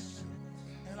inheritance.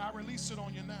 And I release it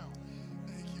on you now.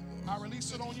 I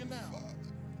release it on you now.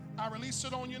 I release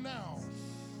it on you now.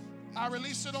 I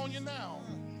release it on you now.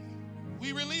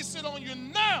 We release it on you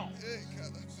now.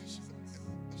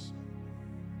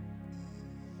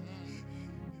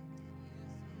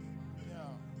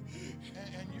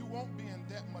 And you won't be in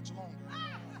debt much longer.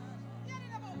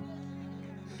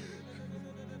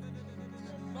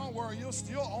 Don't worry, you'll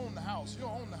still own the house. You'll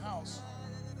own the house.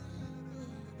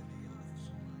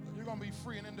 You're going to be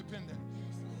free and independent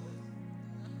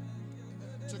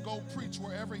to go preach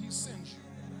wherever he sends you.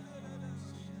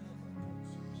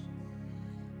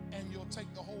 And you'll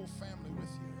take the whole family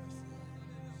with you.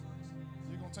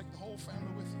 You're going to take the whole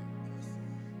family with you.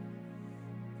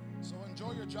 So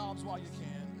enjoy your jobs while you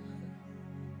can.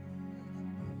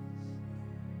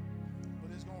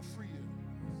 Free you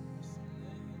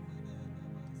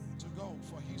to go,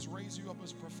 for he's raised you up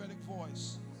as a prophetic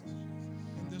voice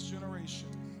in this generation.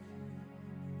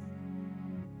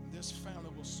 This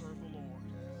family will serve the Lord.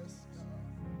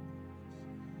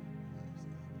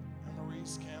 And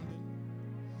Maurice Camden,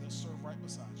 they'll serve right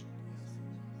beside you.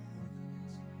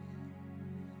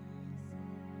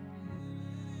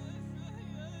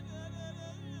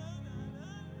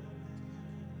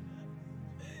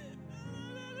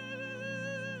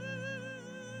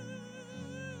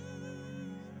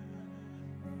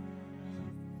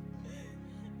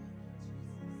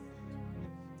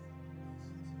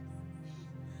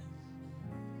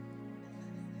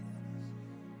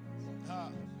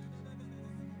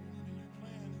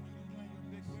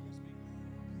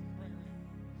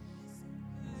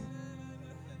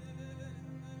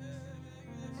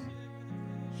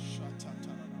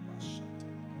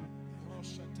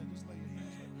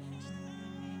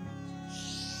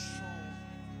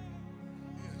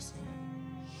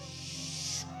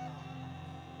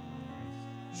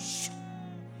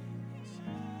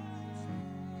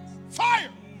 Fire!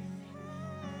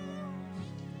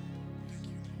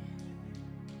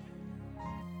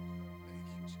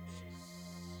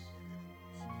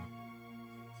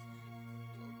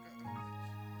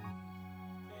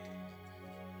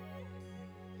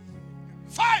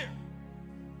 Fire!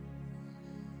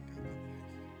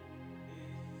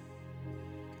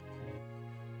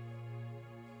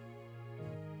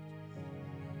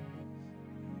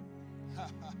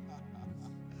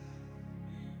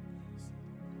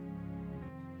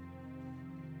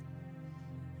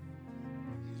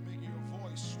 He's making your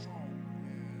voice strong.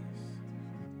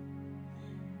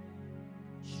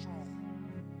 Strong.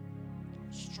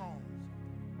 Strong.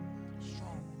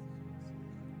 Strong.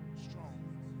 Strong.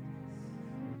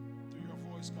 Through your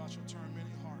voice, God shall turn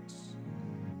many hearts.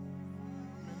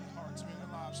 Many hearts, many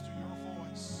lives through your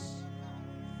voice.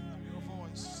 Through your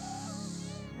voice.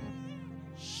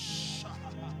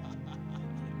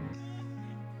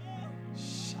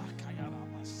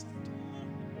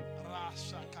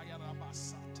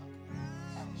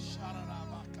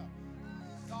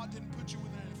 God didn't put you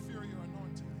with an inferior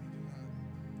anointing.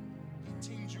 He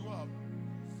teamed you up.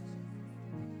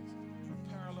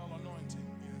 Parallel anointing.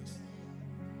 Yes.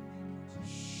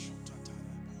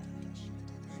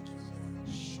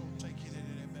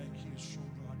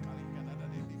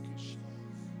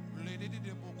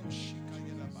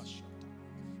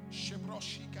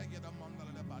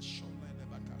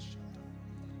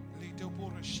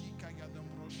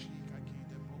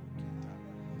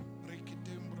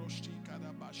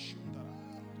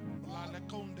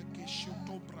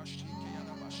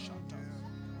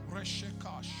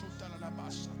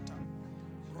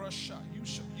 Russia, you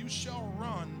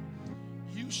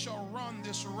shall run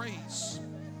this race,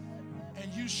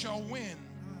 and you shall win.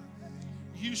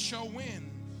 You shall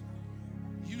win.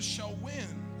 You shall win.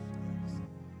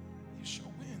 You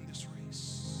shall win this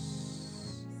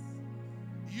race.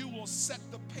 You will set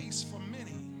the pace for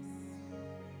many.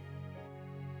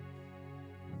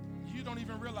 You don't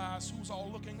even realize who's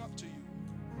all looking up to you.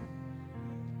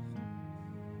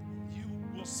 You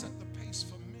will set the pace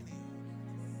for many.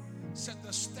 Set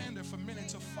the standard for many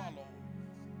to follow.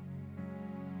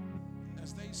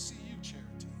 As they see you,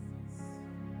 Charity.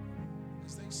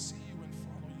 As they see you and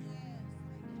follow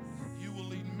you. You will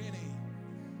lead many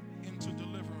into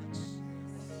deliverance.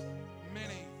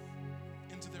 Many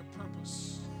into their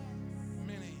purpose.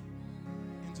 Many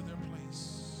into their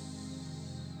place.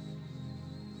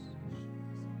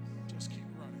 Just keep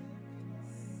running.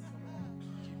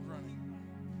 Keep running.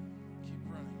 Keep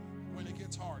running. When it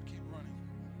gets hard, keep running.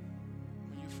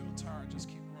 When you feel tired, just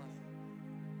keep running.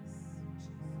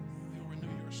 He'll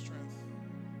renew your strength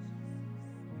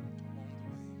along the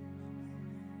way.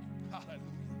 Hallelujah.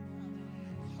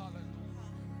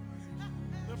 Hallelujah.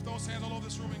 Lift those hands all over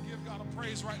this room and give God a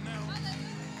praise right now.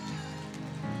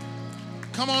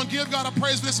 Come on, give God a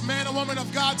praise for this man and woman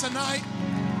of God tonight.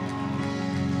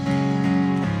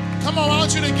 Come on, I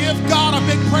want you to give God a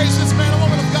big praise for this man and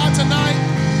woman of God tonight.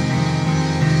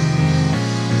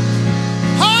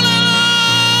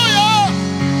 Hallelujah!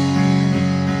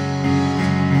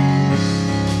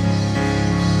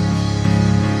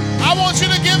 I want you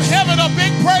to give heaven a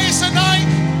big praise tonight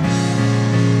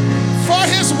for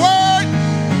his word,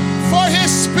 for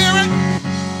his spirit,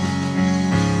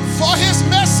 for his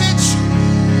message,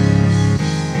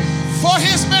 for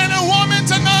his man and woman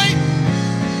tonight.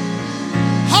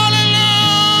 Hallelujah!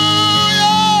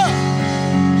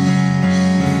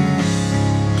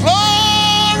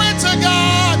 Glory to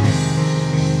God.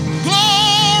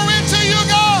 Glory to you,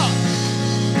 God.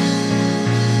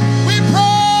 We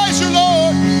praise you,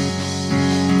 Lord.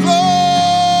 Glory.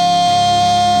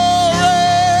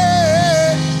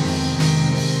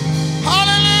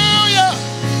 Hallelujah.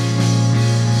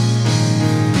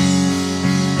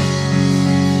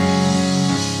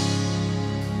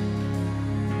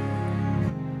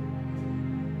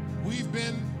 We've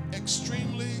been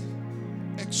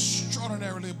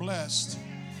extraordinarily blessed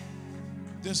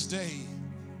this day.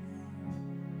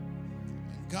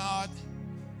 And God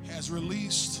has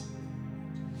released,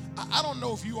 I don't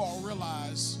know if you all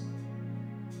realize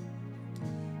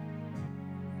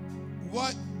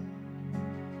what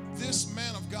this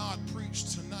man of God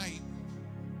preached tonight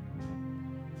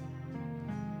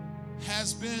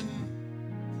has been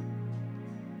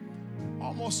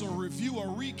almost a review, a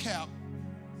recap,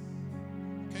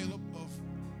 Caleb, of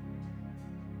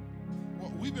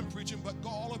what we've been preaching, but go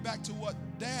all the way back to what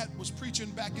Dad was preaching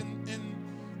back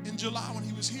in July when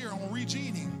he was here on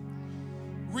regening,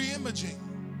 reimaging.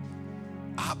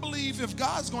 I believe if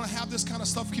God's going to have this kind of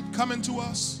stuff keep coming to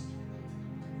us,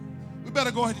 we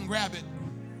better go ahead and grab it.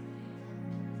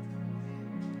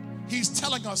 He's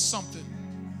telling us something.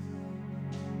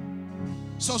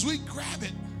 So as we grab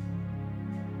it,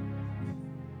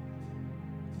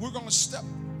 we're going to step.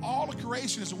 All of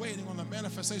creation is waiting on the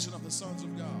manifestation of the sons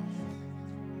of God.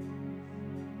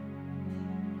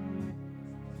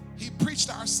 He preached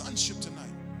our sonship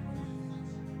tonight.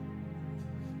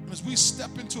 And as we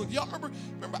step into it, y'all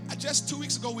remember just 2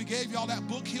 weeks ago we gave y'all that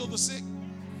book, Heal the Sick?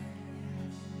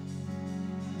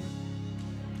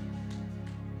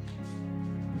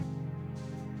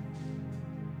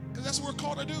 Because that's what we're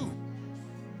called to do.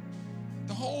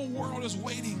 The whole world is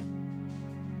waiting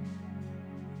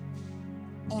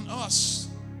on us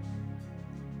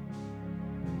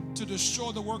to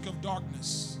destroy the work of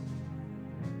darkness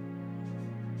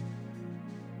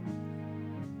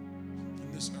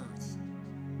in this earth.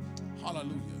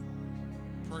 Hallelujah.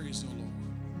 Praise the Lord.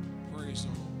 Praise the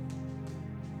Lord.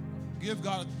 Give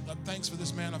God a thanks for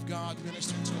this man of God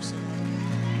ministering to us.